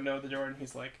glass window of the door, and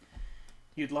he's like,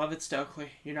 you'd love it, Stokely.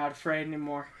 You're not afraid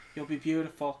anymore. You'll be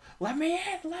beautiful. Let me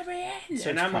in, let me in.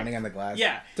 Starts pounding on the glass.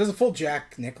 Yeah. Does a full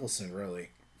Jack Nicholson, really.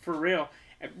 For real.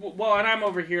 Well, and I'm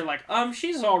over here like,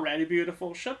 she's already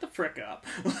beautiful. Shut the frick up.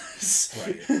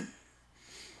 Right.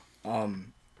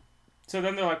 So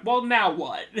then they're like, well, now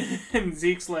what? And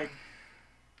Zeke's like,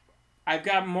 I've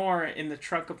got more in the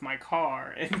trunk of my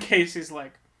car. And Casey's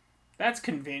like, that's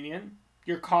convenient.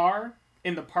 Your car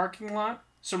in the parking lot,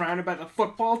 surrounded by the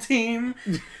football team.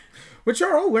 Which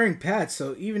are all wearing pads,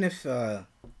 so even if,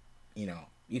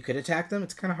 you could attack them,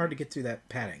 it's kind of hard to get through that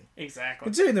padding. Exactly.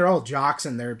 Considering they're all jocks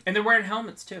and they're wearing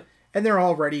helmets, too. And they're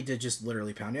all ready to just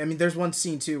literally pound you. I mean, there's one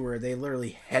scene, too, where they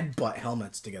literally headbutt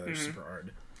helmets together super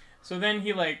hard. So then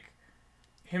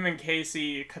him and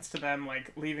Casey, it cuts to them,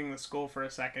 leaving the school for a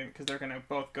second, because they're going to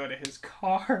both go to his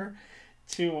car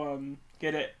to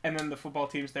get it. And then the football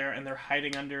team's there, and they're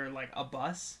hiding under, a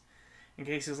bus. And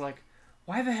Casey's like,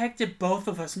 why the heck did both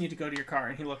of us need to go to your car?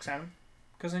 And he looks at him,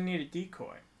 because I need a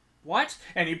decoy. What?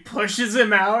 And he pushes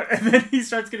him out, and then he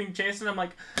starts getting chased, and I'm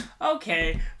like,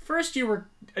 okay, first you were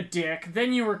a dick,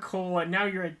 then you were cool, and now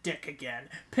you're a dick again.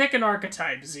 Pick an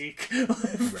archetype, Zeke.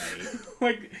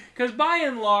 Right. Because by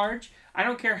and large, I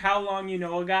don't care how long you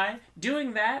know a guy,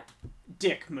 doing that,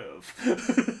 dick move.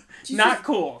 Not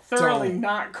cool. Thoroughly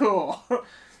not cool.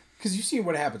 Because you see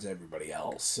what happens to everybody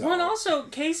else. So. Well, and also,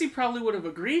 Casey probably would have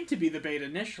agreed to be the bait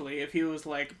initially if he was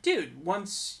like, dude,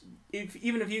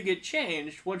 even if you get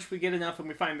changed, once we get enough and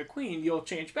we find the queen, you'll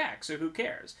change back, so who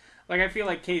cares? I feel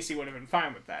like Casey would have been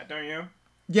fine with that, don't you?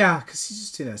 Yeah, because he's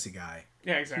just a nice guy.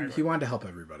 Yeah, exactly. He wanted to help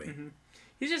everybody. Mm-hmm.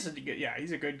 He's just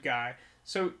he's a good guy.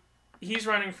 So he's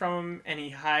running from him, and he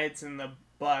hides in the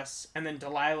bus, and then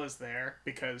Delilah's there,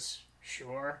 because,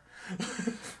 sure.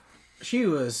 She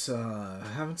was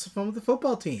having some fun with the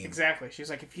football team. Exactly. She's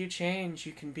like, if you change,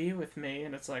 you can be with me.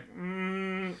 And it's like,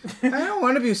 I don't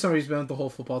want to be with somebody who's been with the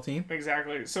whole football team.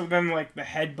 Exactly. So then, the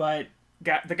headbutt,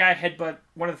 the guy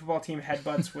one of the football team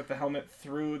headbutts with the helmet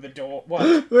through the door.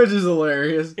 What? Which is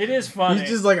hilarious. It is funny.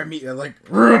 He's just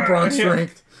broad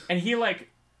strength. And he,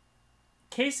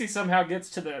 Casey somehow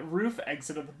gets to the roof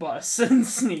exit of the bus and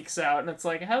sneaks out. And it's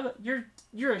like, how,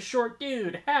 you're a short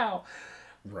dude. How?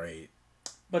 Right.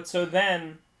 But so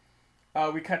then,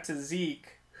 we cut to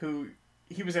Zeke, who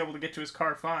he was able to get to his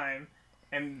car fine,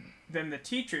 and then the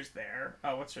teacher's there.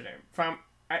 Oh, what's her name?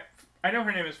 I know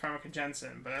her name is Farmika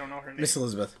Jensen, but I don't know her name. Miss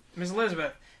Elizabeth. Miss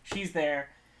Elizabeth. She's there,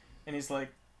 and he's like,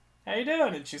 "How you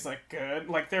doing?" And she's like, "Good."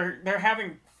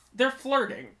 They're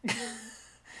flirting.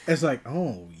 It's like,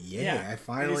 oh yeah, I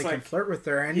finally can flirt with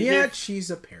her, and yet she's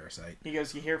a parasite. He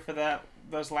goes, "You here for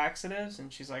those laxatives?"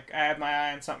 And she's like, "I had my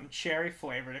eye on something cherry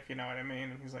flavored, if you know what I mean."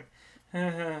 And he's like,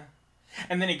 and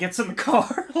then he gets in the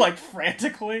car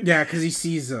frantically. Yeah, because he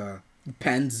sees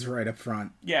pens right up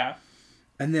front. Yeah,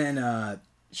 and then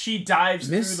she dives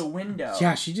through the window.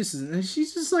 Yeah, she's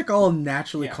just all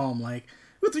naturally calm,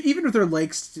 even with her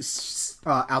legs just,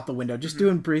 out the window, just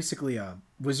doing basically a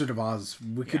Wizard of Oz,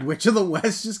 Wicked Witch of the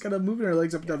West, just kind of moving her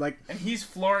legs up and down, And he's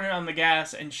flooring it on the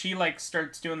gas, and she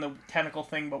starts doing the tentacle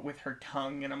thing, but with her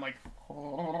tongue, and I'm like,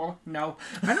 oh, no.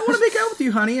 I don't want to make out with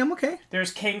you, honey. I'm okay.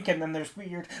 There's kink, and then there's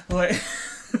weird.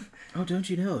 Oh, don't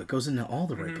you know? It goes into all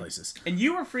the right places. And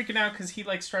you were freaking out because he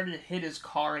started to hit his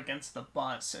car against the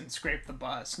bus and scrape the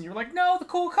bus, and you were like, "No, the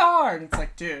cool car!" And it's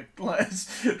like, dude, it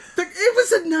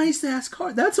was a nice ass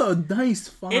car. That's a nice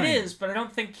find. It is, but I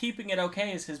don't think keeping it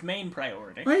okay is his main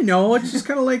priority. I know. It's just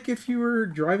kind of like if you were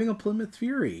driving a Plymouth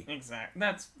Fury. Exactly.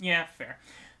 Fair.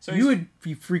 So you would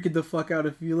be freaking the fuck out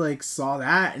if you saw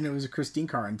that and it was a Christine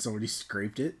car and somebody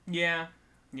scraped it. Yeah.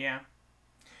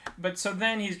 But so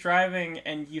then he's driving,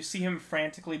 and you see him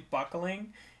frantically buckling, and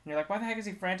you're like, why the heck is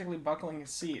he frantically buckling his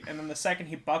seat? And then the second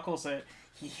he buckles it,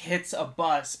 he hits a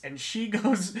bus, and she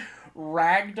goes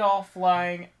ragdoll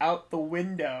flying out the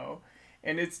window,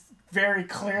 and it's very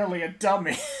clearly a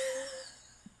dummy.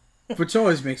 Which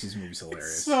always makes these movies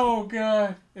hilarious. It's so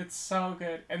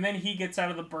good. And then he gets out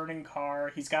of the burning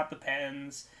car, he's got the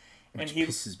pens, Which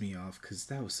pisses me off, because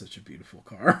that was such a beautiful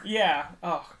car. Yeah.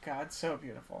 Oh, God, so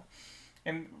beautiful.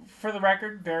 And for the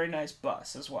record, very nice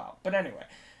bus as well. But anyway,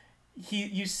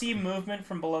 you see movement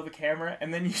from below the camera,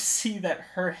 and then you see that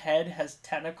her head has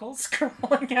tentacles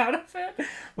crawling out of it,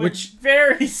 which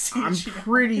very CGI. I'm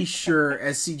pretty sure,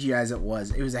 as CGI as it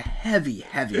was a heavy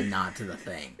nod to the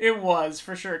thing. It was,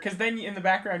 for sure, because then in the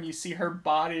background you see her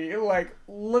body, like,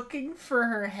 looking for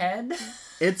her head.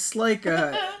 It's like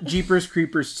Jeepers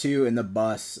Creepers 2 in the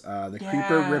bus. The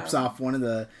creeper rips off one of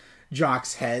the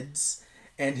jock's heads,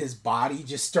 and his body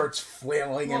just starts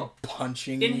flailing and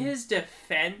punching. In his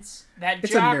defense, that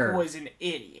jock was an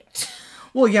idiot.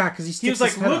 Well, yeah, because he was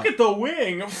like, look at the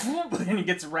wing! And he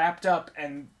gets wrapped up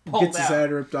and pulled out. Gets his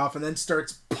head ripped off and then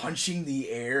starts punching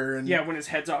the air. And yeah, when his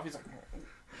head's off, he's like...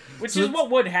 Which is what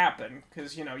would happen,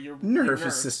 because, you know, your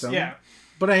nervous system. Yeah.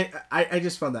 But I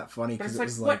just found that funny, because it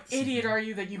was like... What idiot are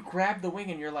you that you grab the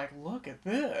wing and you're like, look at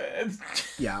this?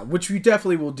 Yeah, which we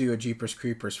definitely will do a Jeepers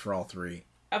Creepers for all three.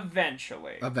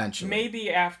 Eventually. Maybe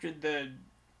after the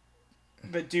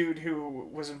dude who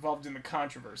was involved in the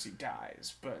controversy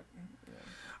dies, but... Yeah.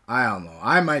 I don't know.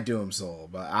 I might do him solo,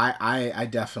 but I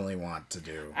definitely want to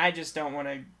do... I just don't want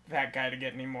that guy to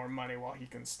get any more money while he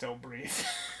can still breathe.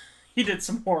 He did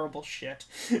some horrible shit.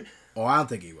 Oh, I don't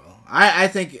think he will. I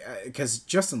think... Because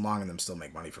Justin Long and them still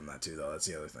make money from that, too, though. That's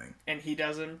the other thing. And he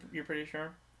doesn't? You're pretty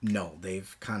sure? No,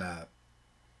 they've kind of...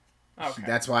 Okay.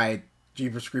 That's why...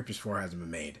 Jeepers Creepers 4 hasn't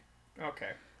been made.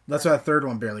 Okay. That's why the third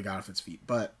one barely got off its feet.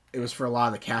 But it was for a lot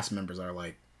of the cast members that are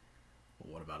like,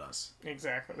 well, what about us?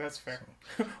 Exactly. That's fair.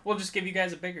 So. We'll just give you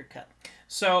guys a bigger cut.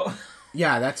 So...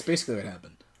 Yeah, that's basically what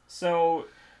happened. So...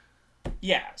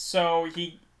 Yeah, so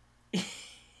he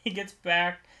gets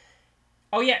back...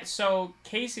 Oh, yeah, so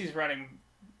Casey's running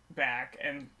back,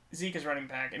 and Zeke is running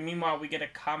back, and meanwhile we get a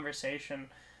conversation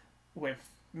with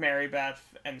Mary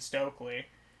Beth and Stokely.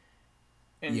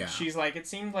 And she's like, it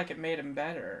seemed like it made him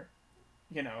better.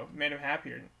 You know, made him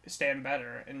happier, Stan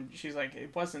better. And she's like,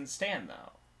 it wasn't Stan,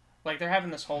 though. Like, they're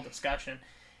having this whole discussion.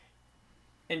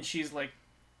 And she's like,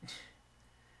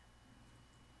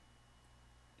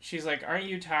 aren't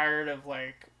you tired of,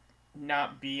 like,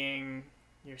 not being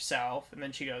yourself? And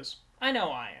then she goes, I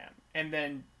know I am. And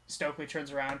then Stokely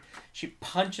turns around, she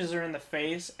punches her in the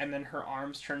face, and then her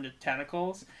arms turn to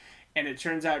tentacles. And it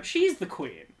turns out she's the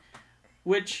queen.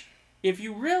 Which... If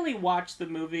you really watch the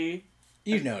movie...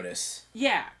 You notice.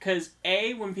 Yeah, because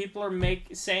when people are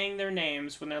saying their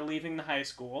names when they're leaving the high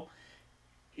school,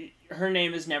 her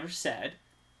name is never said.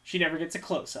 She never gets a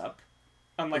close-up.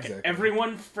 Unlike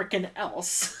everyone frickin'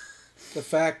 else. The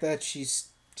fact that she's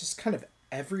just kind of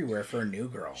everywhere for a new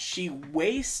girl. She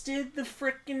wasted the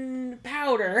frickin'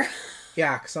 powder.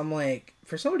 Yeah, because I'm like,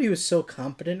 for somebody who was so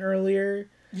competent earlier...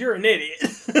 You're an idiot.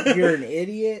 You're an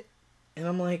idiot. And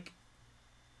I'm like...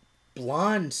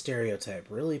 Blonde stereotype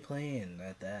really playing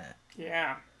at that.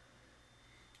 Yeah.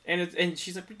 And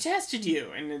she's like, we tested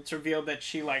you. And it's revealed that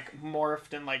she, like,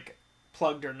 morphed and, like,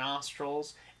 plugged her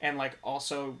nostrils and, like,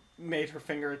 also made her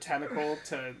finger a tentacle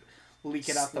to leak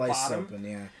it out the bottom. Open,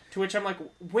 yeah. To which I'm like,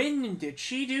 when did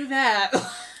she do that?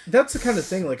 That's the kind of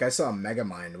thing, like, I saw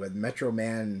Megamind when Metro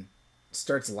Man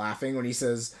starts laughing when he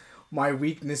says, my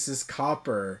weakness is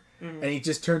copper. Mm-hmm. And he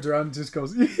just turns around and just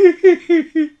goes,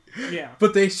 yeah.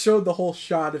 But they showed the whole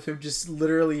shot of him just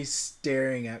literally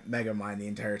staring at Megamind the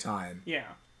entire time. Yeah.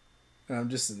 And I'm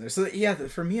just sitting there. So, yeah,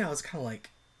 for me, I was kind of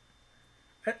like...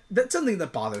 That's something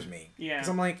that bothers me. Yeah. Because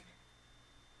I'm like,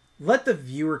 let the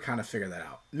viewer kind of figure that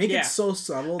out. Make it so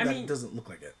subtle that it doesn't look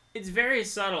like it. It's very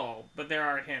subtle, but there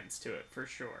are hints to it, for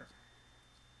sure.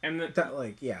 And that,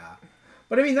 like, yeah.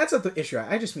 But, I mean, that's not the issue.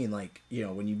 I just mean, like, you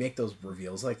know, when you make those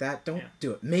reveals like that, don't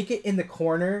do it. Make it in the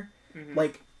corner. Mm-hmm.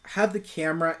 Like... Have the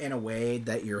camera in a way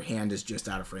that your hand is just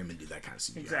out of frame and do that kind of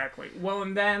CGI. Exactly. Well,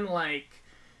 and then, like...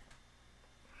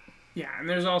 Yeah, and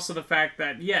there's also the fact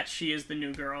that, yes, she is the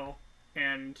new girl,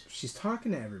 and... She's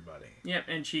talking to everybody. Yep,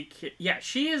 and she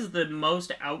is the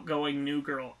most outgoing new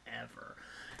girl ever.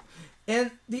 And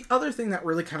the other thing that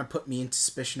really kind of put me into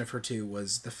suspicion of her, too,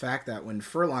 was the fact that when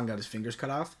Furlong got his fingers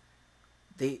cut off,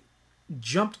 they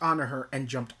jumped onto her and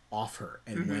jumped off her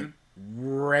and went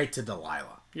right to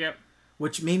Delilah. Yep.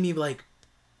 Which made me like,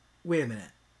 wait a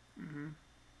minute. Mm-hmm.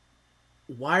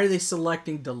 Why are they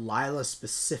selecting Delilah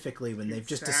specifically when they've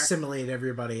just assimilated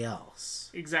everybody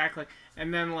else? Exactly.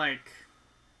 And then, like...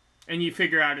 And you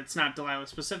figure out it's not Delilah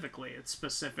specifically. It's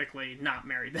specifically not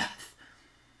Mary Beth.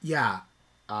 Yeah.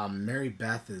 Mary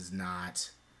Beth is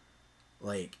not,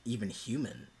 like, even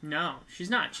human. No, she's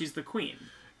not. She's the queen.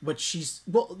 But she's...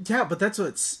 Well, yeah, but that's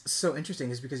what's so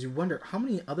interesting is because you wonder how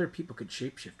many other people could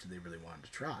shapeshift do they really want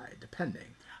to try,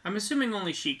 depending. I'm assuming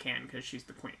only she can because she's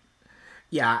the queen.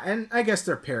 Yeah, and I guess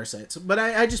they're parasites. But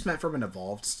I just meant from an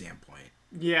evolved standpoint.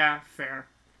 Yeah, fair.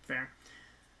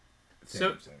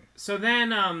 So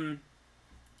then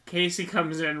Casey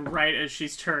comes in right as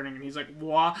she's turning, and he's like,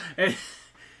 "What?"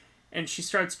 And she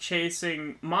starts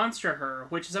chasing Monster Her,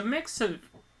 which is a mix of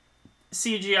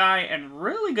CGI and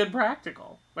really good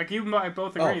practical. Like, you and I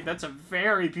both agree, that's a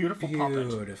very beautiful puppet.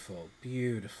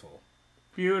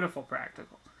 Beautiful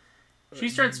practical. She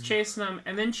starts chasing them,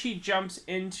 and then she jumps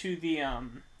into the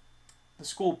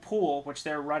school pool, which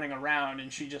they're running around,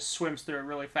 and she just swims through it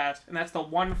really fast. And that's the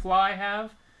one flaw I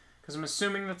have, because I'm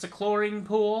assuming that's a chlorine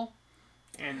pool.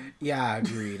 And yeah,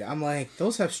 agreed. I'm like,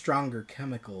 those have stronger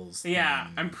chemicals. Yeah,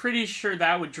 I'm pretty sure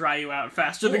that would dry you out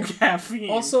faster than caffeine.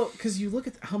 Also, because you look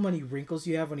at how many wrinkles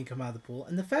you have when you come out of the pool,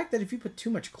 and the fact that if you put too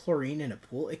much chlorine in a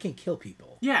pool, it can kill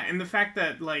people. Yeah, and the fact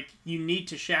that, like, you need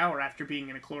to shower after being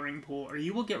in a chlorine pool, or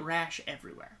you will get rash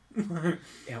everywhere.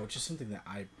 Yeah, which is something that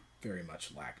I very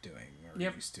much lack doing, or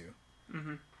used to.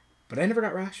 Mm-hmm. But I never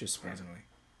got rashes, surprisingly.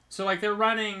 So, like, they're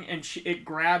running, and it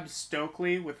grabs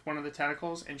Stokely with one of the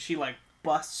tentacles, and she, like,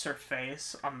 busts her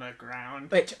face on the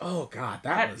ground. Like, oh god,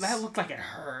 that looked like it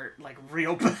hurt, like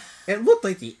real bad. It looked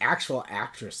like the actual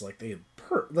actress, like they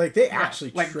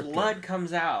actually like tripped blood her.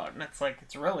 comes out, and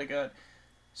it's really good.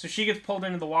 So she gets pulled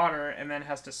into the water and then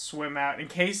has to swim out, and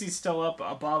Casey's still up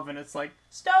above, and it's like,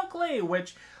 Stokely,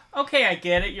 which, okay, I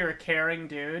get it, you're a caring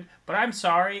dude, but I'm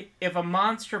sorry, if a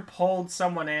monster pulled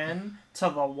someone in to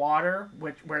the water,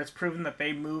 where it's proven that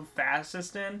they move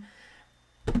fastest in,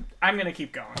 I'm gonna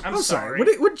keep going. I'm sorry.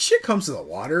 When shit comes to the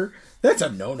water, that's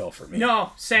a no-no for me.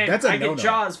 No, same. That's a I no-no. get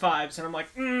Jaws vibes, and I'm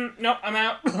like, nope, I'm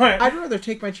out. I'd rather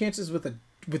take my chances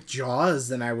with Jaws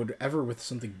than I would ever with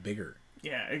something bigger.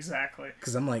 Yeah, exactly.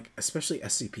 Because I'm like, especially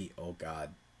SCP. Oh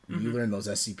god, when you learn those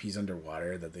SCPs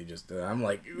underwater that they just, I'm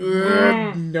like,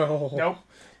 no. Nope.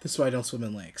 This is why I don't swim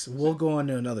in lakes. We'll go on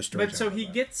to another story. But so he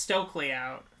gets Stokely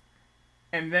out,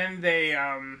 and then they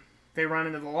run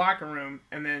into the locker room,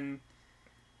 and then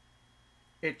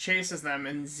it chases them,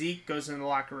 and Zeke goes into the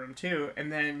locker room too,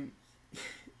 and then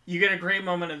you get a great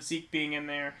moment of Zeke being in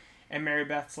there, and Mary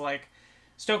Beth's like,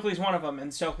 Stokely's one of them,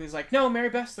 and Stokely's like, no, Mary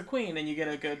Beth's the queen, and you get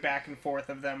a good back and forth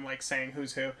of them, like, saying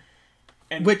who's who.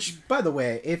 And which, by the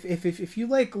way, if you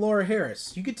like Laura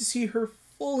Harris, you get to see her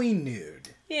fully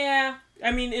nude. Yeah,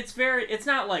 I mean, it's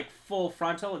not like full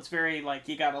frontal, it's very, like,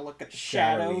 you gotta look at the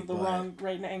shadow,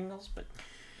 right angles,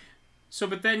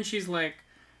 but then she's like,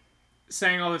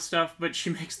 saying all this stuff, but she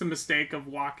makes the mistake of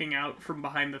walking out from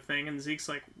behind the thing, and Zeke's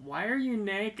like, why are you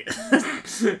naked?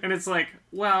 And it's like,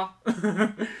 well...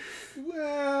 and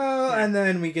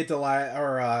then we get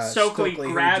to Stokely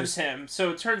grabs him,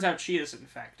 so it turns out she is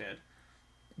infected.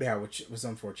 Yeah, which was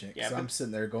unfortunate, because I'm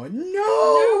sitting there going,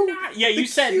 no! Not. Yeah, you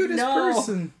said no!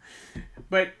 Person.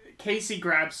 But Casey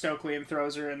grabs Stokely and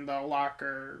throws her in the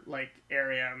locker, like,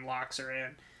 area and locks her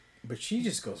in. But she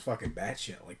just goes fucking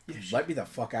batshit. Like, let me the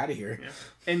fuck out of here. Yeah.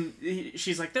 And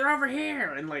she's like, they're over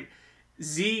here. And, like,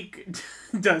 Zeke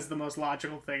does the most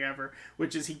logical thing ever,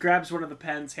 which is he grabs one of the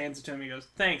pens, hands it to him, he goes,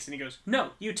 thanks. And he goes, no,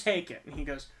 you take it. And he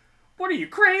goes, what are you,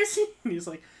 crazy? And he's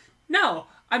like, no,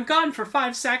 I'm gone for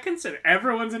 5 seconds and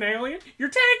everyone's an alien.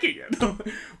 You're taking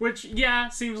it. Which, yeah,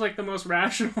 seems like the most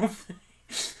rational thing.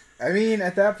 I mean,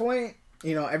 at that point,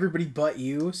 everybody but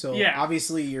you. So,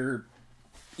 obviously, you're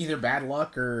either bad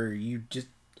luck or you just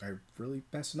are really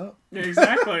messing up.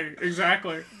 Exactly.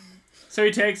 So he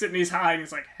takes it and he's high and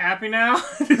he's like, happy now?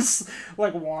 Just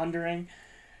like wandering.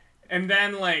 And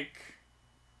then like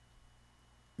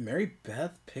Mary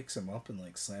Beth picks him up and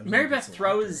like slams him. Mary Beth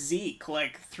throws Zeke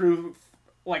like through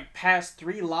like past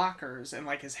 3 lockers and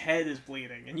like his head is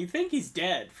bleeding. And you think he's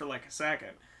dead for like a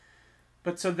second.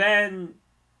 But so then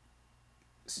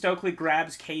Stokely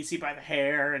grabs Casey by the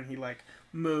hair and he like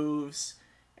moves.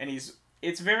 And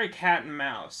it's very cat and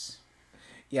mouse.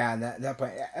 Yeah, and that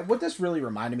point, what this really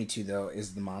reminded me too, though,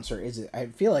 is the monster. I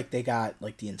feel like they got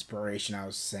like the inspiration I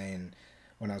was saying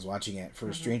when I was watching it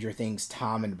for Stranger Things,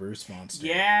 Tom and Bruce monster.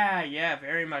 Yeah,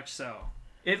 very much so.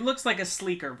 It looks like a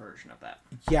sleeker version of that.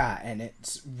 Yeah, and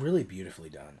it's really beautifully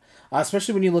done,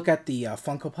 especially when you look at the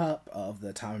Funko Pop of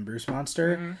the Tom and Bruce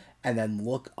monster, and then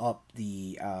look up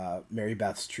the Mary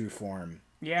Beth's true form.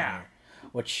 Yeah,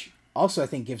 which also I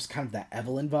think gives kind of that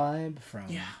Evelyn vibe from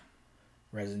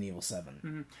Resident Evil 7.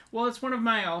 Mm-hmm. Well, it's one of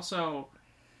my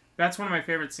that's one of my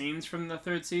favorite scenes from the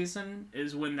 3rd season,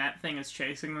 is when that thing is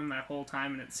chasing them that whole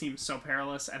time and it seems so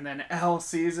perilous, and then Elle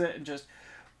sees it and just,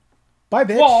 bye,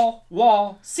 bitch.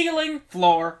 Wall, ceiling,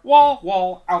 floor,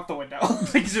 wall, out the window.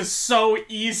 Like, it's just so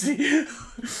easy.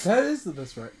 That is the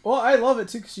best part. Well, I love it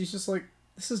too, because she's just like,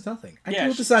 this is nothing. I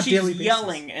do this on a daily basis. She's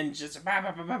yelling and just, bah,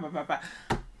 bah, bah, bah, bah,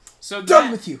 bah. So done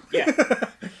with you. Yeah.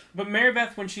 But Mary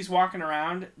Beth, when she's walking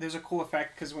around, there's a cool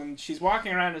effect because when she's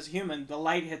walking around as a human, the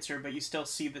light hits her, but you still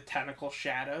see the tentacle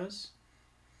shadows.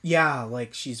 Yeah,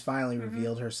 like she's finally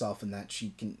revealed herself and that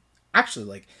she can actually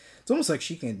like it's almost like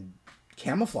she can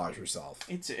camouflage herself.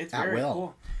 It's very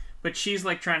cool. But she's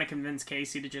like trying to convince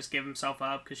Casey to just give himself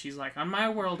up because she's like, on my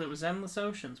world it was endless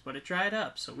oceans, but it dried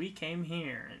up, so we came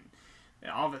here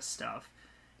and all this stuff.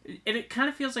 It kind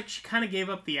of feels like she kind of gave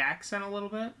up the accent a little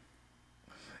bit.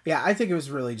 Yeah, I think it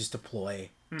was really just a ploy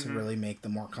to really make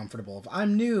them more comfortable.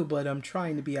 I'm new, but I'm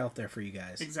trying to be out there for you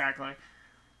guys. Exactly.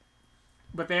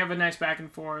 But they have a nice back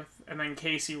and forth, and then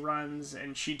Casey runs,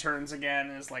 and she turns again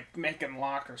and is, like, making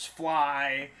lockers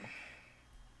fly.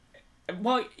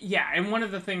 Well, yeah, and one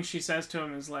of the things she says to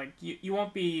him is, like, you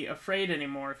won't be afraid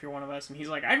anymore if you're one of us. And he's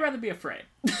like, I'd rather be afraid.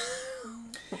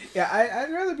 Yeah,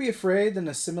 I'd rather be afraid than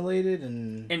assimilated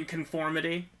and... In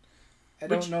conformity. I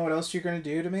don't know what else you're going to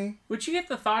do to me. Which you get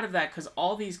the thought of that because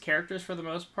all these characters, for the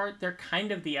most part, they're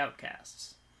kind of the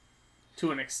outcasts.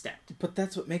 To an extent. But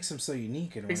that's what makes them so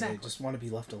unique in a way. Exactly. They just want to be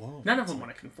left alone. None of them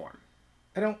want to conform.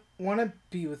 I don't want to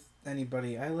be with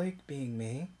anybody. I like being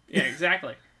me. Yeah,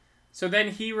 exactly. So then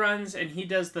he runs and he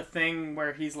does the thing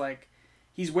where he's like...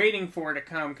 He's waiting for her to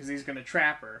come because he's going to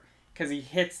trap her. Because he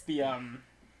hits the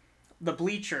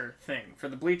bleacher thing for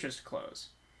the bleachers to close.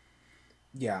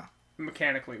 Yeah.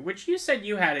 Mechanically, which you said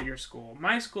you had at your school.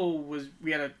 My school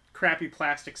we had a crappy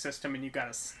plastic system and you got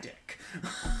a stick.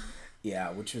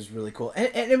 Yeah, which was really cool. And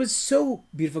it was so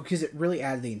beautiful because it really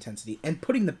added the intensity. And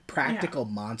putting the practical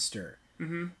monster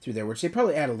through there, which they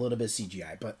probably add a little bit of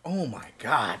CGI, but oh my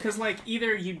god. Because, like,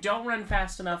 either you don't run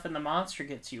fast enough and the monster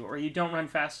gets you, or you don't run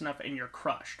fast enough and you're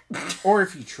crushed. Or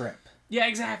if you trip. Yeah,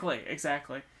 exactly.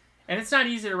 And it's not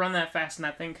easy to run that fast in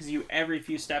that thing because you, every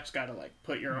few steps, got to, like,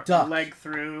 put your leg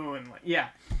through and, like, yeah.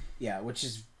 Yeah, which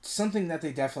is something that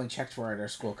they definitely checked for at our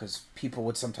school because people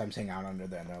would sometimes hang out under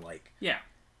there and they're like...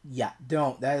 Yeah,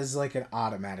 don't. That is like an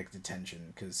automatic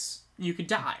detention because... You could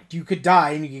die. You could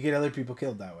die and you could get other people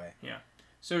killed that way. Yeah.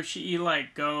 So she,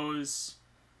 like, goes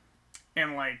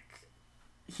and, like,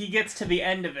 he gets to the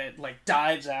end of it, like,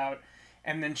 dives out,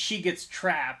 and then she gets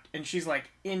trapped and she's, like,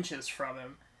 inches from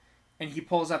him. And he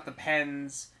pulls out the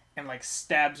pens and, like,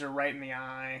 stabs her right in the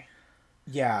eye.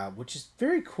 Yeah, which is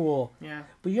very cool. Yeah.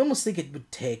 But you almost think it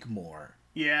would take more.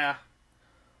 Yeah.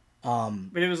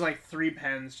 But it was like 3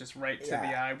 pens just right to the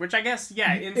eye, which I guess,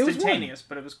 instantaneous,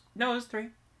 but it was 3.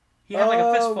 He had like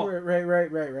a fistful.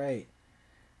 Right.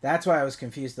 That's why I was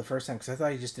confused the first time, because I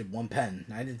thought he just did 1 pen.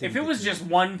 I didn't think if it was just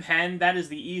 1 pen, that is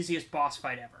the easiest boss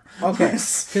fight ever. Okay,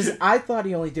 because I thought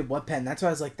he only did 1 pen. That's why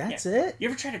I was like, that's it? You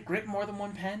ever try to grip more than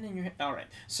 1 pen in your hand? Alright,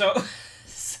 so,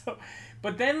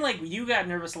 but then, like, you got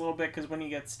nervous a little bit, because when he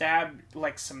gets stabbed,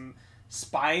 like, some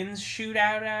spines shoot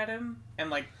out at him, and,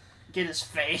 like, get his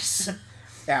face.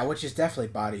 Yeah, which is definitely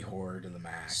body horror to the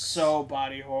max. So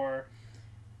body horror.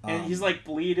 And he's, like,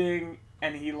 bleeding,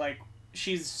 and he, like,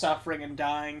 she's suffering and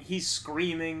dying. He's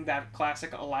screaming that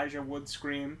classic Elijah Wood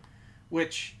scream,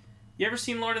 which, you ever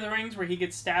seen Lord of the Rings where he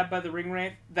gets stabbed by the ring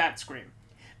wraith? That scream.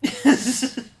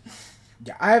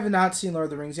 Yeah, I have not seen Lord of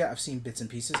the Rings yet. I've seen bits and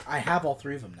pieces. I have all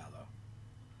 3 of them now, though.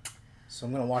 So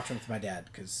I'm going to watch them with my dad,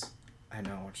 because I have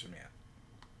not watched them yet.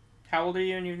 How old are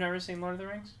you and you've never seen Lord of the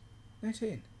Rings?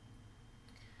 19.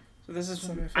 So this is...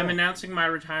 I'm announcing my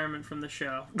retirement from the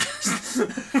show.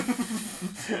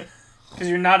 Because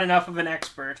you're not enough of an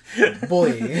expert.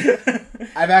 Boy.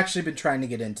 I've actually been trying to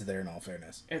get into there, in all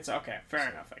fairness. It's okay. Fair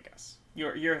enough, I guess.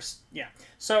 You're yeah.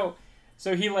 So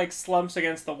he, like, slumps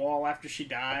against the wall after she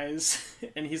dies.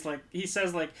 And he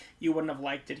says, like, you wouldn't have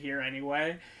liked it here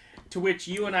anyway. To which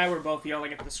you and I were both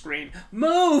yelling at the screen,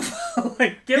 move!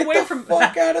 Like, get away from... Get the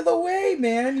fuck out of the way,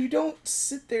 man! You don't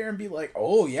sit there and be like,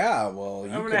 oh, yeah, well,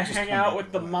 you I'm could gonna just hang out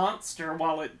with the monster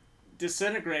while it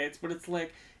disintegrates. But it's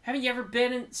like, haven't you ever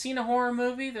seen a horror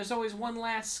movie? There's always one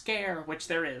last scare, which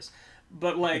there is.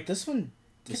 But, like... But this one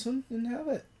didn't have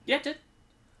it. Yeah, it did.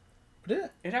 Did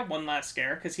it? It had one last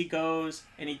scare, because he goes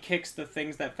and he kicks the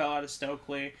things that fell out of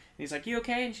Stokely. And he's like, you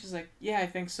okay? And she's like, yeah, I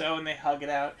think so. And they hug it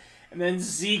out. And then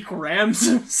Zeke rams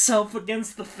himself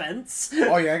against the fence.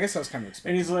 Oh, yeah, I guess I was kind of expecting.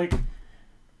 And he's like,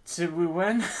 did we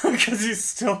win? Because he's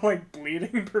still, like,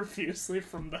 bleeding profusely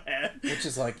from the head. Which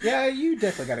is like, yeah, you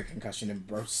definitely got a concussion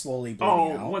and slowly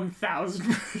bleeding out.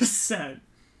 1000%.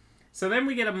 So then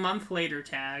we get a month later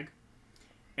tag.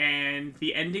 And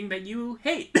the ending that you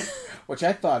hate. Which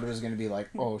I thought was going to be like,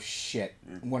 oh, shit,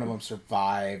 one of them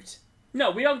survived.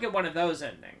 No, we don't get one of those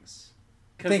endings.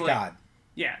 Thank God.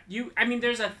 Yeah, I mean,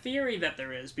 there's a theory that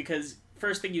there is, because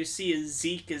first thing you see is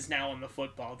Zeke is now on the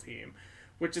football team,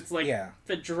 which it's like Yeah.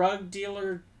 the drug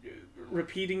dealer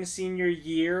repeating senior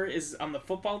year is on the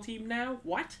football team now.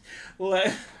 What?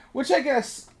 Which I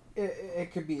guess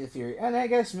it could be a theory, and I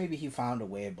guess maybe he found a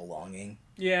way of belonging.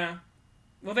 Yeah.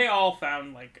 Well, they all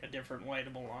found like a different way to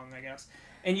belong, I guess.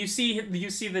 And you see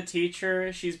the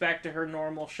teacher. She's back to her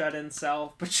normal shut-in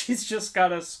self, but she's just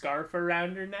got a scarf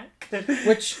around her neck.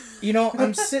 Which, you know,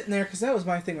 I'm sitting there because that was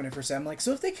my thing when I first said. I'm like,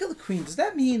 so if they kill the queen, does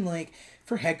that mean like if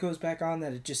her head goes back on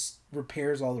that it just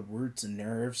repairs all the roots and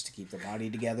nerves to keep the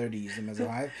body together to use them as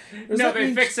a hive? No,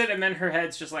 they fix it and then her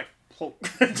head's just like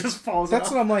just falls That's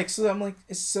off. what I'm like.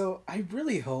 So I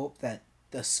really hope that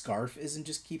the scarf isn't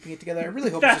just keeping it together. I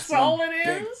really hope That's it's just all one it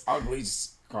big, is? ugly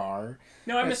scar.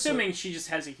 No, I'm assuming she just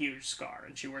has a huge scar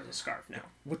and she wears a scarf now.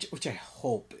 Which I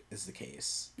hope is the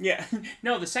case. Yeah.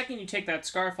 No, the second you take that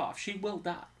scarf off, she will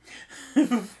die.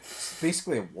 It's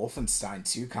basically a Wolfenstein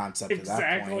 2 concept at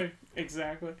that point.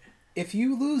 Exactly. If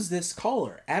you lose this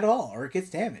collar at all or it gets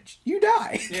damaged, you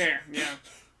die. Yeah.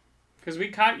 Because we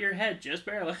caught your head just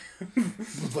barely.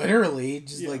 Literally,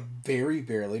 just like very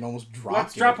barely, and almost dropped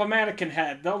Let's drop a mannequin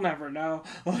head. They'll never know.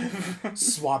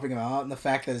 Swapping him out, and the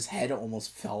fact that his head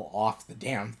almost fell off the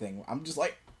damn thing. I'm just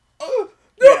like, oh,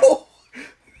 no! Yeah.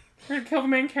 We're gonna kill the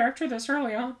main character this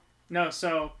early on. No,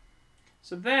 so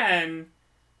then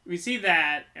we see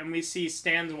that, and we see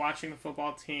Stan's watching the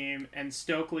football team, and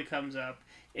Stokely comes up,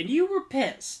 and you were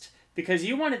pissed. Because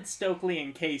you wanted Stokely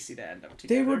and Casey to end up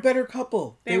together. They were a better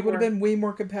couple. They would have been way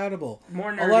more compatible.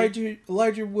 More nerdy.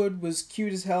 Elijah Wood was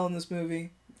cute as hell in this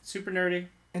movie. Super nerdy.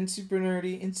 And super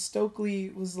nerdy. And Stokely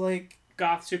was like...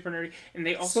 goth, super nerdy. And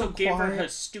they also gave her a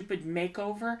stupid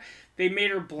makeover. They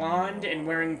made her blonde and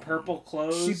wearing purple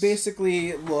clothes. She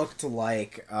basically looked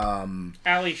like...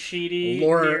 Ali Sheedy.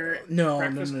 Laura... No.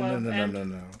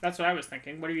 That's what I was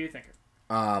thinking. What are you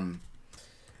thinking?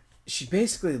 She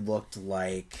basically looked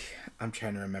like... I'm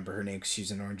trying to remember her name because she's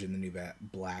in Orange and the New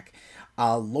Black.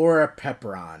 Laura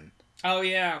Pepperon. Oh,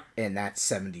 yeah. In that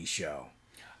 70s show.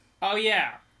 Oh,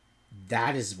 yeah.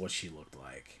 That is what she looked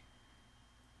like.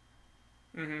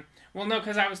 Mm-hmm. Well, no,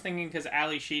 because I was thinking because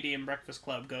Ali Sheedy in Breakfast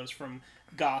Club goes from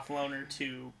goth loner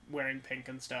to wearing pink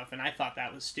and stuff, and I thought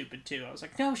that was stupid, too. I was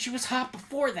like, no, she was hot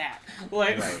before that.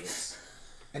 Like, right.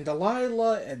 And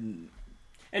Delilah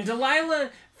And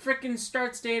Delilah frickin'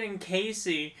 starts dating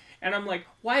Casey, and I'm like,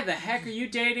 why the heck are you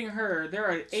dating her? There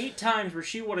are 8 times where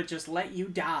she would have just let you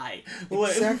die.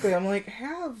 Exactly. I'm like,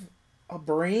 have a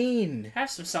brain. Have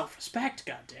some self-respect,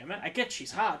 goddammit. I get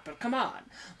she's hot, but come on.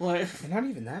 Like, not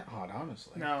even that hot,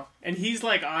 honestly. No. And he's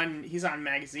like he's on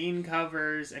magazine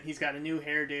covers, and he's got a new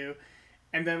hairdo.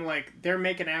 And then, like, they're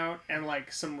making out, and,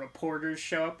 like, some reporters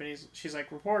show up, and she's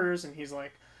like, reporters, and he's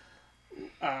like,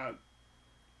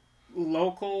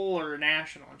 local or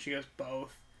national? And she goes,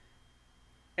 both.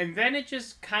 And then it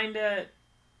just kind of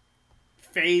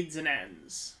fades and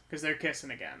ends because they're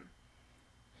kissing again.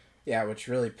 Yeah, which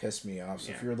really pissed me off.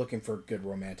 So if you're looking for a good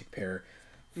romantic pair,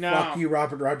 no. Fuck you,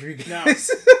 Robert Rodriguez. No.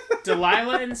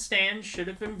 Delilah and Stan should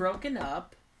have been broken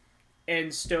up,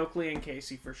 and Stokely and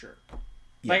Casey for sure.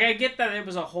 Yeah. Like, I get that it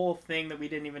was a whole thing that we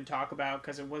didn't even talk about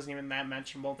because it wasn't even that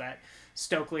mentionable that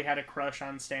Stokely had a crush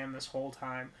on Stan this whole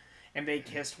time. And they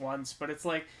kissed once, but it's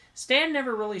like Stan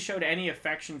never really showed any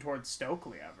affection towards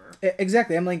Stokely ever.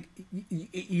 Exactly. I'm like,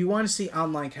 you want to see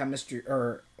online chemistry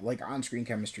or like on-screen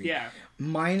chemistry. Yeah.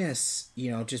 Minus,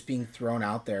 just being thrown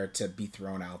out there to be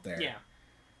thrown out there.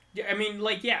 Yeah. I mean,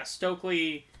 like, yeah,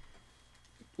 Stokely,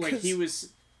 like,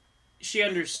 she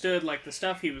understood, like, the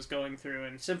stuff he was going through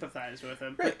and sympathized with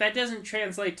him. Right. But that doesn't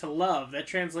translate to love. That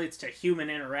translates to human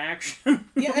interaction.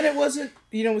 Yeah, and it wasn't,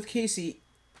 with Casey...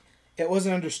 It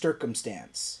wasn't under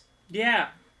circumstance. Yeah.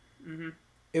 Mm-hmm.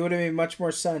 It would have made much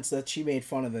more sense that she made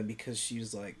fun of him because she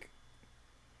was like,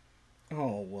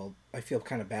 oh, well, I feel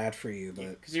kind of bad for you,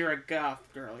 but... Because you're a goth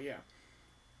girl, yeah.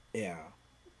 Yeah.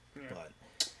 But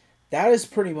that is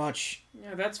pretty much...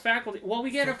 Yeah, that's faculty. Well, we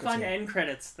get a fun end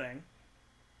credits thing.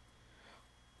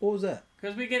 What was that?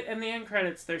 Because we get, in the end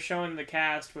credits, they're showing the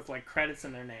cast with, like, credits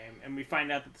in their name, and we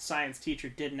find out that the science teacher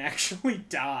didn't actually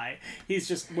die. He's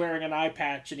just wearing an eye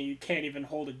patch, and he can't even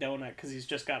hold a donut because he's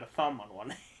just got a thumb on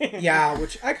one hand. Yeah,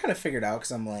 which I kind of figured out,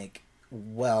 because I'm like,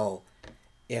 well,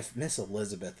 if Miss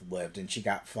Elizabeth lived and she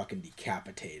got fucking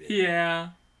decapitated... Yeah.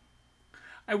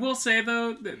 I will say,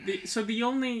 though, so the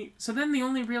only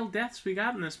real deaths we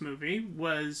got in this movie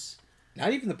was...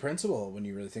 Not even the principal, when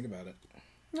you really think about it.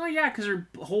 Oh, yeah, because her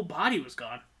whole body was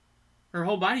gone. Her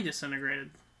whole body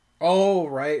disintegrated. Oh,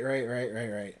 right.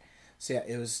 So, yeah,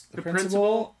 it was the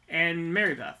principal and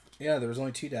Mary Beth. Yeah, there was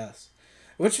only 2 deaths.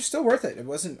 which is still worth it. It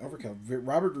wasn't overkill.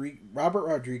 Robert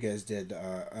Rodriguez did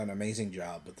an amazing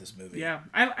job with this movie. Yeah,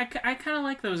 I kind of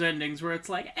like those endings where it's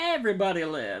like everybody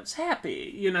lives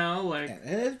happy, you know, like And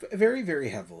it's a very, very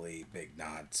heavily big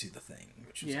nod to The Thing,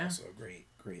 which is Yeah. also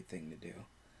a great thing to do.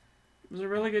 it was a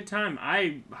really good time.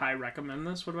 I high recommend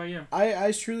this. What about you?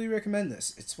 I truly recommend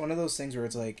this. It's one of those things where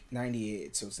it's like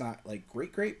 98, so it's not like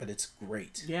great, but it's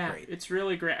great. Yeah, great. it's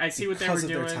really great. I see what they were Because of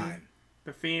doing. their time.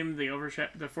 The theme,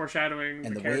 the foreshadowing,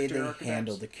 And the way character they archetypes.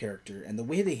 handled the character and the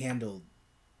way they handled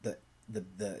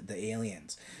the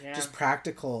aliens. Yeah. Just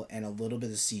practical and a little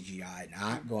bit of CGI,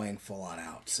 not going full on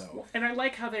out. So And I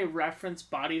like how they reference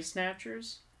body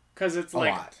snatchers. Because it's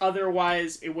like, lot.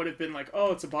 otherwise it would have been like,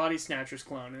 oh, it's a body snatchers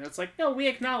clone. And it's like, no, we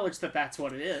acknowledge that that's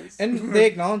what it is. and they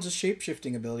acknowledge the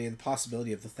shape-shifting ability and the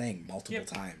possibility of the Thing multiple Yep.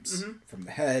 times. Mm-hmm. From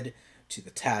the head to the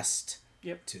test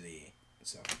Yep. to the...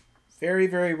 So, very,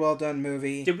 very well done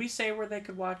movie. Did we say where they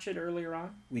could watch it earlier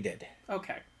on? We did.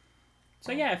 Okay.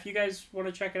 So yeah, if you guys want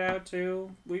to check it out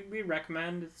too, we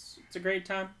recommend. It's a great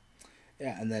time.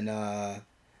 Yeah, and then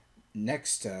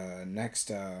next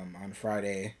on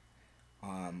Friday,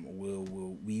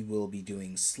 we will be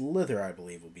doing Slither. I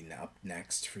believe will be up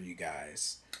next for you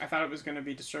guys. I thought it was going to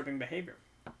be disturbing behavior.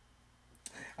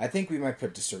 I think we might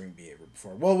put Disturbing Behavior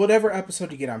before. Well, whatever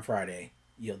episode you get on Friday,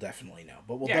 you'll definitely know.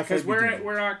 But we'll Yeah, because definitely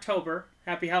we're in October.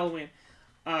 Happy Halloween.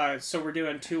 So we're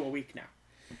doing 2 a week now.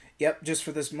 Yep, just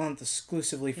for this month,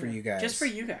 exclusively for you guys. Just for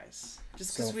you guys.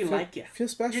 Just because So we like you. Feel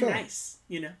special. You're nice,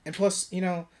 you know. And plus,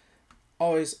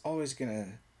 always gonna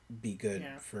be good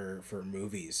Yeah. for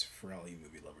movies for all you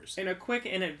movie lovers. And a quick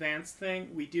in advance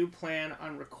thing, we do plan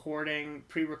on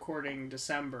pre-recording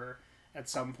December at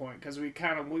some point because we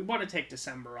want to take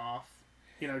December off,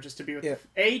 just to be with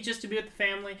just to be with the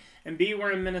family, and B,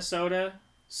 we're in Minnesota,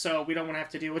 so we don't want to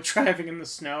have to deal with driving in the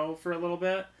snow for a little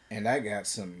bit. And I got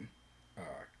some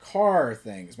car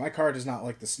things. My car does not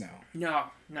like the snow. No,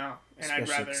 and I'd Especially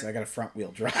rather. because I got a front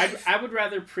wheel drive. I would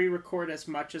rather pre-record as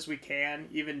much as we can,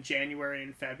 even January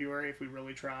and February if we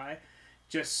really try.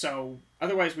 Just so,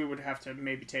 otherwise we would have to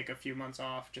maybe take a few months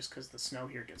off just because the snow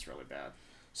here gets really bad.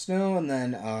 Snow, and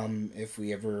then if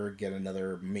we ever get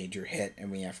another major hit and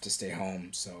we have to stay home,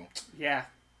 so. Yeah.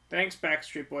 Thanks,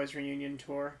 Backstreet Boys Reunion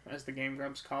Tour, as the Game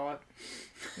Grumps call it.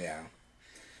 Yeah.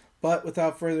 But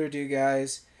without further ado,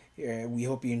 guys, we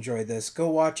hope you enjoyed this. Go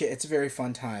watch it. It's a very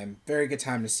fun time. Very good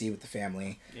time to see with the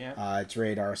family. Yeah. It's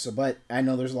rated R. So, but I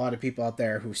know there's a lot of people out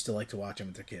there who still like to watch them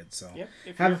with their kids. So.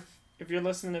 Yep. If you're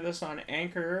listening to this on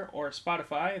Anchor or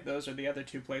Spotify, those are the other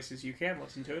 2 places you can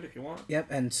listen to it if you want. Yep,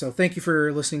 and so thank you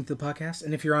for listening to the podcast.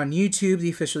 And if you're on YouTube,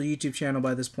 the official YouTube channel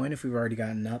by this point, if we've already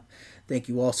gotten up, thank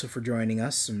you also for joining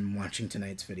us and watching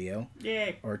tonight's video.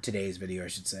 Yay. Or today's video, I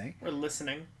should say. Or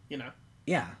listening,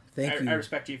 Yeah, thank you. I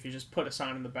respect you if you just put us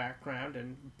on in the background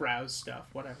and browse stuff,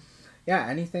 whatever. Yeah,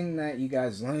 anything that you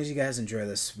guys, as long as you guys enjoy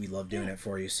this, we love doing it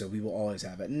for you, so we will always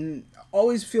have it. And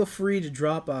always feel free to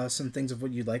drop some things of what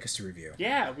you'd like us to review.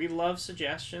 Yeah, we love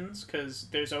suggestions, because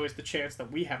there's always the chance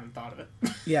that we haven't thought of it.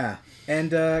 Yeah, and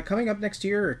coming up next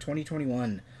year,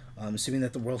 2021, assuming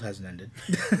that the world hasn't ended.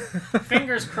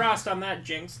 Fingers crossed on that,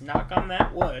 Jinx. Knock on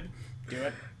that wood. Do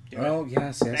it. Oh,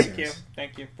 yes.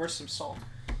 Thank you. Where's some salt?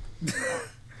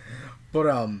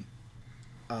 But,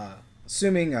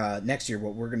 assuming next year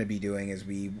what we're going to be doing is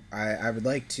I would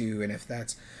like to, and if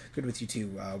that's good with you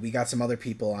too, we got some other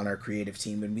people on our creative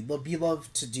team, and we'd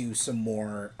love to do some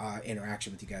more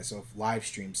interaction with you guys, so live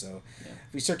streams. So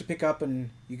if we start to pick up and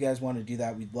you guys want to do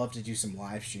that, we'd love to do some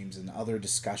live streams and other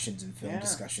discussions and film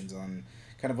discussions on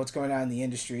kind of what's going on in the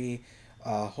industry.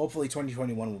 Hopefully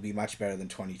 2021 will be much better than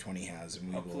 2020 has,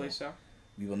 and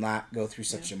we will not go through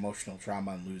such emotional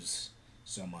trauma and lose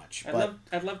so much.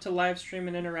 I'd love to live stream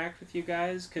and interact with you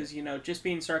guys, because just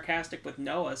being sarcastic with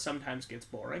Noah sometimes gets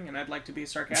boring, and I'd like to be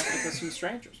sarcastic with some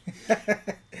strangers.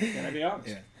 Can I be honest?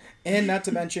 Yeah. And not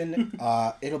to mention,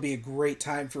 it'll be a great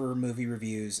time for movie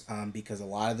reviews, because a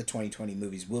lot of the 2020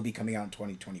 movies will be coming out in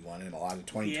 2021, and a lot of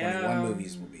 2021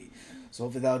 movies will be. So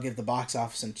hopefully that'll give the box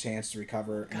office a chance to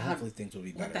recover, and hopefully things will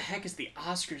be better. What the heck is the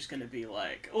Oscars going to be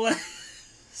like?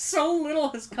 So little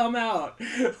has come out.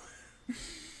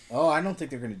 Oh, I don't think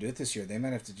they're going to do it this year. They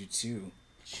might have to do 2.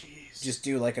 Jeez. Just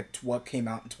do like what came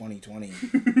out in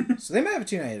 2020. So they might have a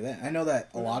 2-night event. I know that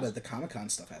a lot of the Comic-Con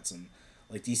stuff had some,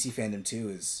 like DC Fandom 2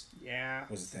 was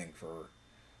a thing for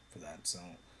that. So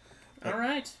all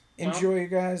right. Enjoy, you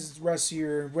guys, rest of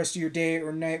your day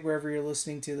or night wherever you're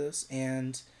listening to this.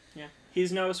 And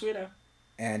he's Noah Sweeto.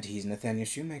 And he's Nathaniel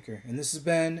Shoemaker. And this has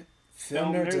been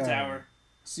Film Nerds Hour.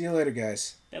 See you later,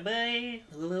 guys. Bye-bye.